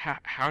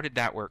 how did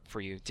that work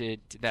for you? Did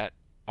that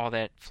all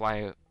that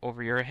fly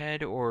over your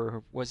head,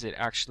 or was it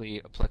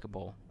actually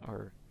applicable?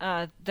 Or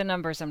the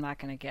numbers I'm not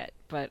going to get,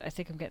 but I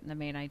think I'm getting the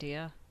main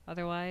idea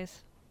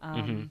otherwise.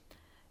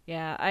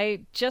 Yeah,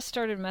 I just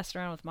started messing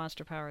around with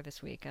Monster Power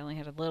this week. I only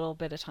had a little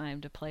bit of time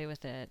to play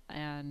with it,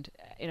 and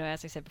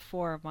as I said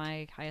before,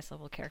 my highest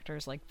level character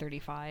is like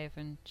 35,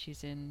 and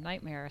she's in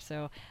Nightmare,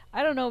 so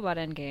I don't know about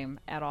endgame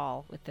at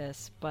all with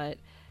this, but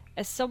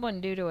as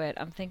someone new to it,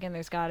 I'm thinking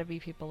there's got to be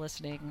people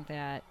listening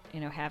that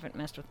haven't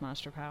messed with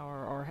Monster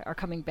Power or are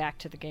coming back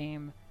to the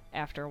game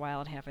after a while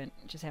and haven't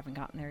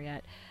gotten there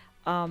yet.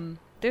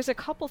 There's a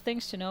couple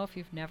things to know if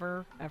you've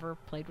never ever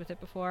played with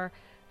it before.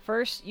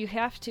 First, you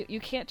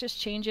can't just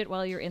change it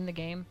while you're in the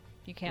game.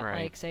 You can't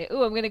like say,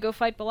 "Ooh, I'm going to go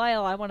fight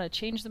Belial. I want to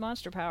change the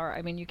Monster Power."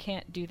 I mean, you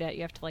can't do that.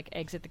 You have to like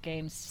exit the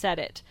game, set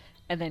it,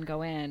 and then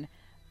go in.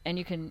 And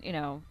you can,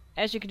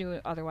 as you can do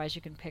it otherwise,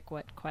 you can pick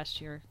what quest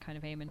you're kind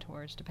of aiming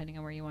towards, depending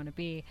on where you want to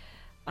be.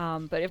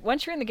 But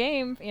once you're in the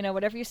game,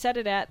 whatever you set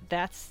it at,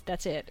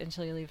 that's it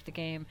until you leave the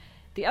game.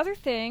 The other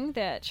thing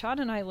that Sean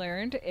and I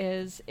learned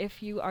is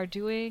if you are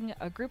doing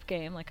a group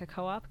game, like a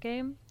co-op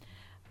game,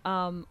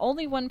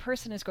 only one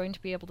person is going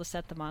to be able to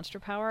set the Monster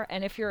Power,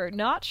 and if you're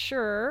not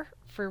sure,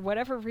 for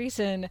whatever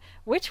reason,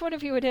 which one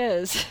of you it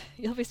is,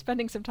 you'll be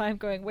spending some time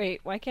going,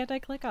 wait, why can't I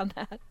click on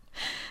that?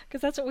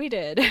 Because that's what we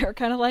did. We're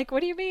kind of like,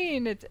 what do you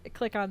mean?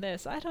 Click on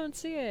this. I don't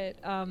see it.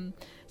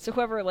 So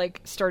whoever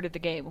started the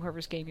game,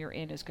 whoever's game you're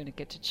in, is going to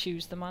get to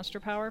choose the Monster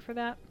Power for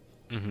that.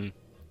 Mm-hmm.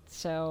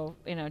 So,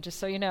 just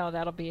so you know,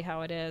 that'll be how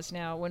it is.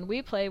 Now, when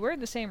we play, we're in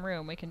the same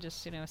room. We can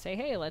just, say,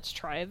 hey, let's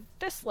try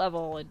this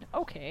level, and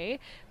okay.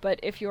 But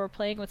if you're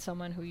playing with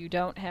someone who you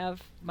don't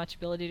have much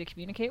ability to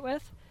communicate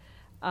with,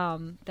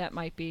 that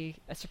might be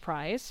a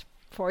surprise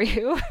for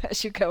you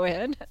as you go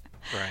in.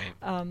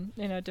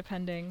 Right.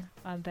 Depending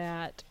on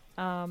that.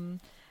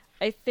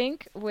 I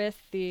think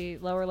with the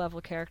lower level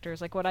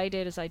characters, like what I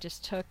did is I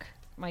just took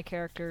my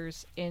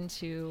characters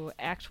into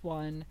Act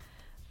 1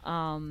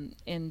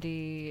 in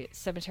the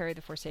Cemetery of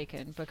the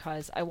Forsaken,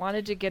 because I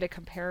wanted to get a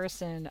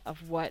comparison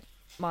of what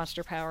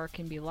Monster Power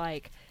can be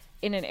like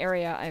in an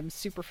area I'm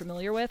super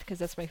familiar with, because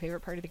that's my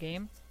favorite part of the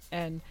game.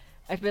 And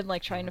I've been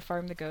trying to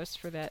farm the ghosts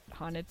for that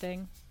haunted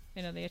thing,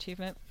 the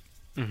achievement.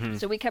 Mm-hmm.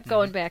 So we kept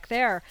going back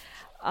there.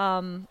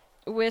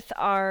 With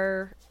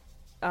our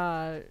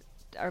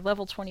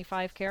level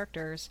 25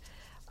 characters,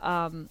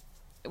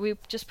 we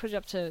just put it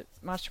up to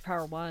Monster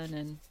Power 1,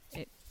 and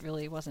it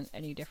really wasn't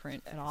any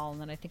different at all. And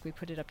then I think we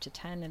put it up to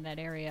 10 in that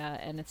area,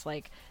 and it's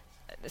like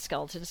the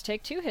skeletons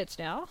take 2 hits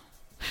now.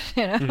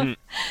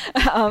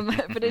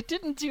 Mm-hmm. But it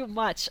didn't do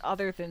much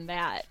other than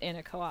that in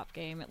a co-op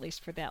game, at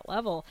least for that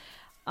level.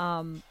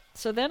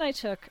 So then I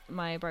took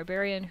my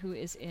barbarian who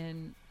is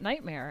in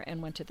Nightmare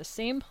and went to the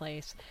same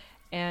place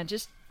and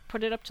just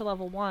put it up to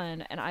level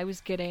 1, and I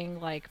was getting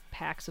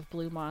packs of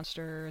blue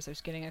monsters. I was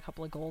getting a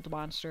couple of gold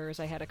monsters.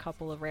 I had a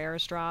couple of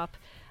rares drop.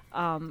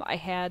 I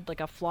had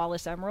a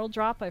flawless emerald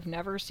drop. I've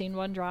never seen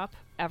one drop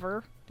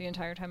ever the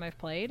entire time I've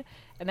played,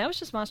 and that was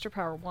just Monster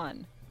Power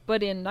 1,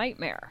 but in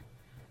Nightmare.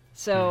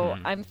 So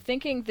I'm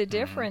thinking the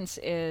difference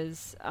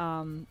is,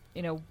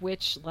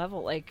 which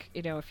level,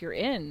 if you're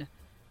in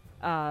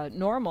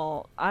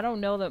normal, I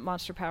don't know that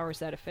Monster Power is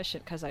that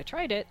efficient, because I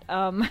tried it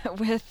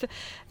with,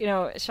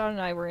 Sean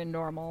and I were in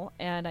normal,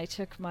 and I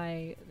took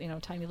my,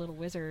 tiny little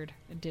wizard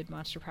and did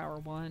Monster Power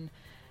 1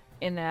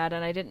 in that,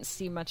 and I didn't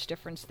see much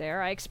difference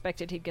there. I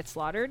expected he'd get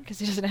slaughtered because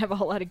he doesn't have a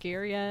whole lot of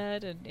gear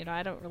yet, and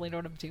I don't really know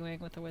what I'm doing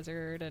with the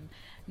wizard, and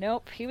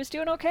nope, he was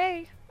doing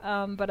okay,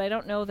 but I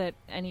don't know that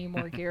any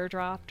more gear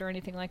dropped or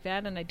anything like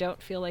that, and I don't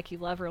feel like he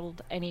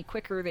leveled any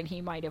quicker than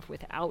he might have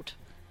without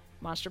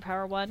Monster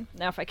Power 1.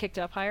 Now, if I kicked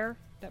up higher,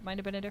 that might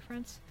have been a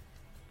difference.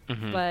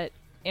 Mm-hmm. But,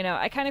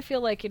 I kind of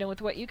feel like,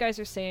 with what you guys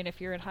are saying,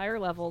 if you're in higher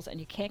levels and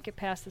you can't get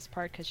past this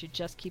part because you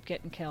just keep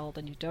getting killed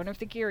and you don't have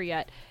the gear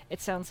yet,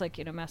 it sounds like,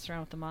 messing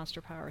around with the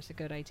Monster Power is a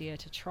good idea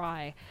to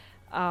try.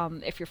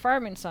 If you're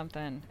farming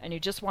something and you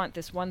just want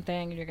this one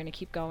thing and you're going to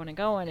keep going and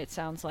going, it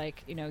sounds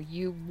like,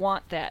 you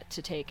want that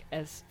to take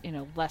as,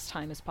 less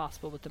time as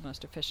possible with the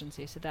most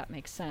efficiency, so that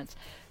makes sense.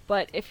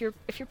 But if you're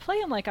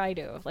playing like I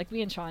do, like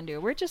me and Sean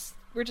do, we're just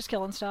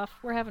killing stuff.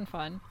 We're having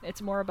fun.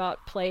 It's more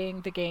about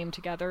playing the game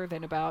together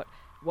than about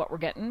what we're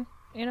getting,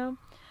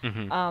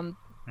 Mm-hmm.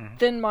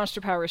 Then Monster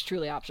Power is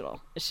truly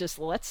optional. It's just,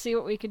 let's see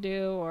what we can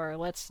do, or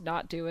let's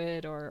not do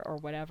it, or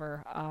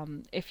whatever.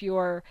 If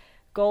your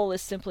goal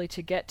is simply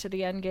to get to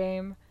the end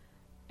game,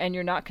 and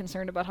you're not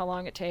concerned about how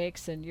long it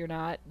takes, and you're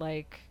not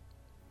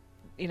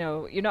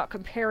you're not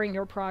comparing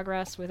your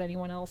progress with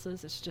anyone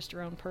else's, it's just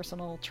your own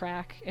personal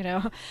track,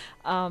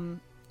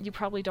 you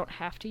probably don't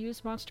have to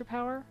use Monster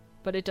Power,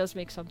 but it does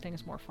make some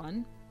things more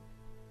fun.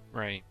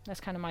 Right. That's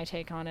kind of my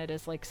take on it,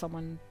 as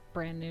someone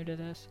brand new to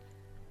this.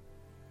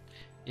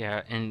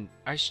 Yeah, and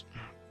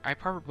I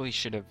probably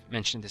should have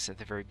mentioned this at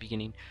the very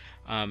beginning.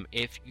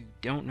 If you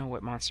don't know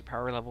what Monster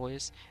Power level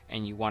is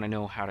and you want to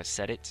know how to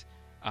set it,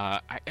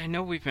 I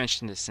know we've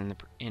mentioned this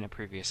in a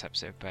previous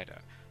episode, but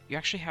you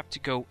actually have to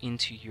go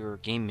into your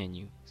game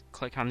menu,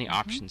 click on the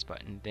options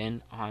button,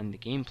 then on the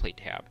gameplay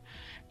tab,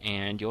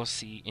 and you'll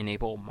see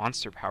enable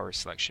monster power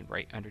selection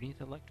right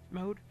underneath elective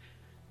mode,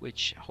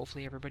 which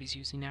hopefully everybody's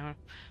using now.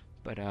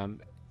 But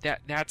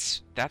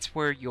that's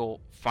where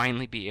you'll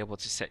finally be able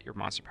to set your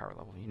monster power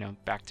level.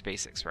 Back to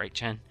basics, right,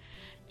 Jen?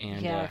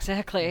 And, yeah,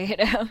 exactly.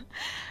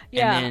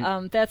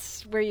 Yeah,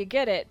 that's where you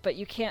get it, but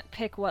you can't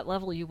pick what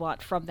level you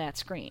want from that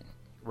screen.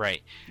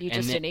 Right. You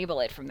just enable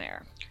it from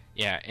there.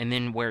 Yeah, and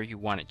then where you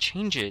want to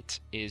change it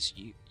is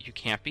you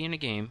can't be in a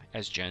game,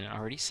 as Jen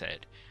already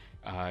said.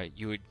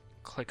 You would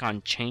click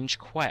on Change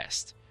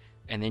Quest,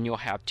 and then you'll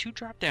have two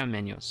drop-down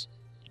menus.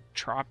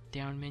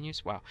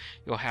 Wow.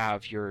 You'll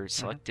have your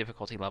select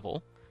difficulty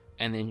level,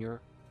 and then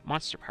your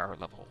monster power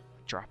level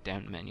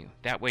drop-down menu.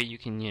 That way you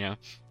can,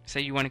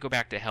 say you want to go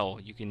back to Hell,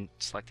 you can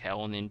select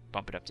Hell and then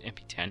bump it up to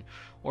MP10.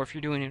 Or if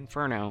you're doing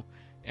Inferno,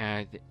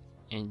 and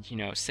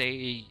say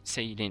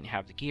you didn't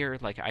have the gear,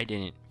 like I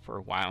didn't for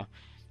a while,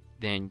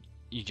 then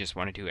you just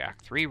want to do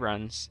Act 3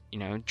 runs,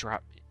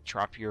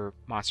 drop your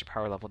monster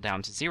power level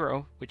down to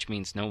 0, which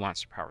means no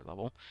monster power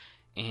level,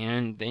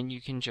 and then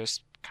you can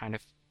just kind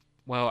of,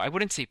 well, I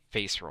wouldn't say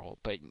face roll,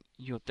 but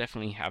you'll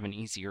definitely have an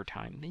easier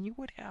time than you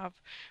would have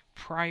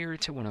prior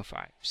to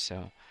 105.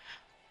 So,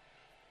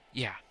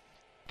 yeah,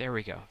 there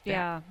we go.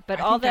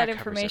 But all that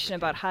information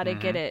about how to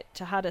get it,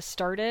 to how to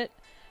start it,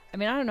 I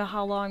mean, I don't know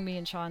how long me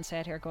and Sean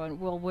sat here going,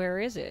 well, where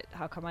is it?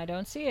 How come I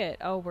don't see it?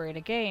 Oh, we're in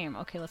a game.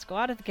 Okay, let's go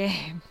out of the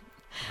game.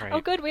 Right.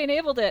 Oh, good, we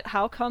enabled it.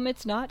 How come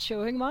it's not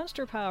showing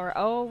monster power?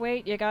 Oh,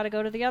 wait, you gotta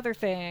go to the other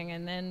thing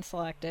and then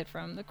select it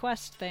from the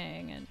quest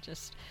thing. And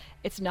just,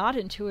 it's not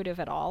intuitive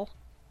at all.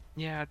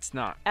 Yeah, it's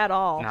not. At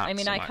all. I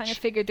mean, I kind of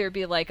figured there'd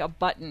be like a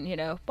button,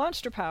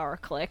 monster power,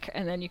 click,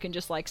 and then you can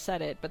just like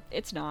set it. But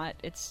it's not.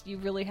 You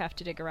really have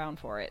to dig around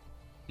for it.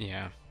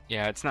 Yeah,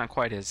 it's not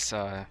quite as...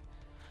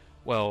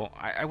 Well,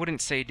 I wouldn't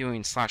say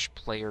doing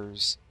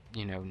 /players,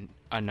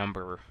 a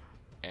number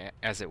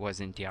as it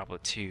was in Diablo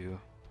 2.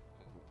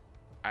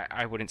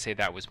 I wouldn't say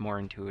that was more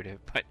intuitive,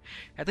 but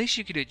at least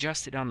you could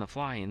adjust it on the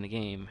fly in the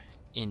game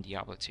in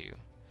Diablo 2.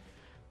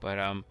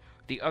 But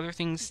the other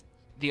thing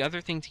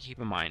to keep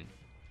in mind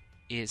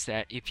is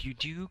that if you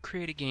do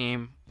create a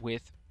game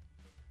with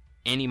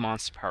any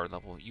monster power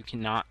level, you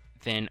cannot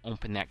then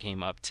open that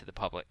game up to the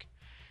public.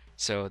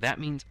 So that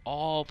means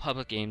all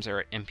public games are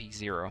at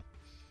MP0.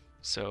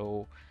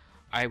 So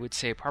I would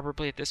say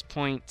probably at this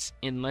point,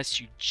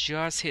 unless you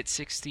just hit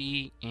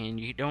 60 and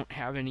you don't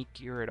have any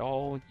gear at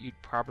all,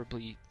 you'd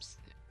probably,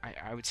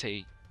 I would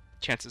say,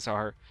 chances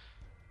are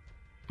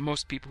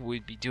most people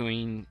would be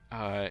doing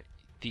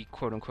the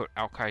quote-unquote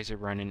Alkaiser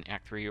run in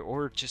Act 3,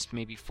 or just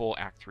maybe full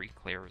Act 3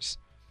 clears.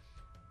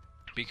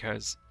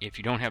 Because if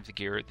you don't have the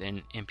gear,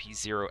 then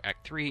MP0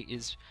 Act 3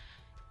 is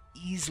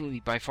easily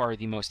by far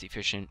the most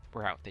efficient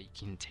route that you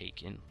can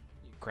take in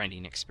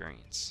grinding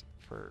experience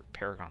for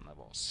Paragon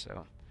levels.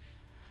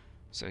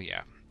 So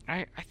yeah,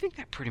 I think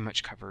that pretty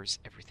much covers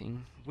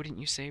everything. Wouldn't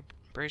you say,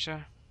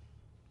 Breja?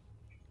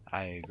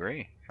 I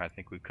agree. I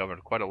think we've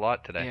covered quite a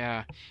lot today.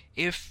 Yeah.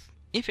 If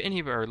any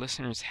of our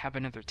listeners have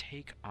another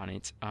take on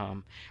it,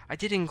 I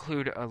did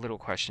include a little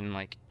question,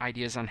 like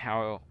ideas on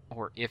how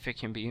or if it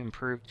can be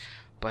improved,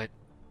 but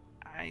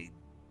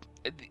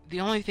the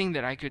only thing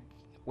that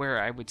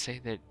where I would say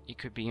that it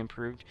could be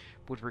improved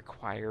would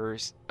require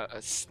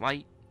a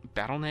slight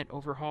BattleNet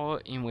overhaul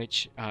in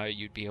which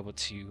you'd be able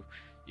to,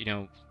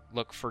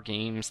 look for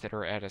games that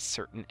are at a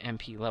certain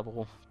MP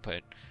level,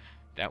 but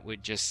that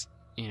would just,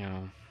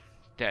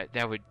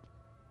 that would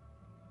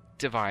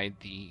divide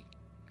the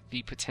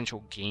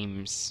potential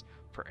games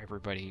for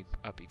everybody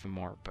up even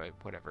more, but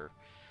whatever.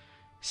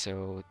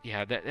 So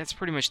yeah, that's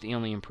pretty much the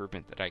only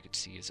improvement that I could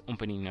see, is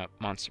opening up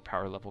monster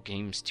power level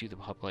games to the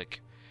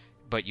public,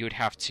 but you would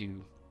have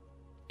to,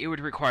 it would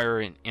require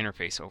an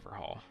interface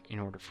overhaul in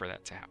order for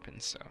that to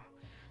happen. So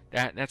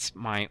that's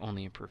my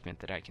only improvement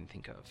that I can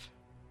think of.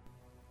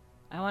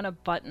 I want a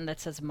button that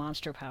says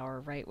monster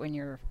power right when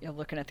you're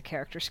looking at the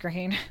character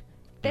screen.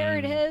 There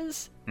it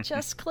is!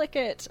 Just click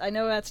it! I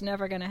know that's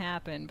never going to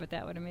happen, but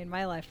that would have made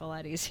my life a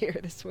lot easier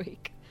this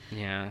week.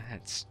 Yeah,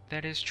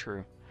 that is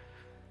true.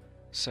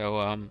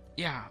 So,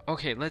 yeah,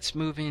 okay, let's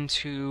move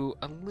into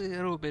a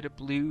little bit of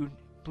Blue's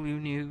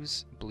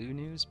Clues.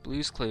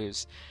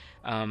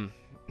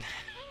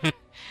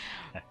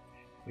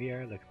 We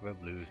are looking for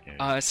Blue's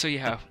News. So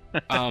yeah,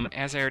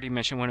 as I already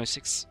mentioned,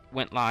 106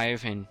 went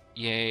live, and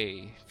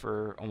yay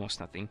for almost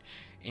nothing.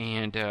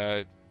 And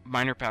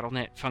minor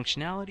BattleNet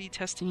functionality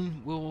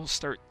testing will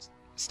start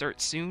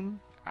soon.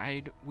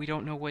 We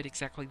don't know what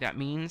exactly that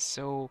means,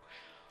 so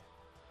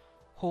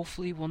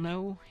hopefully we'll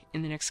know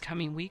in the next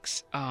coming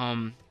weeks.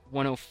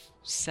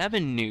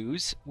 107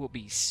 news will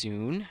be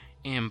soon,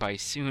 and by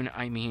soon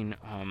I mean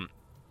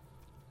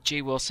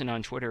Jay Wilson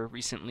on Twitter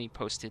recently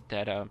posted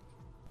that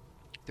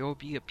there will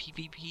be a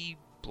PvP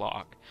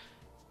blog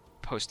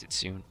posted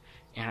soon,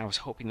 and I was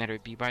hoping that it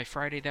would be by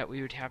Friday that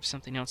we would have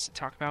something else to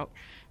talk about.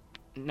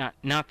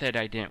 not that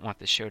I didn't want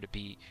the show to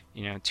be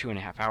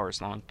 2.5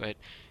 hours long, but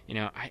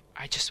I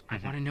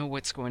want to know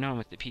what's going on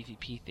with the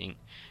PvP thing,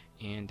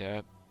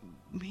 and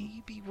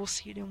maybe we'll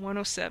see it in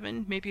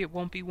 107. Maybe it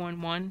won't be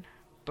 1-1,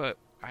 but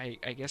I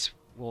guess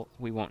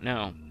we won't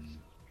know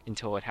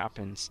until it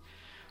happens.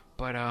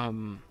 But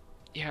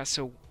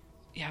so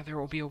there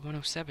will be a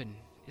 107.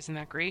 Isn't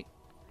that great?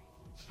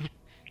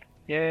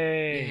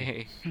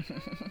 Yay!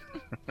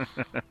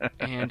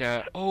 And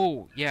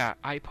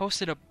I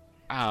posted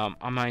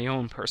on my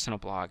own personal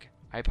blog.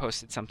 I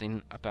posted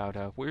something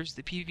about where's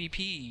the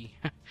PvP,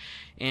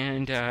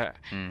 and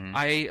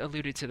I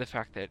alluded to the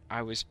fact that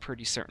I was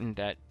pretty certain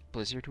that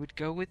Blizzard would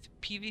go with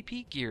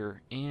PvP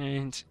gear,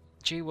 and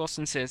Jay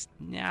Wilson says,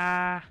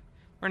 "Nah,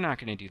 we're not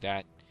going to do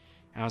that."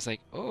 And I was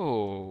like,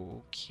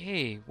 "Oh,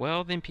 okay.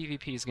 Well, then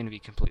PvP is going to be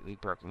completely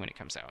broken when it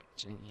comes out."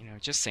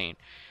 Just saying,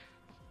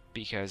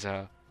 because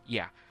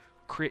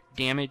crit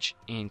damage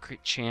and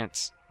crit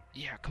chance,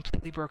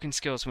 completely broken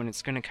skills when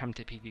it's going to come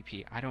to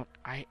PvP.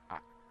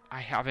 I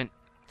haven't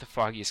the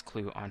foggiest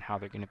clue on how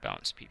they're going to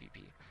balance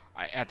PvP.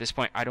 At this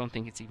point, I don't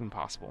think it's even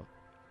possible.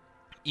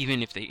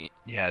 Even if they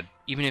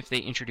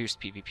introduced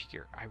PvP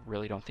gear, I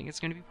really don't think it's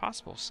going to be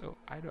possible. So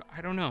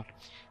I don't know.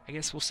 I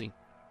guess we'll see.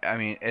 I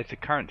mean, it's the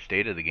current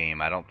state of the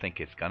game. I don't think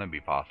it's going to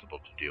be possible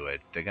to do it.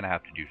 They're going to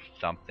have to do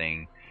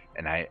something,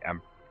 and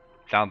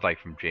sounds like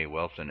from Jay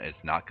Wilson, it's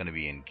not going to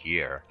be in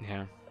gear.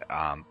 Yeah.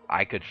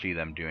 I could see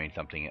them doing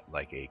something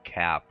like a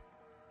cap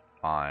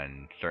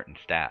on certain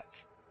stats,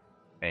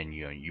 and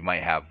you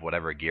might have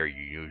whatever gear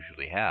you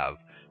usually have,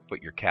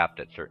 but you're capped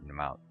at certain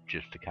amount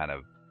just to kind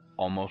of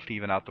almost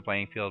even out the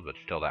playing field, but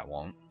still that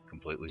won't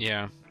completely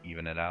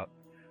even it out.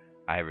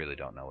 I really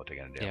don't know what they're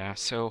going to do. Yeah,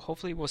 so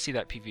hopefully we'll see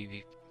that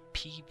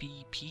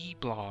PvP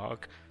blog.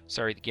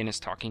 Sorry, the Guinness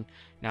talking,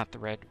 not the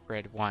red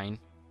wine.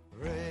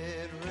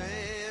 Red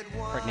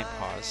wine. Pregnant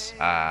pause.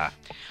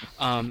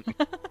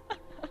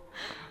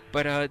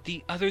 But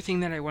the other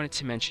thing that I wanted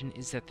to mention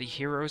is that the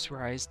Heroes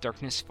Rise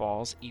Darkness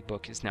Falls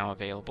ebook is now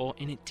available,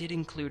 and it did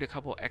include a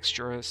couple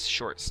extra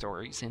short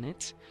stories in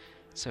it.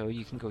 So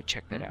you can go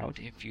check that out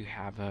if you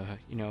have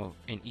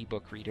an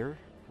ebook reader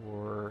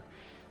or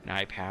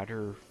an iPad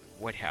or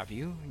what have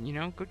you.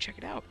 Go check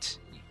it out.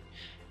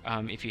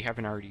 If you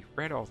haven't already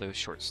read all those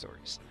short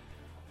stories.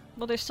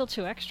 Well, there's still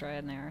 2 extra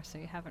in there, so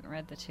you haven't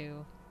read the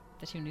two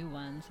new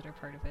ones that are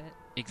part of it.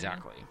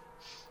 Exactly.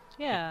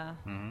 Yeah.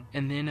 Mm-hmm.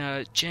 And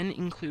then Jen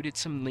included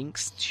some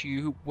links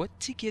to what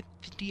to get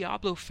the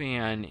Diablo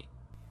fan,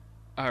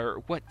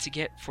 or what to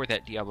get for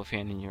that Diablo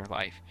fan in your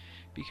life.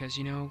 Because,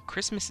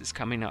 Christmas is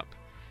coming up,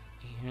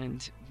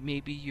 and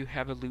maybe you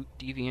have a loot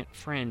deviant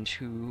friend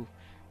who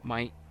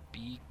might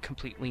be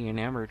completely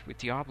enamored with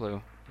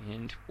Diablo,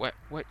 and what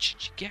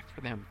should you get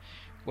for them?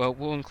 Well,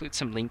 we'll include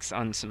some links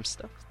on some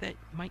stuff that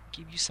might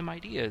give you some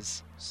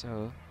ideas,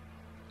 so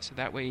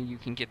that way you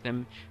can get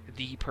them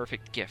the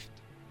perfect gift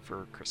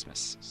for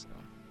Christmas. So.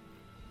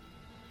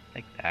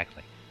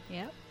 Exactly.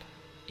 Yep.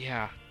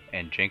 Yeah.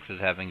 And Jinx is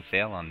having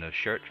sale on those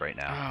shirts right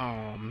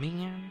now. Oh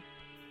man,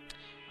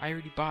 I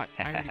already bought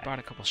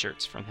a couple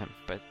shirts from him,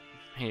 but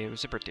hey, it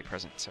was a birthday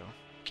present, so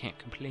can't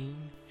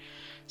complain.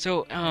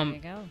 So there you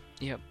go.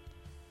 Yep.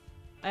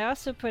 I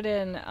also put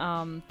in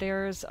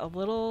there's a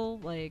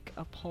little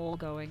a poll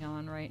going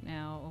on right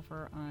now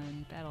over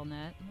on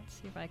Battle.net. Let's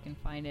see if I can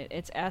find it.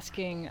 It's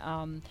asking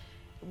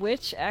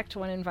which Act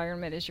 1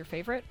 environment is your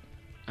favorite?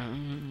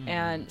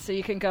 And so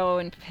you can go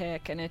and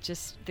pick, and you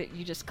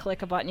just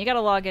click a button. You got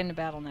to log into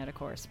Battle.net, of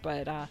course,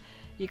 but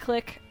you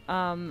click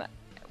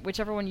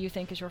whichever one you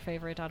think is your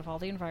favorite out of all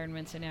the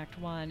environments in Act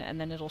 1, and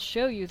then it'll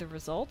show you the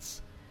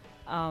results.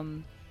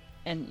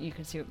 And you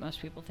can see what most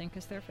people think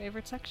is their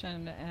favorite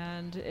section.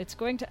 And it's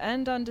going to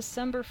end on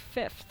December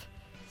 5th.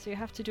 So you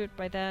have to do it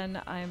by then.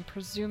 I'm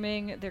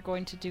presuming they're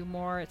going to do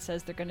more. It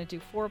says they're going to do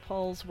 4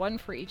 polls, 1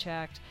 for each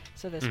act.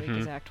 So this week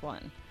is Act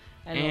 1.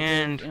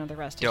 And the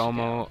rest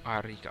domo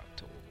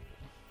arigato.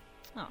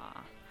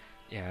 Aw.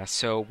 Yeah,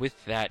 so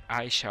with that,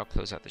 I shall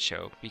close out the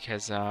show.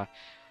 Because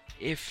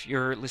if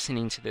you're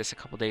listening to this a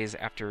couple days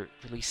after it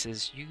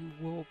releases, you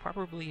will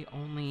probably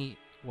only...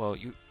 Well,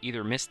 you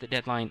either missed the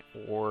deadline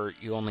or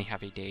you only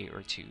have a day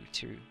or two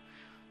to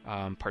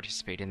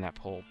participate in that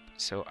poll.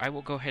 So I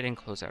will go ahead and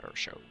close out our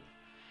show.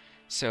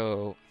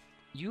 So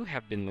you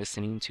have been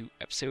listening to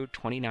episode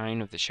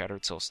 29 of the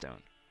Shattered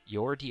Soulstone,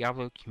 your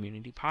Diablo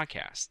community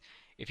podcast.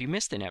 If you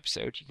missed an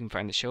episode, you can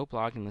find the show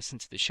blog and listen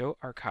to the show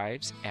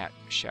archives at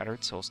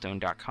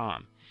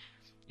shatteredsoulstone.com.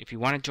 If you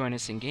want to join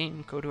us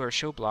in-game, go to our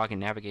show blog and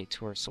navigate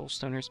to our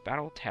Soulstoners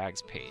Battle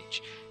Tags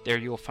page. There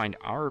you will find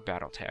our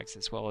battle tags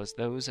as well as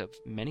those of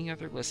many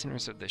other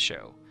listeners of the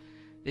show.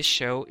 This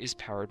show is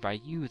powered by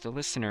you, the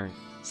listener.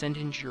 Send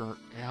in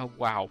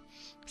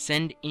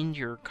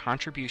your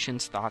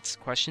contributions, thoughts,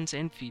 questions,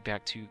 and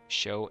feedback to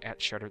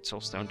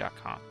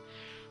show@shatteredsoulstone.com.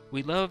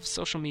 We love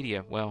social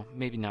media. Well,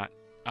 maybe not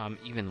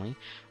evenly.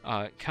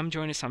 Come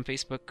join us on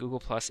Facebook,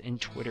 Google+, and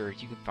Twitter.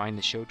 You can find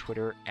the show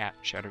Twitter at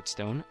Shattered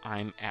Stone.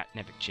 I'm at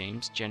Nevik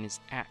James. Jen is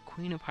at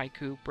Queen of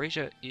Haiku.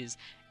 Brazia is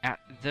at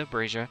The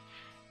Brazia.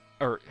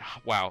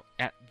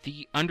 at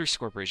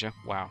the_Brisha.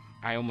 Wow,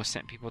 I almost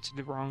sent people to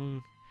the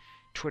wrong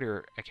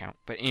Twitter account.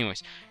 But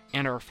anyways,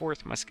 and our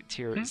fourth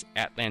musketeer is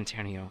at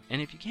Lantonio.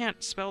 And if you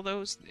can't spell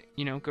those,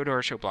 go to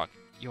our show blog.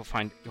 You'll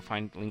find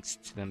links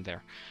to them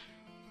there.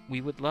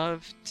 We would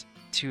love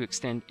to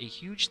extend a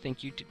huge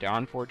thank you to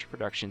Dawnforge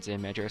Productions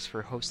in Medros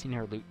for hosting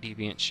our Loot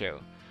Deviant show.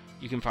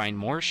 You can find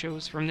more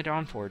shows from the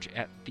Dawnforge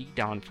at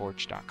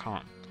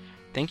thedawnforge.com.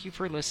 Thank you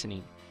for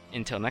listening.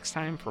 Until next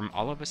time, from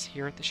all of us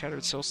here at the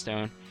Shattered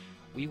Soulstone,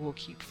 we will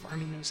keep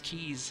farming those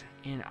keys,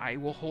 and I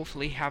will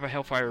hopefully have a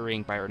Hellfire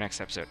Ring by our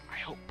next episode. I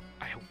hope.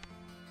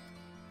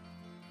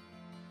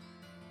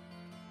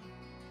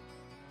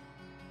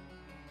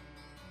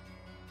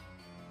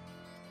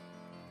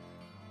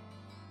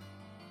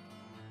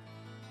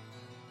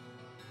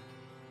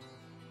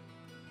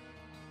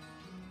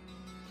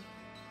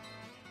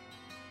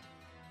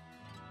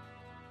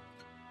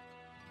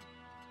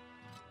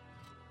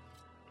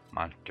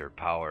 Monster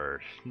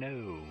Power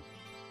Snow.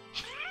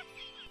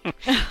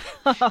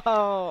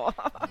 Oh.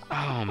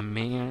 Oh,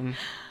 man.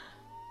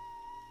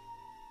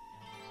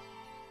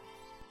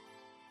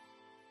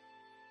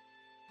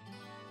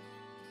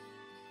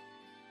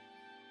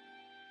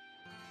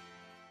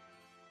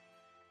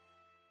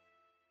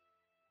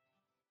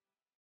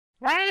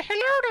 Why,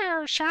 hello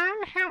there,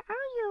 Sean. How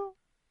are you?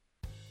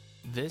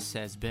 This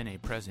has been a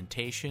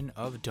presentation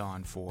of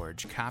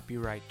Dawnforge,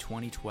 copyright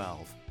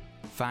 2012.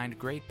 Find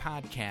great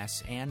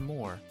podcasts and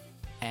more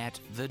at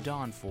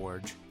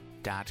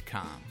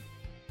thedawnforge.com.